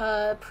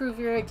 prove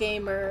you're a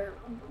gamer.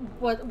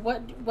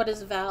 What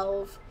is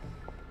Valve?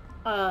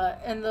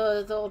 And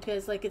the old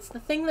guy's like, it's the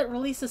thing that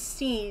releases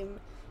Steam.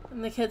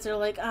 And the kids are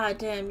like, ah,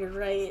 damn, you're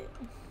right.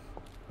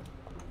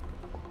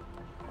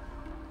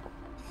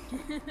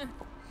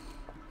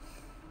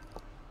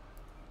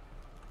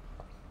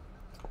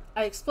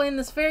 I explained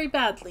this very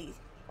badly,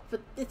 but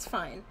it's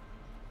fine.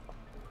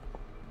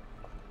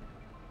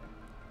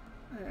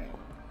 Alright.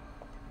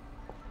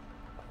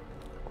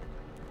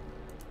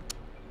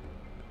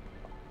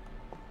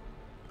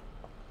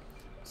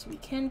 So we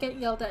can get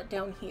yelled at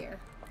down here.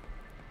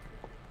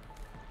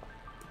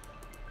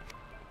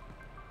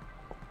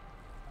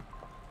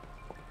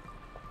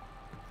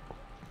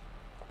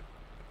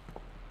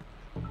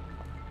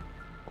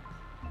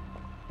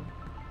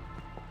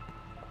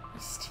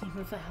 Steam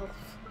of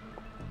Valve.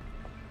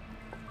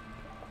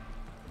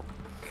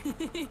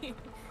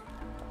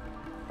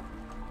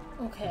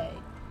 Okay.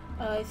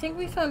 I think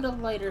we found a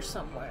lighter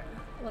somewhere.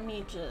 Let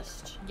me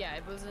just... Yeah,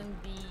 it was in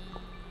the...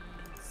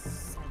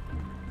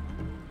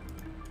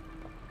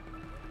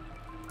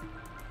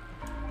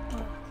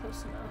 Oh,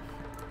 close enough.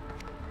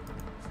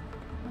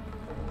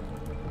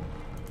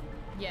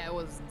 Yeah, it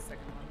was in the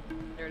second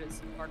one. There it is,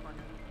 far corner.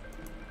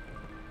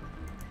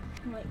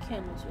 Light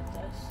candles with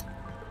this.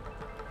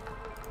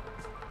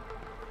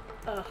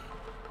 Ugh.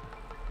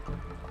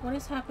 What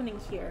is happening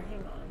here?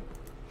 Hang on.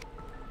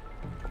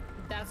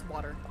 That's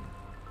water.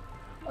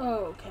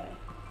 Oh, okay.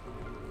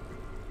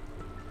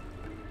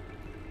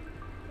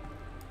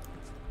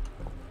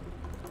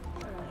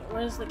 Alright,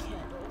 where's the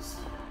candles?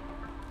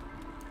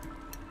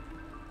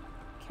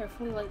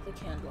 Carefully light the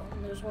candle.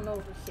 And there's one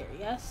over here,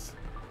 yes?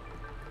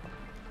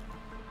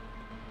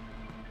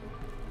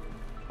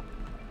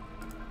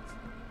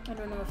 I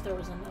don't know if there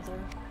was another.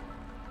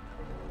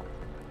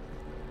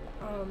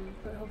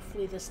 But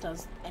hopefully this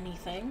does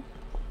anything.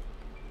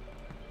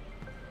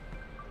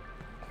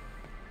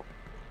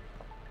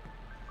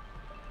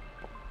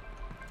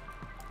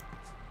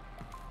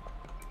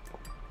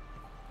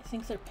 I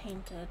think they're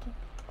painted.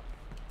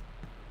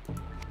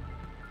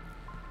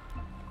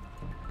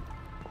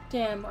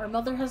 Damn, our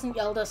mother hasn't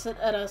yelled at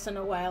us in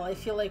a while. I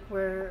feel like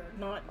we're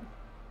not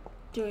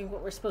doing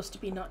what we're supposed to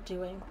be not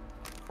doing.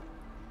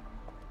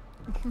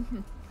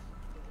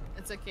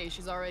 It's okay,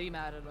 she's already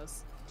mad at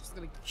us. She's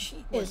gonna...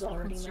 She is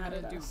already mad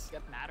at us.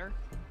 Get madder?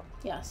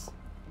 Yes.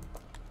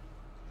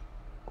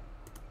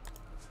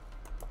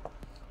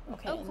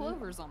 Okay. Oh,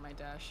 Clover's on my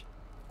dash.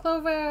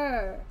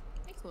 Clover!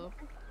 Hey, Clover.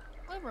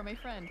 Clover, my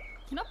friend.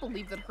 Cannot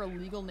believe that her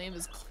legal name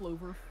is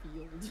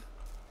Cloverfield.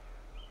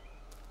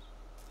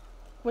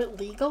 What,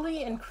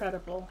 legally?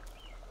 Incredible.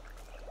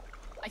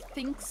 I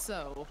think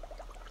so.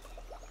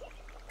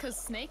 Cause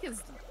Snake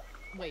is...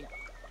 Wait.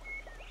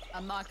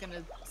 I'm not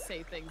gonna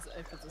say things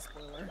if it's a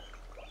spoiler.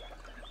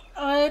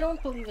 I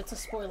don't believe it's a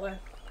spoiler.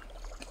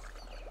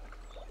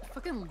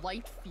 Fucking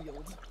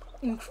Lightfield.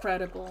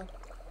 Incredible.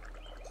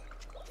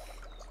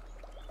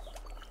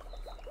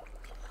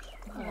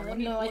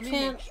 No, I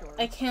can't. Sure.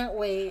 I can't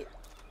wait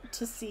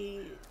to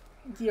see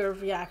your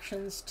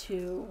reactions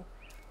to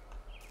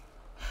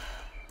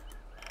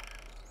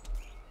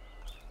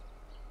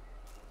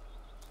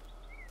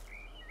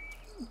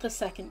the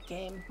second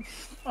game.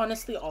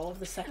 Honestly, all of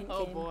the second game.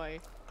 Oh boy.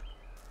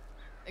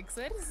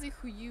 Excited to see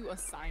who you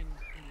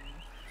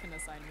can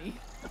assign me.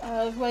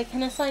 Who I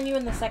can assign you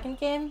in the second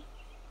game?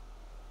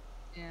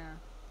 Yeah.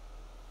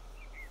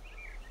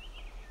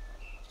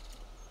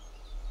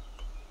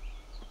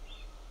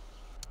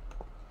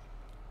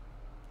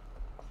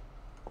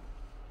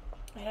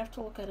 I'd have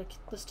to look at a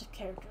list of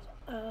characters.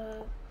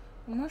 I'm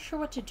not sure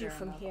what to do Fair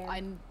from enough. here.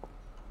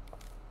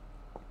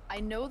 I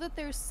know that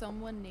there's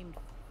someone named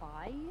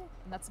Fi,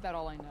 and that's about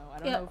all I know. I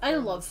don't Yeah, know if I they're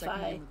in the love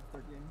second Fi. game or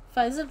the third game.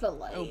 Fi's a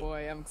delight. Oh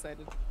boy, I'm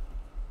excited.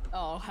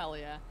 Oh, hell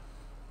yeah.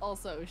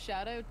 Also,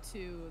 shout out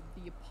to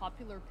the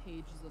popular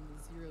pages on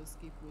the Zero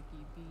Escape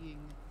Wiki being,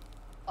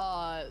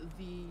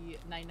 the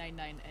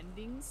 999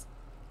 endings,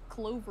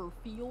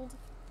 Cloverfield,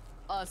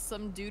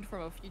 some dude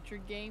from a future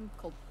game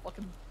called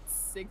fucking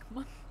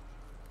Sigma.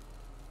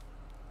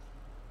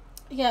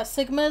 Yeah,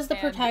 Sigma is the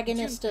And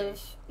protagonist Junpei.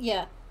 of...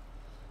 Yeah.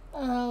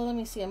 Let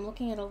me see, I'm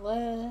looking at a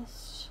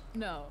list.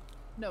 No.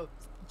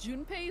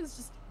 Junpei is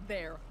just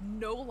there.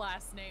 No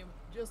last name,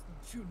 just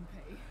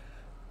Junpei.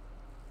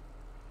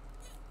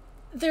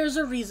 There's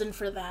a reason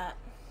for that.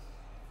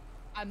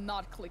 I'm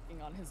not clicking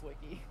on his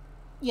wiki.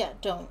 Yeah,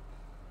 don't.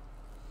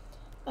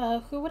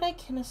 Who would I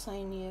can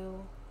assign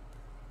you?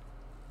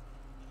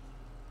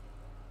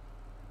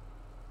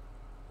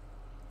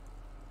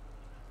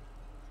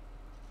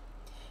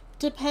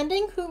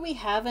 Depending who we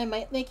have, I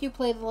might make you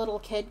play the little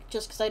kid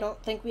just because I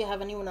don't think we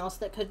have anyone else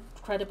that could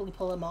credibly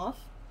pull him off.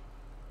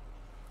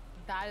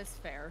 That is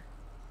fair.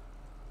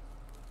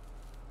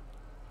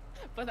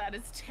 But that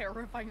is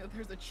terrifying that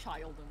there's a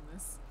child in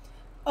this.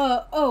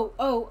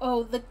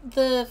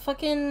 The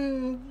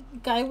fucking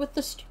guy with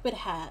the stupid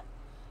hat.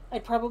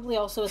 I'd probably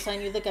also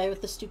assign you the guy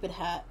with the stupid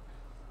hat.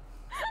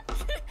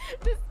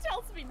 This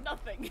tells me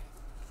nothing.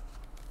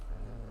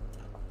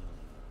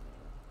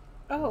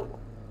 Oh,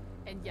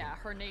 And yeah,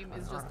 her name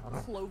is just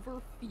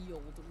Cloverfield,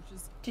 which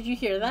is did you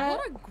hear that?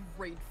 what a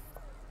great.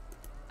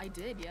 I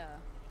did, yeah.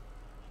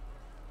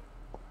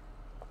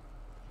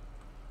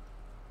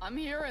 I'm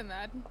hearing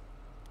that.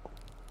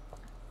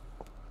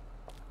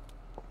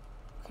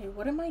 Okay,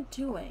 what am I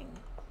doing?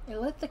 I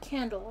lit the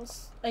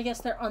candles. I guess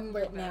they're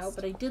unlit now, best.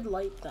 but I did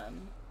light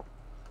them.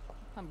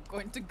 I'm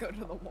going to go to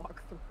the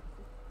walkthrough.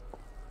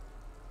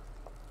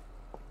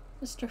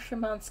 Mr.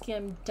 Shemansky,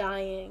 I'm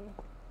dying.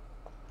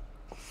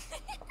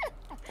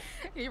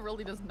 He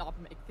really does not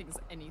make things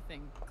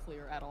anything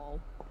clear at all.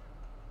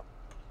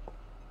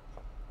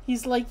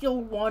 He's like,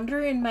 you'll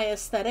wander in my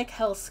aesthetic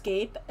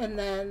hellscape, and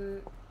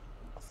then...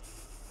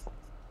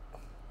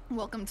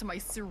 Welcome to my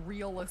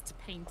surrealist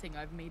painting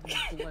I've made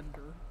in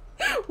Blender.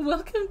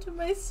 Welcome to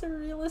my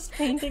surrealist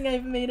painting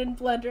I've made in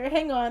Blender.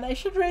 Hang on, I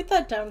should write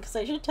that down, because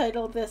I should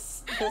title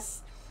this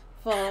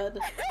VOD.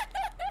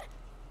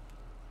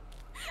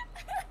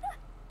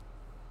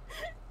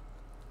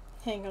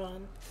 Hang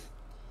on.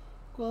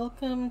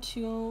 Welcome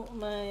to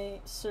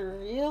my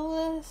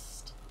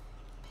surrealist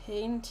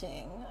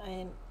painting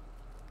I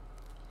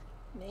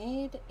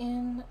made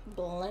in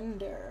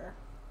Blender.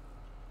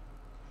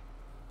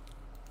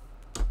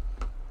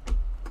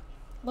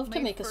 Love to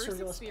My make a first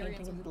surrealist experience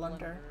painting in with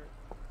Blender.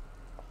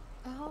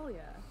 Oh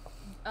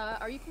yeah.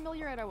 Are you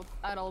familiar at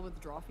all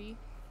with Drawfee?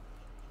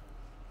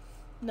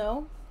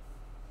 No?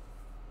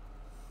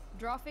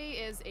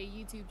 Drawfee is a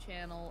YouTube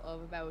channel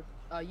of about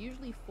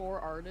usually 4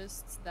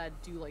 artists that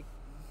do like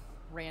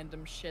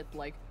random shit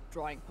like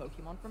drawing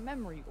Pokemon from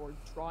memory or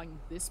drawing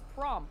this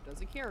prompt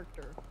as a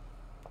character.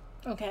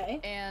 Okay.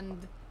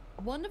 And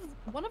one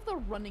of the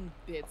running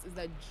bits is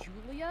that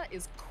Julia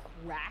is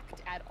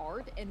cracked at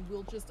art and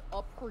will just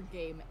up her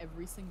game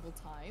every single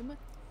time.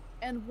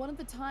 And one of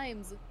the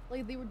times,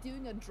 like, they were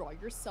doing a draw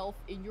yourself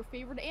in your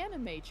favorite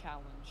anime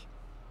challenge.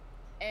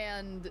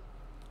 And,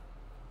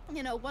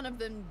 you know, one of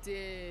them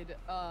did,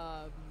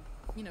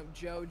 you know,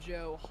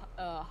 JoJo,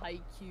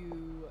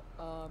 Haikyuu,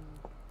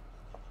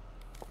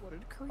 what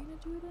did Karina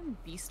do then?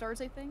 Beastars,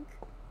 I think?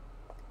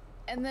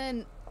 And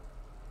then,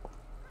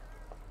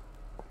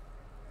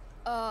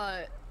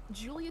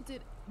 Julia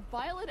did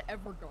Violet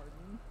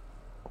Evergarden,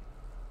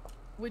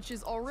 which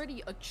is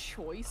already a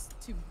choice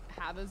to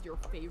have as your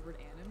favorite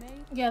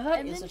anime. Yeah, that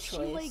and is then a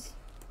choice.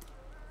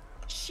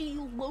 She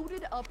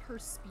loaded up her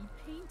speed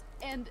paint,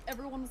 and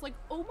everyone was like,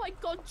 "Oh my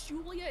god,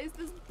 Julia, is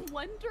this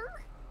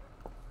Blender?"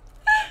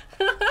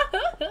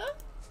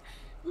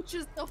 Which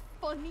is the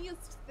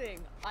funniest thing.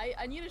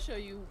 I need to show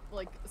you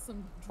like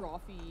some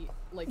Drawfee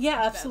like Yeah,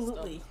 best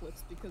absolutely. of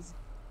clips because,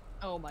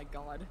 oh my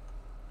god.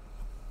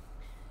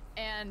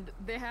 And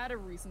they had a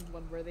recent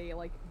one where they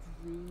like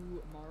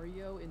drew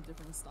Mario in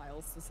different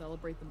styles to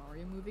celebrate the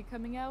Mario movie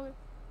coming out.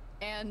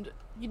 And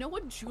you know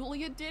what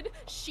Julia did?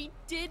 She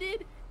did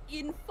it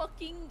in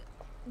fucking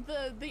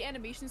the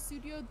animation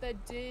studio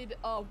that did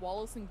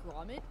Wallace and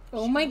Gromit.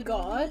 Oh She my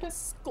literally god.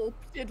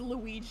 sculpted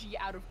Luigi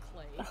out of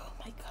clay. Oh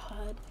my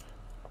god.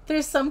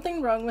 There's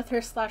something wrong with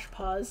her /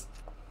 pause.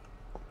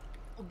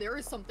 There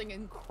is something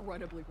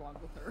incredibly wrong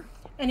with her.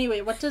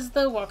 Anyway, what does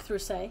the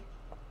walkthrough say?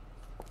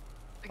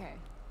 Okay.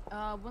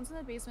 Once in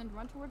the basement,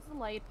 run towards the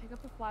light, pick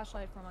up the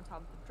flashlight from on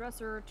top of the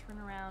dresser, turn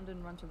around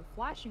and run to the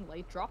flashing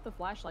light, drop the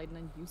flashlight, and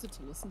then use it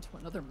to listen to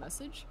another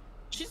message?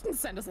 She didn't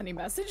send us any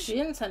message. She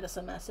didn't send us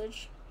a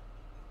message.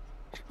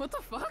 What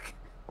the fuck?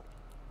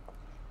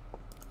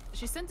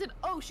 She sent it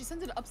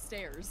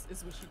upstairs,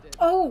 is what she did.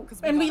 Oh, 'Cause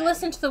and we got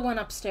listened out. to the one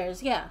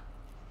upstairs, yeah.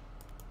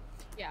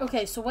 Yeah.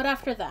 Okay, so what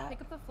after that?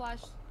 Pick up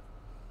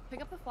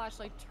the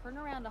flashlight, turn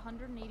around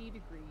 180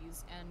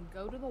 degrees, and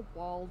go to the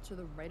wall to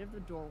the right of the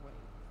doorway.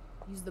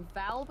 Use the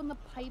valve and the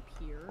pipe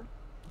here.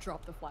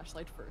 Drop the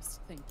flashlight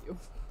first. Thank you.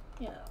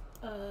 Yeah,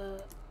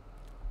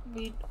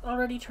 we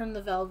already turned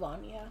the valve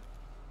on, yeah.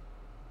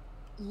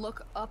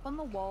 Look up on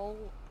the wall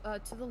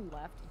to the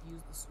left.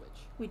 Use the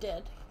switch. We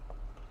did.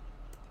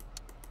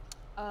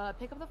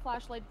 Pick up the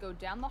flashlight, go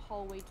down the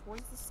hallway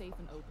towards the safe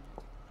and open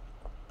it.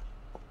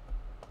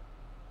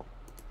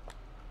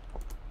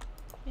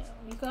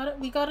 Yeah,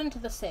 we got into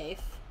the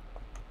safe.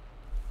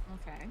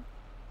 Okay.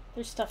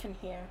 There's stuff in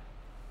here.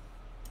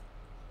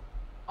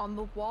 On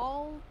the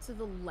wall to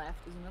the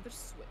left is another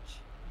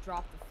switch.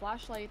 Drop the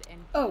flashlight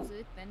and Oh. use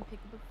it, then pick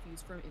up a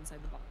fuse from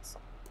inside the box.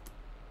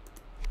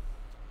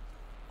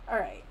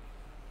 Alright.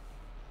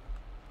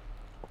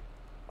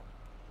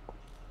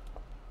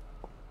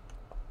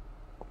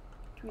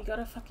 Do we got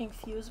a fucking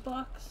fuse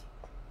box?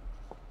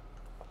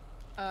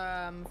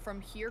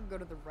 From here, go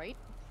to the right.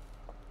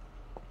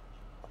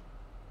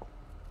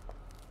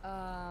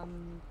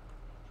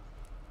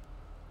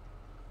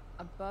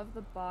 Above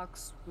the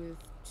box with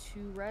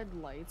 2 red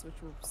lights, which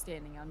we're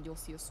standing on, you'll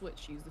see a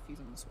switch. Use the fuse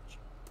on the switch.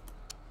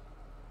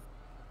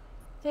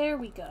 There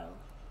we go.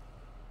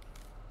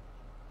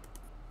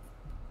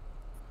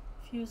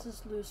 Fuse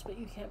is loose, but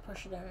you can't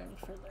push it down any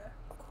further.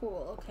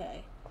 Cool,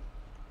 okay.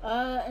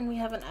 And we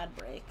have an ad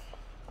break.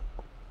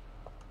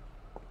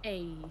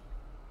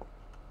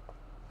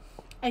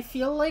 I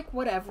feel like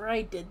whatever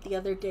I did the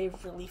other day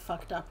really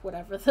fucked up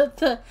whatever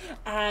the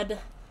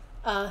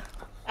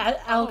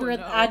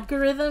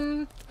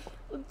algorithm.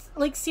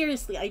 Like,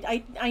 seriously,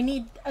 I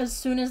need, as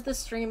soon as the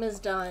stream is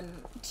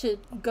done, to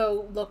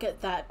go look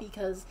at that,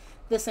 because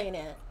this ain't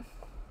it.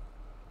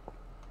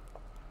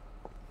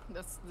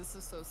 This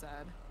is so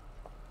sad.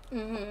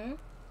 Mm-hmm.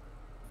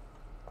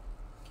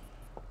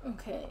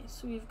 Okay,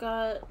 so we've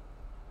got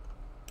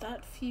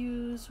that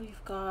fuse,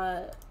 we've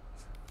got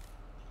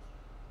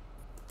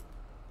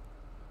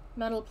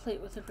metal plate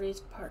with a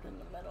raised part in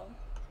the middle.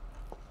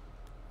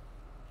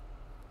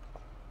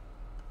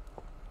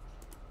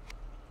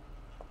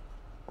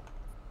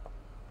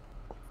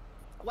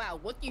 Wow,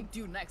 what you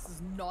do next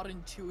is not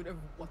intuitive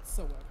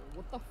whatsoever.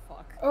 What the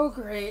fuck? Oh,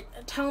 great.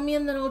 Tell me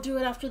and then I'll do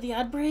it after the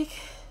ad break.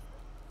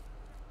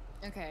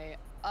 Okay,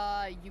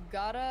 you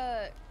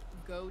gotta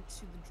go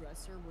to the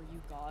dresser where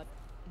you got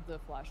the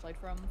flashlight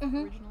from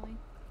originally.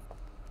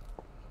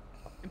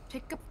 And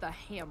pick up the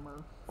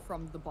hammer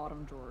from the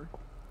bottom drawer.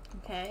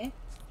 Okay.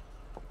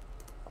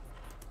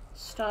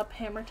 Stop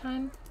hammer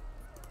time?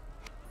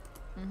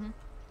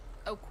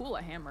 Oh, cool,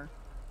 a hammer.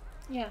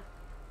 Yeah.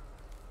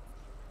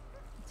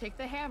 Take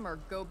the hammer,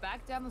 go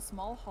back down the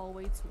small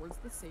hallway towards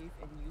the safe,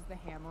 and use the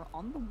hammer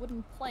on the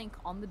wooden plank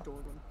on the door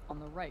on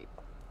the right.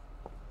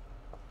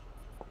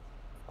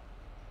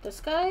 This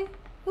guy?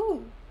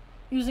 Ooh.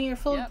 Using your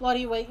full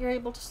body weight, you're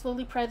able to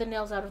slowly pry the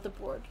nails out of the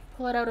board.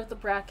 Pull it out of the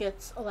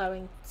brackets,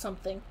 allowing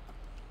something.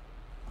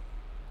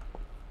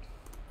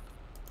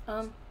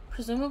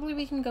 Presumably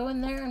we can go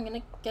in there. I'm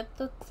gonna get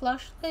the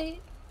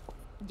flashlight.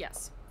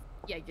 Yes.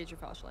 Yeah, get your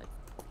flashlight.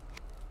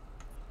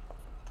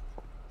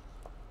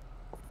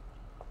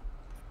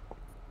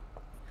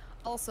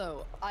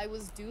 Also, I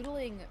was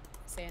doodling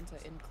Santa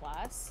in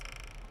class,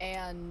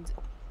 and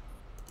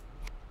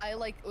I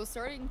was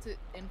starting to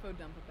info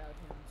dump about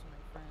him to my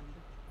friend,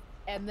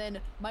 and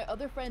then my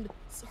other friend,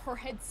 her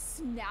head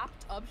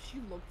snapped up. She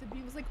looked at me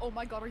and was like, "Oh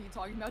my god, are you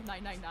talking about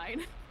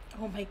 999?"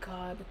 Oh my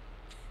god.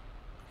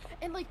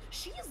 And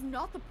she is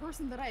not the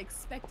person that I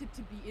expected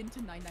to be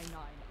into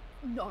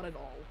 999. Not at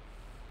all.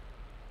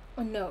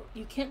 Oh no,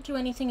 you can't do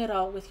anything at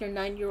all with your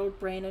 9-year-old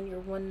brain and your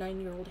 1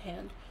 9-year-old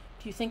hand.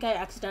 Do you think I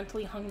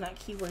accidentally hung that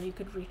key where you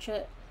could reach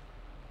it?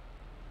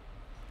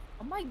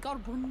 Oh my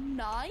god, we're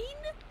 9?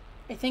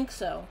 I think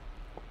so.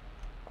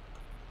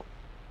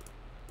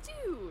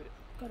 Dude!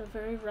 Got a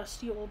very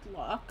rusty old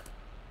lock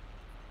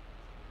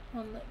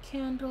on the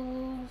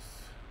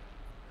candles.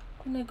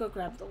 I'm gonna go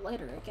grab the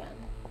lighter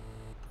again.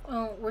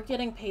 Oh, we're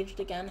getting paged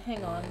again.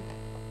 Hang on.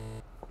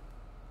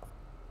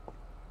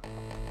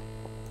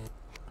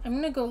 I'm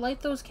gonna go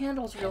light those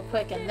candles real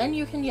quick and then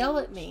you can yell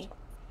at me.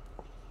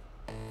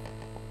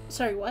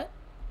 Sorry, what?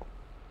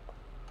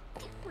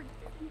 We're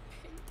getting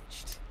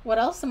paged. What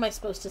else am I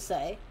supposed to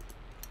say?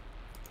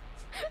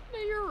 No,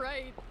 you're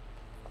right.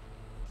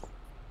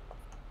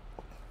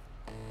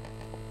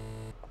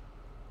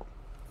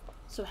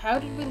 So how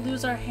did we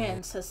lose our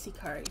hands, says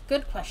Sikari.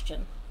 Good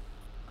question.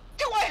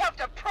 Do I have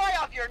to pry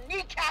off your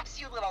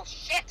kneecaps, you little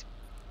shit?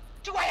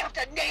 Do I have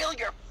to nail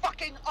your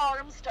fucking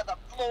arms to the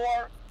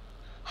floor?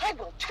 I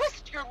will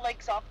twist your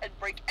legs off and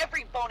break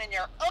every bone in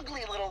your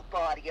ugly little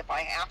body if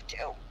I have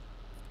to.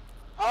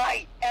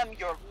 I am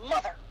your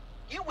mother.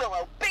 You will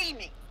obey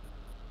me.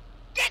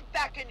 Get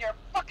back in your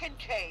fucking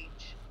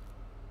cage.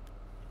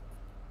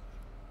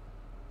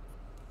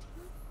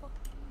 Oh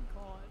fucking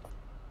god.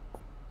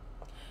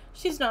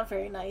 She's not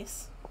very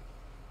nice.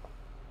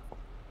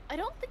 I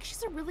don't think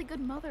she's a really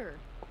good mother.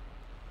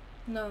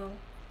 No.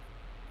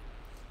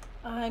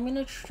 I'm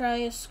gonna try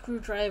a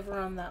screwdriver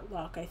on that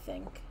lock, I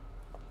think.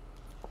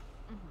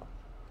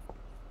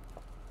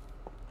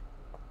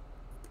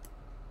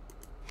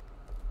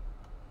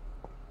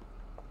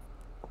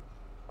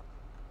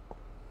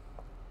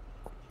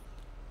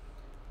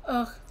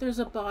 Ugh, there's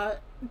a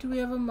bot. Do we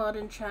have a mod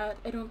in chat?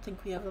 I don't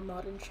think we have a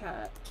mod in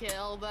chat.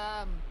 Kill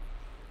them.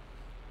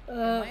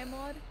 Am I a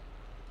mod?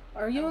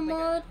 Are you a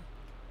mod?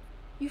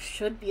 You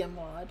should be a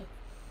mod.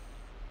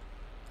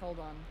 Hold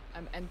on.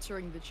 I'm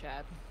entering the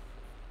chat.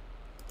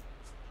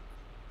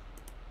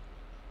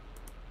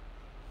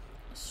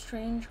 A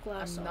strange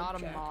glass I'm not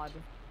object. a mod.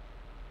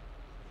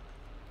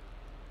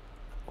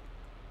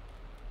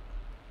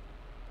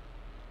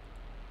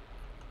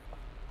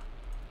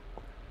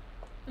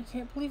 I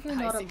can't believe you're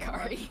not a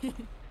mod.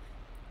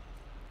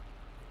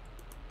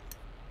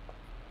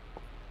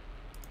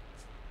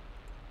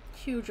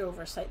 Huge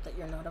oversight that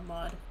you're not a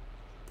mod.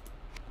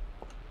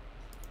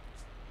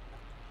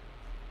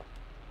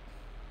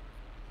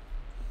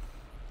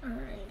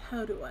 Alright,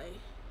 how do I...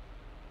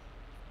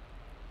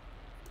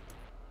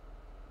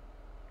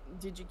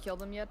 Did you kill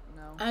them yet?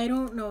 No. I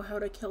don't know how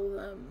to kill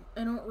them.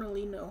 I don't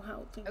really know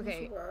how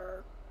things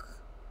work.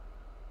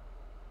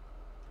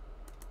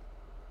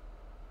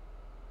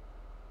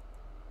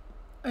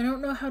 I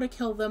don't know how to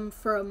kill them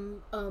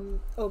from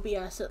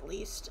OBS at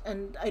least,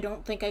 and I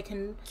don't think I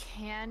can...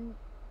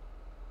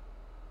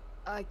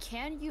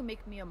 Can you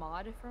make me a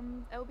mod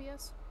from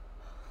OBS?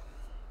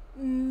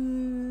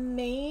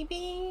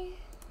 Maybe?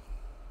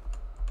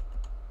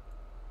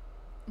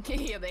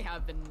 Yeah, they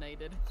have been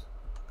knighted.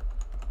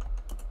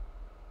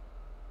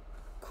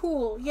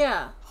 Cool,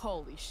 yeah.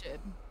 Holy shit.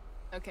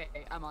 Okay,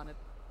 I'm on it.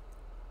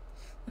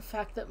 The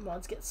fact that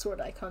mods get sword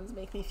icons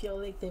make me feel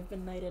like they've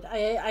been knighted. I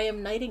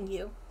am knighting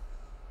you.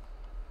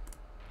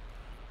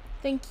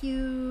 Thank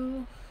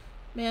you,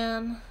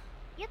 man.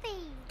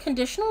 Yippee!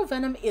 Conditional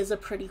venom is a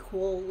pretty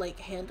cool, like,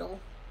 handle.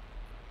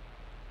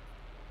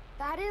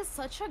 That is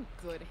such a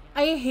good handle.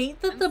 I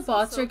hate that I'm the so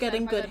bots are excited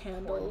getting by good that porn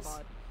handles.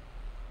 bot.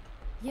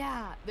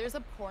 Yeah, there's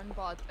a porn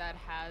bot that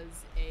has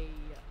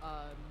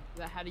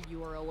that had a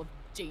URL of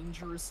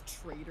dangerous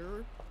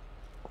traitor.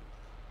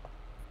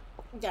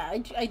 Yeah,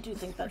 I do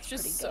think that's Which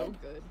is pretty so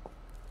good. good.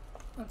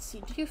 Let's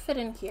see, do you fit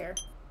in here?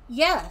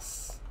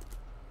 Yes!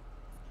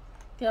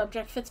 The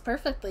object fits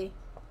perfectly.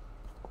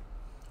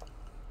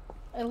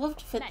 I love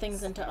to fit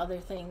things into other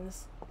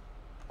things.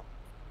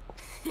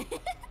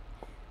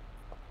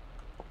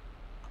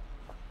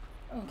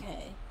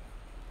 Okay.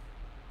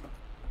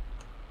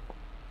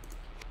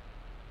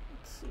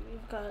 Let's see,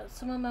 we've got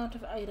some amount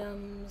of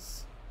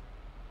items.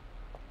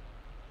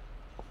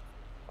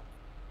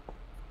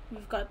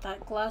 We've got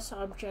that glass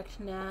object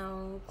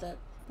now that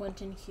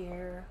went in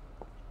here.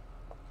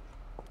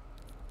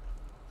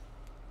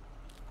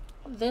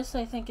 This,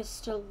 I think, is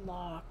still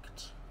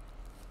locked.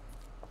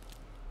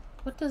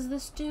 What does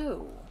this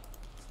do?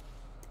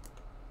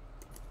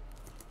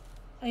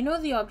 I know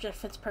the object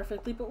fits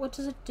perfectly, but what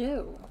does it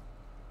do?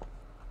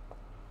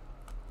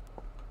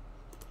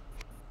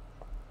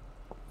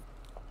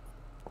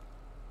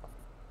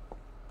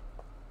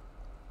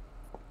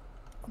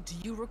 Do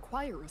you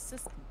require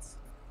assistance?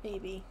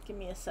 Maybe. Give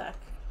me a sec.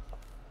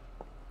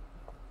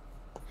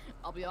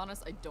 I'll be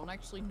honest, I don't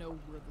actually know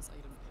where this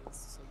item is,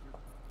 so you're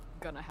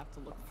gonna have to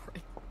look for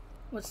it.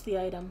 What's the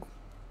item?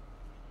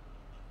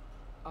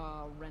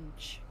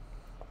 Wrench.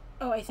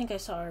 Oh, I think I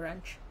saw a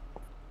wrench.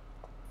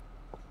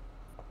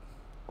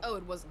 Oh,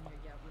 it wasn't here.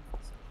 Yeah,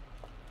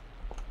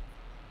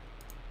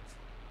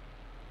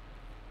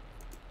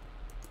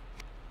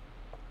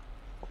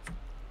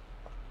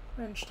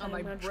 Wrench time,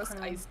 my wrench breast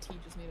crown. iced tea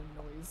just made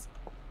a noise.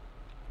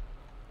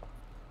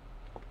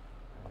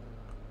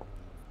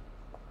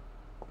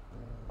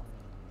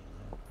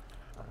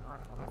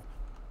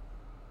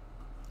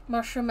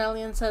 Mushroom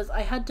Alien says,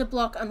 I had to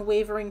block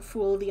Unwavering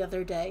Fool the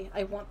other day.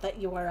 I want that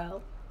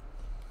URL.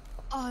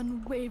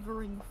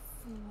 Unwavering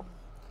fool.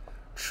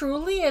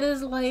 Truly, it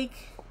is like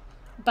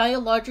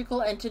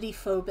biological entity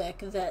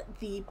phobic that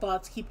the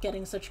bots keep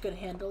getting such good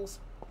handles.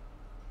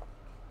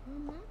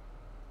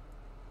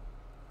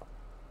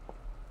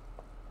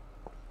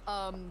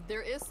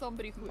 There is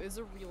somebody who is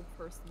a real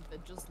person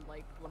that just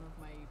liked one of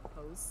my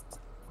posts,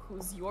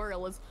 whose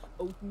URL is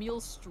Oatmeal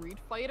Street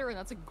Fighter, and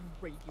that's a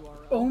great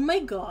URL. Oh my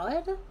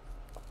god.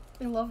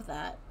 I love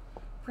that.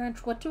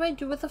 Wrench, what do I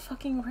do with a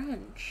fucking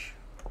wrench?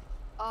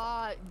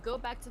 Go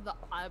back to the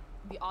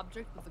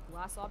object with the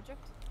glass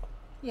object.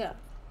 Yeah.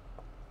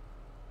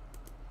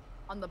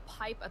 On the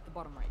pipe at the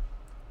bottom right.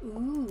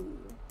 Ooh.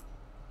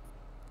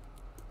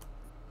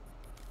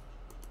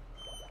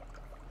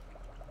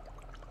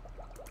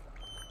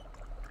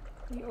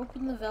 We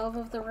open the valve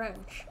of the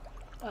wrench.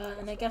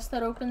 And I guess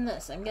that opened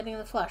this. I'm getting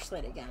the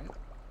flashlight again.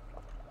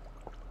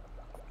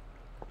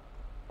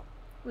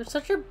 We're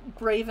such a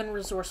brave and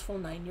resourceful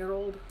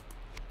 9-year-old.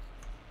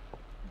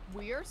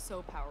 We are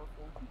so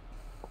powerful.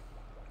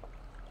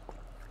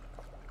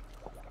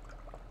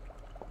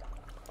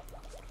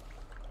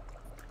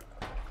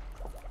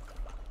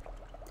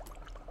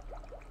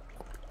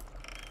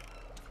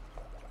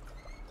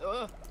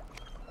 Ugh.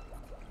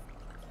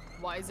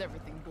 Why is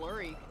everything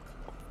blurry?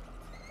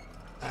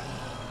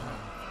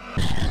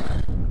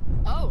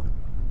 Oh.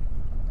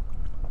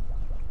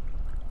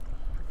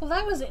 Well,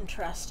 that was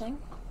interesting.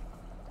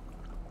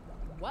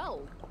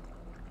 Well.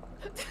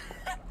 The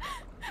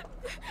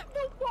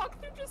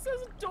walkthrough just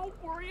says, don't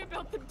worry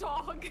about the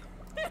dog.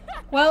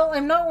 Well,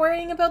 I'm not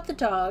worrying about the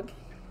dog.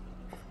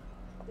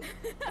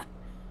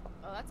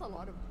 Oh, that's a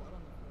lot of blood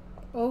on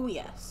the floor. Oh,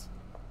 yes.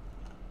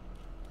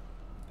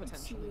 Let's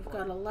see, Potentially. we've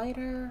blood. got a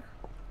lighter.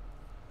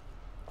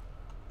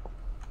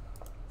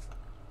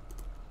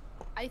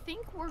 I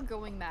think we're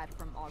going mad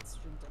from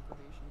oxygen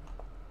deprivation.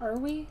 Are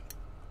we?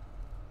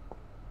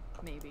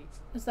 Maybe.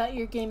 Is that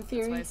your game That's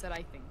theory? why I said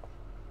I think.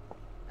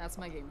 That's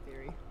my game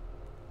theory.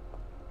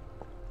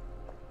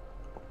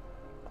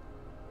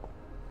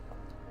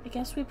 I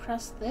guess we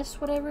press this,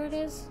 whatever it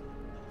is.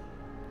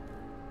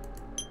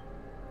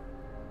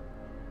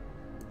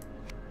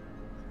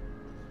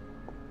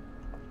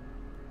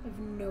 I have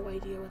no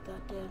idea what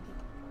that did.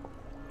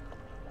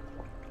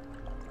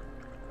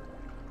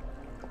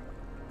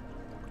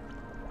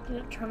 Did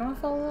it turn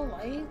off all the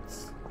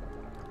lights?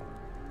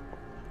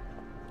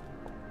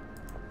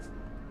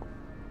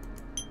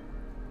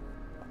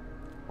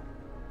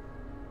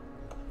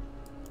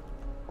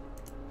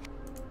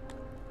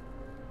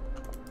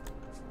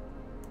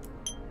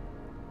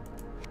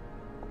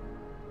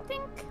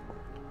 Think.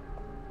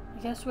 I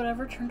guess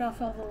whatever turned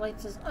off all the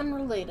lights is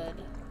unrelated.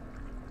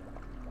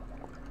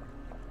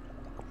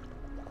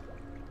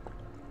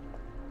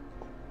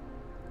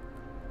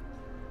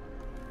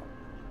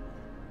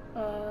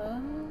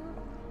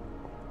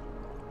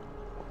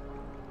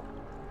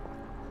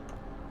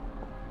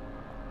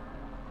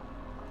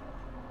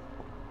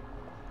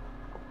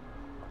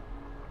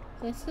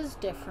 This is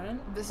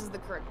different. This is the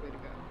correct way to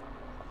go.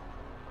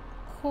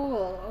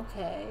 Cool,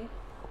 okay.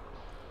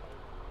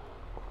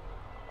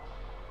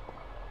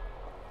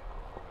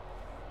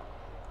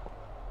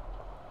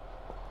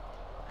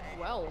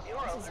 Well, You're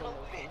a this is a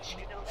little bitch,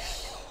 you know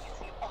that?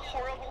 A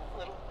horrible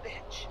little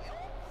bitch.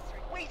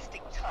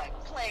 Wasting time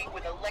playing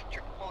with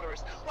electric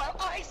motors while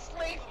I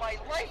slave my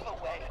life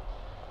away.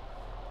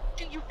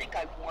 Do you think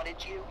I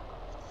wanted you?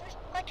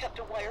 I kept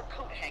a wire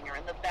coat hanger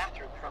in the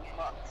bathroom for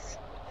months.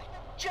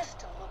 Just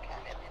to look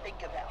at and think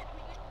about.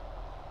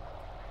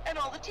 And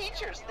all the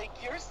teachers think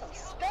you're so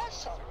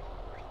special.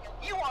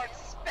 You aren't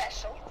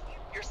special.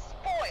 You're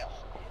spoiled.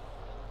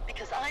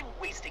 Because I'm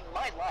wasting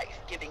my life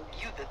giving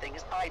you the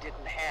things I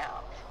didn't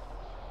have.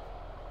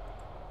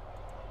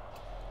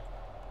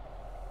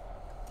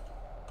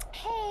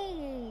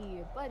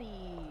 Hey,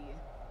 buddy.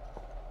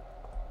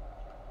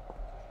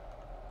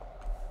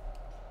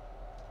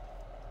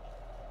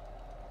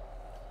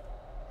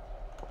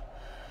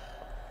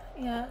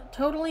 Yeah,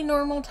 totally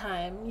normal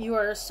time. You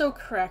are so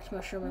correct,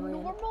 Mushroom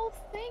Alien. Normal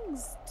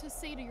things to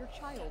say to your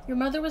child. Your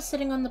mother was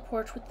sitting on the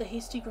porch with the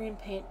hasty green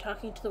paint,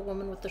 talking to the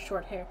woman with the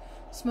short hair,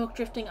 smoke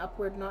drifting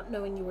upward, not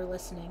knowing you were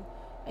listening.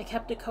 I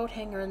kept a coat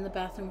hanger in the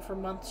bathroom for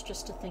months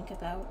just to think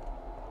about.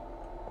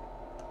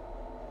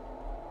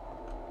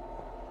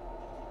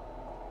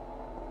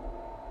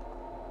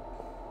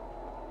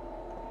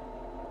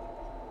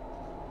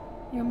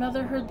 Your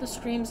mother heard the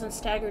screams and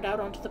staggered out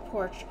onto the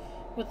porch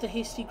with the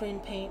hasty green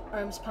paint,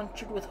 arms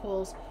punctured with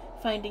holes,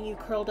 finding you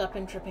curled up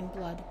in dripping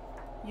blood.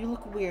 You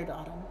look weird,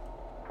 Autumn.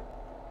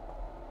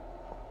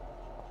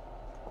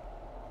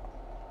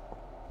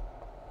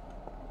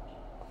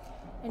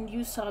 And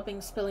you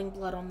sobbing, spilling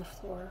blood on the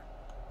floor.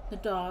 The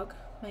dog,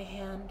 my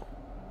hand.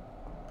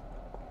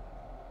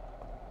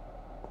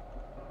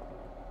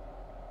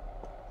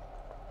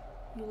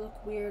 You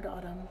look weird,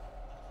 Autumn.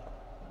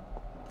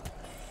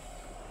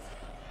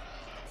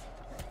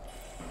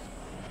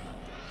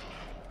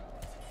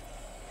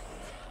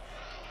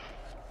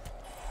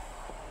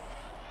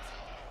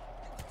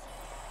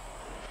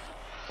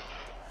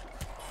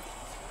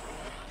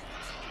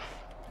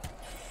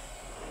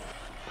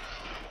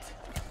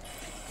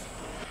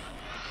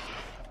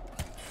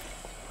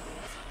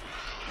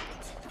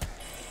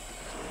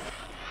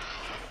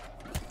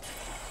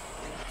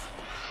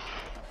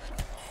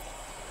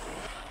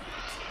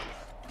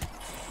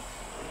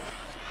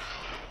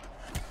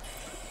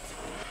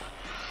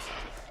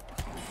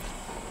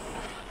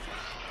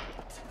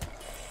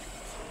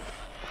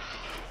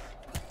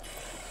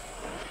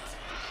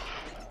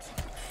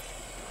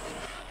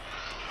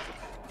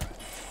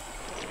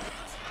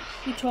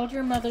 You told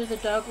your mother the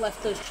dog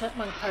left those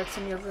chipmunk parts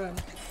in your room.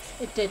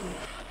 It didn't.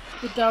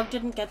 The dog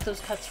didn't get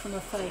those cuts from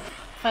a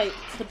fight.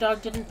 The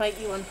dog didn't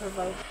bite you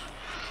unprovoked.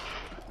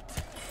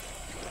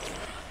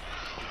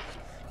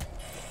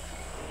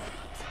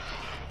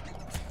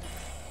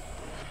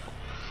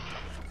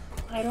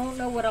 I don't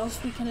know what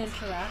else we can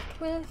interact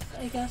with,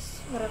 I guess,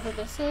 whatever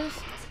this is.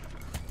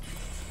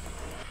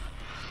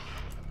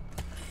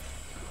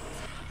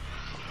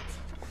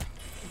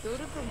 Go to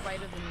the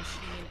right of the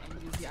machine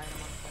and use the item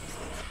on the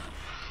pedestal.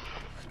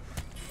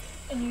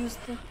 And use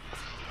the...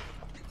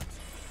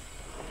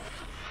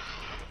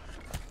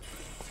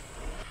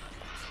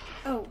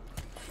 Oh.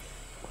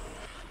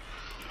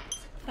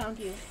 Found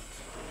you.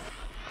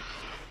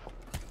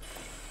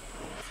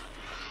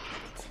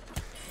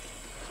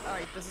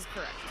 Alright, this is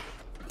correct.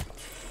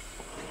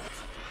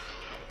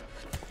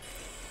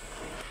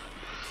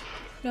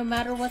 No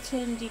matter what's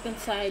hidden deep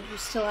inside, you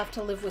still have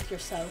to live with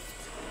yourself.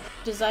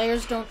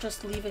 Desires don't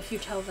just leave if you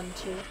tell them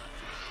to.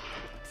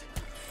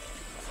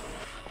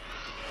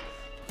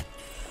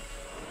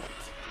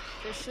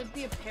 There should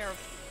be a pair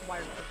of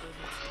wire clippers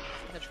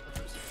and hedge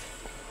clippers.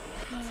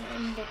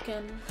 I'm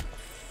looking.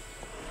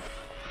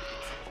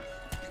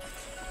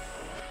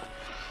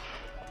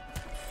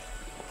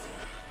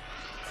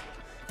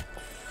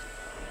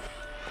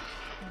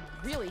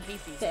 I really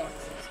hate these There.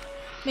 boxes.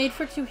 Made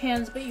for two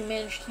hands, but you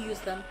managed to use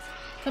them.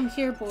 Come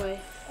here, boy.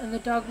 And the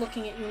dog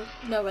looking at you,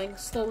 knowing,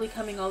 slowly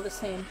coming all the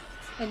same.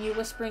 And you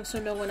whispering so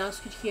no one else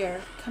could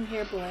hear. Come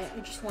here, boy. I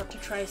just want to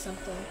try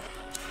something.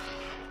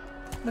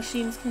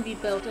 Machines can be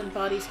built and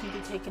bodies can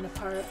be taken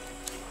apart.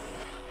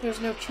 There's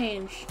no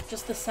change,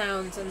 just the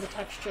sounds and the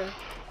texture.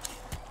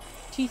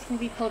 Teeth can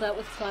be pulled out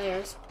with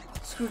pliers.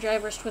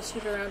 Screwdrivers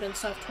twisted around in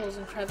soft holes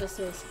and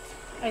crevices.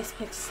 Ice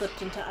picks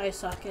slipped into eye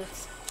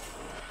sockets.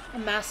 A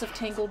mass of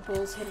tangled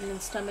bowls hidden in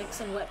stomachs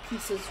and wet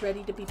pieces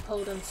ready to be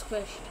pulled and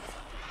squished.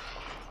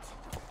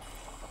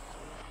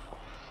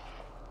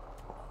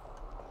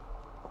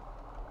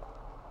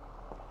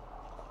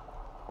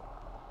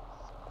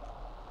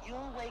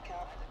 You'll wake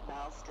up and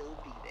I'll still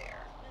be there.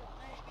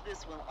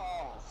 This will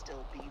all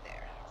still be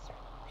there.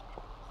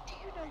 Do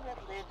you know what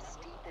lives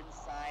deep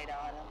inside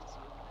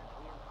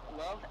Autumn?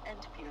 Love and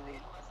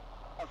feelings.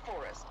 A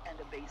forest and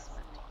a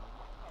basement.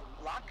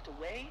 Locked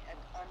away and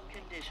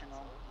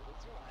unconditional.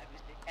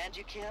 And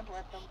you can't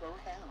let them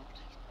both out.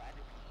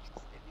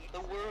 The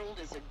world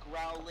is a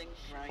growling,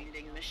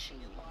 grinding machine.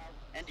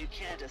 and you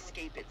can't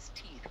escape its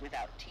teeth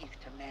without teeth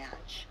to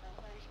match.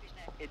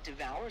 It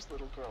devours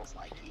little girls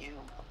like you,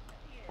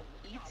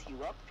 eats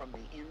you up from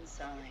the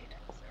inside.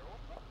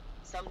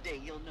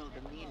 Someday you'll know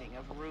the meaning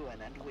of ruin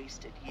and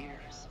wasted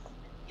years.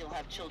 You'll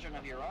have children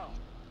of your own,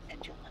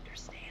 and you'll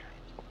understand.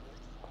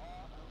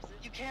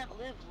 You can't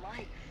live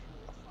life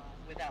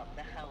without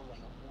the howling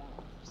of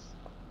wolves.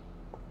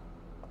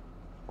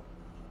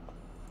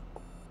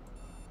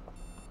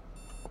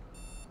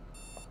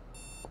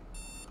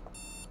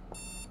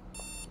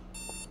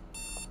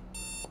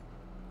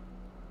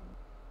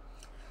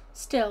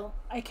 Still,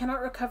 I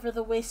cannot recover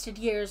the wasted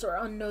years or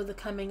unknow the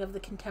coming of the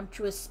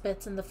contemptuous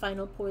spits and the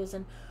final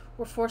poison,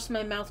 or force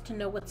my mouth to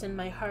know what's in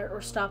my heart,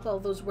 or stop all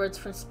those words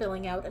from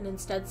spilling out and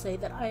instead say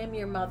that I am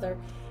your mother,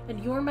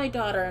 and you're my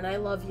daughter, and I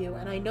love you,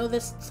 and I know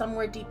this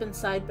somewhere deep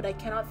inside, but I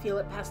cannot feel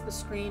it past the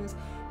screams,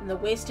 and the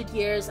wasted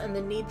years, and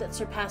the need that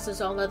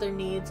surpasses all other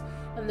needs,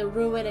 and the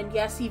ruin, and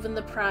yes, even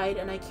the pride,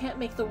 and I can't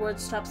make the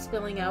words stop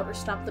spilling out, or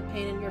stop the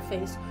pain in your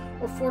face,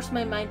 or force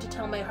my mind to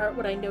tell my heart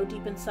what I know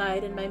deep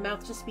inside, and my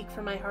mouth to speak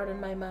for my heart and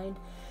my mind,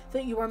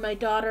 that you are my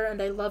daughter,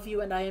 and I love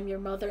you, and I am your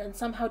mother, and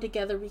somehow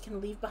together we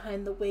can leave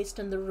behind the waste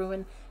and the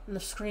ruin, and the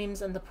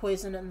screams, and the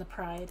poison, and the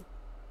pride.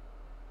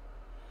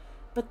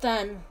 But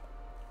then,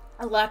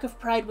 a lack of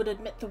pride would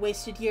admit the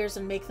wasted years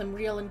and make them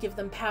real and give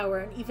them power,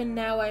 and even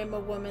now I am a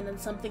woman, and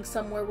something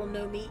somewhere will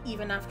know me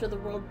even after the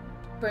world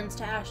burns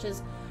to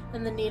ashes,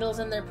 and the needles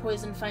and their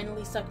poison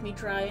finally suck me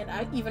dry,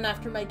 and even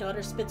after my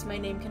daughter spits my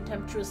name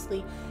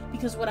contemptuously,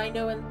 because what I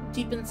know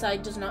deep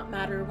inside does not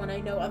matter when I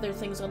know other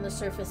things on the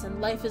surface,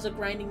 and life is a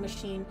grinding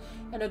machine,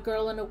 and a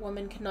girl and a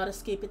woman cannot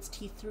escape its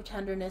teeth through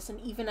tenderness, and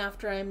even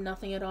after I am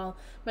nothing at all,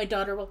 my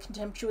daughter will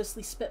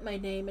contemptuously spit my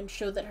name and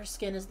show that her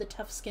skin is the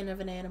tough skin of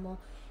an animal,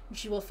 and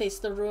she will face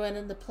the ruin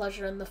and the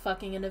pleasure and the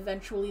fucking and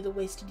eventually the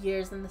wasted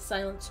years and the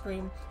silent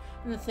scream,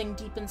 and the thing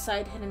deep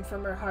inside hidden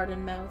from her heart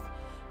and mouth.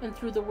 And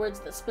through the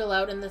words that spill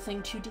out and the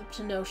thing too deep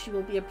to know, she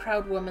will be a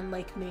proud woman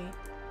like me.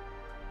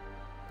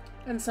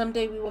 And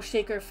someday we will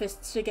shake our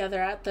fists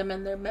together at them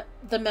and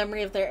the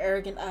memory of their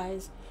arrogant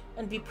eyes,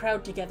 and be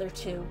proud together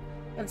too,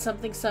 and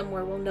something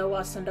somewhere will know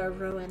us and our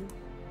ruin.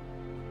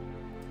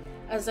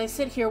 As I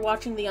sit here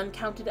watching the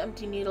uncounted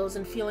empty needles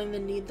and feeling the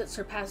need that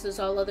surpasses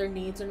all other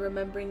needs and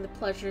remembering the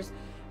pleasures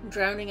and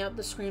drowning out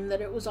the scream that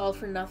it was all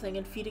for nothing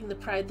and feeding the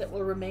pride that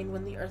will remain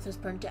when the earth is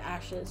burned to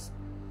ashes.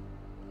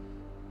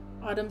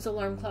 Autumn's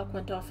alarm clock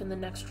went off in the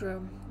next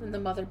room, and the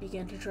mother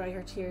began to dry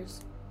her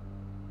tears.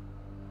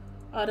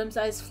 Autumn's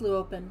eyes flew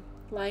open,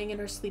 lying in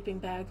her sleeping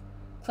bag,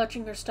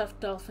 clutching her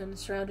stuffed dolphin,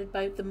 surrounded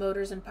by the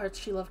motors and parts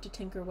she loved to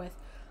tinker with,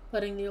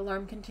 letting the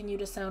alarm continue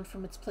to sound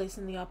from its place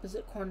in the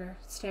opposite corner,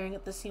 staring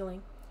at the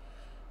ceiling,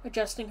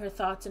 adjusting her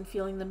thoughts and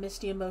feeling the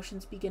misty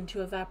emotions begin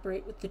to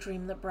evaporate with the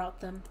dream that brought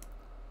them.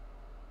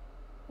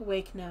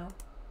 Awake now.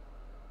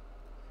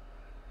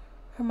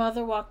 Her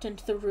mother walked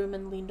into the room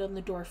and leaned on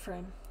the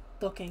doorframe,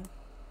 looking.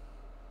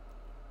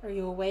 Are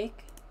you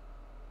awake?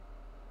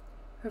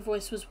 Her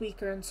voice was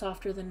weaker and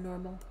softer than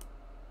normal.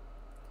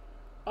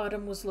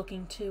 Autumn was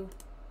looking too.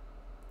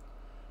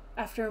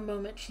 After a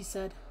moment, she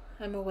said,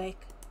 I'm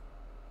awake.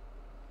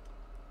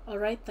 All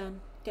right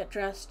then, get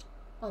dressed.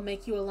 I'll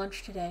make you a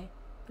lunch today.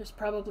 There's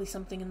probably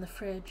something in the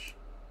fridge.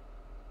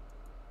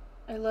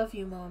 I love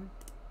you, Mom.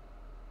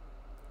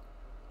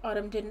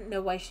 Autumn didn't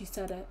know why she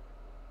said it.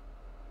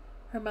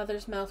 Her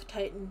mother's mouth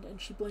tightened and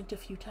she blinked a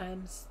few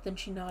times, then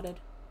she nodded.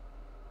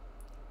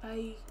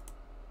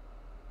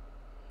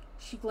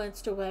 She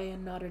glanced away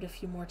and nodded a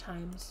few more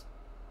times.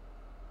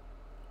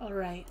 All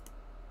right.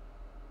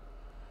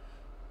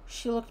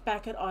 She looked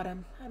back at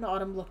Autumn, and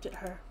Autumn looked at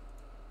her.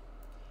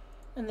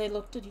 And they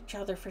looked at each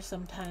other for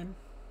some time.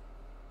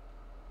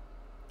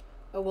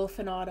 A Wolf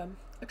in Autumn,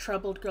 a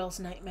troubled girl's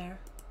nightmare.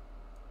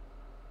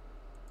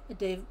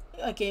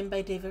 A game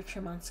by David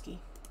Szymanski.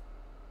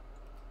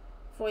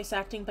 Voice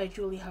acting by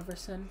Julie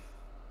Hoverson.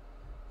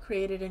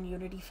 Created in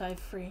Unity 5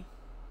 free.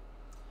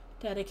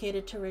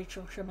 Dedicated to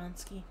Rachel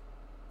Szymanski.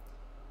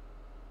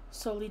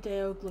 Soli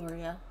Deo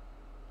Gloria.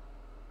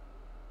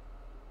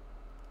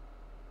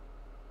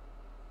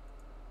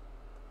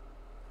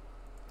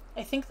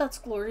 I think that's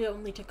Gloria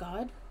only to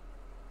God.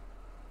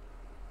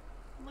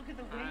 Look at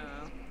the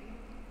wings.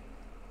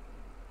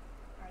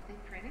 Are they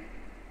pretty?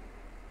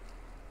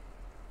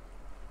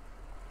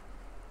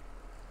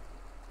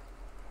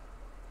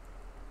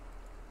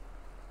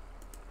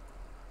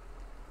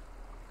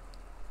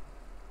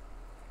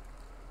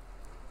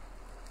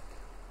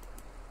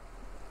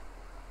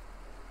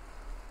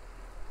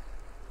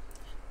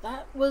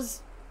 That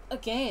was a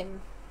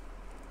game.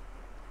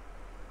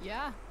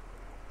 Yeah.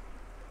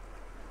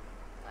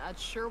 That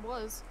sure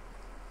was.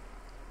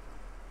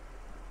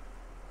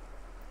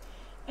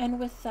 And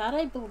with that,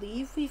 I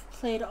believe we've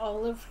played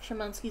all of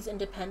Szymanski's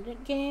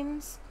independent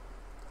games.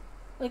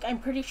 Like, I'm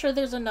pretty sure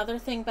there's another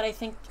thing, but I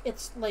think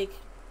it's, like,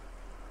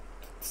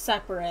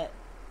 separate.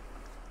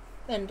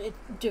 And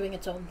it doing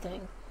its own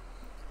thing.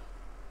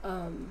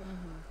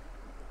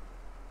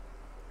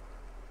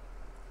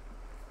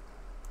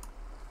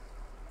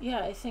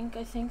 Yeah, I think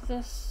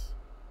this...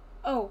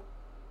 Oh,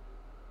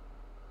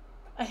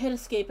 hit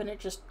escape and it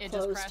just It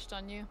closed. just crashed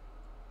on you?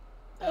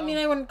 I mean,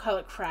 I wouldn't call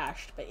it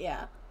crashed, but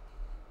yeah.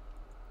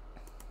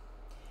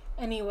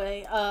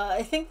 Anyway,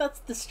 I think that's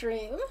the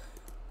stream.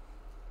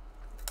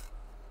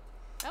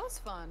 That was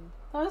fun.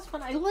 That was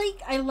fun. I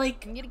like... I'm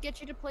gonna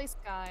get you to play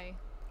Sky.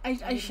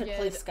 I should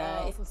play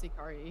Sky. Also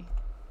Sikari.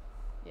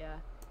 Yeah.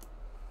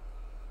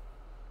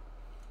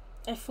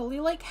 I fully,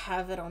 like,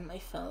 have it on my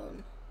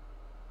phone.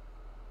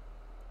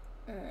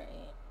 Alright.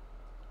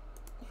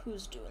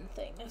 Who's doing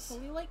things? I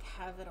fully, like,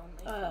 have it on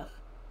my phone.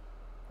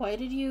 Why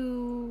did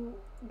you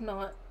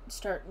not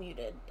start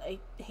muted? I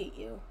hate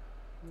you.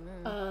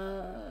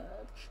 Oh,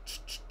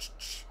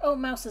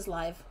 Mouse is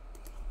live.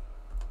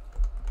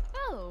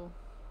 Oh.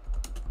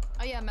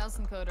 Oh yeah, Mouse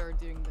and Coda are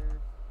doing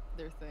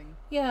their thing.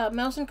 Yeah,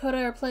 Mouse and Coda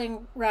are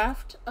playing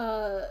Raft.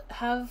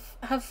 Have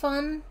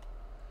fun.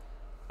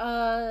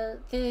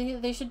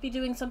 They should be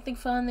doing something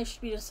fun. They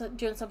should be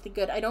doing something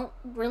good. I don't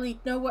really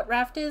know what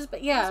Raft is,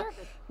 but yeah,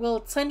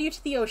 we'll send you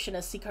to the ocean,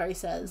 as Sikari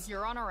says.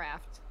 You're on a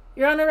raft.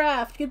 You're on a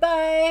raft.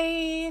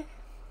 Goodbye.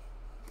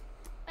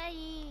 Bye.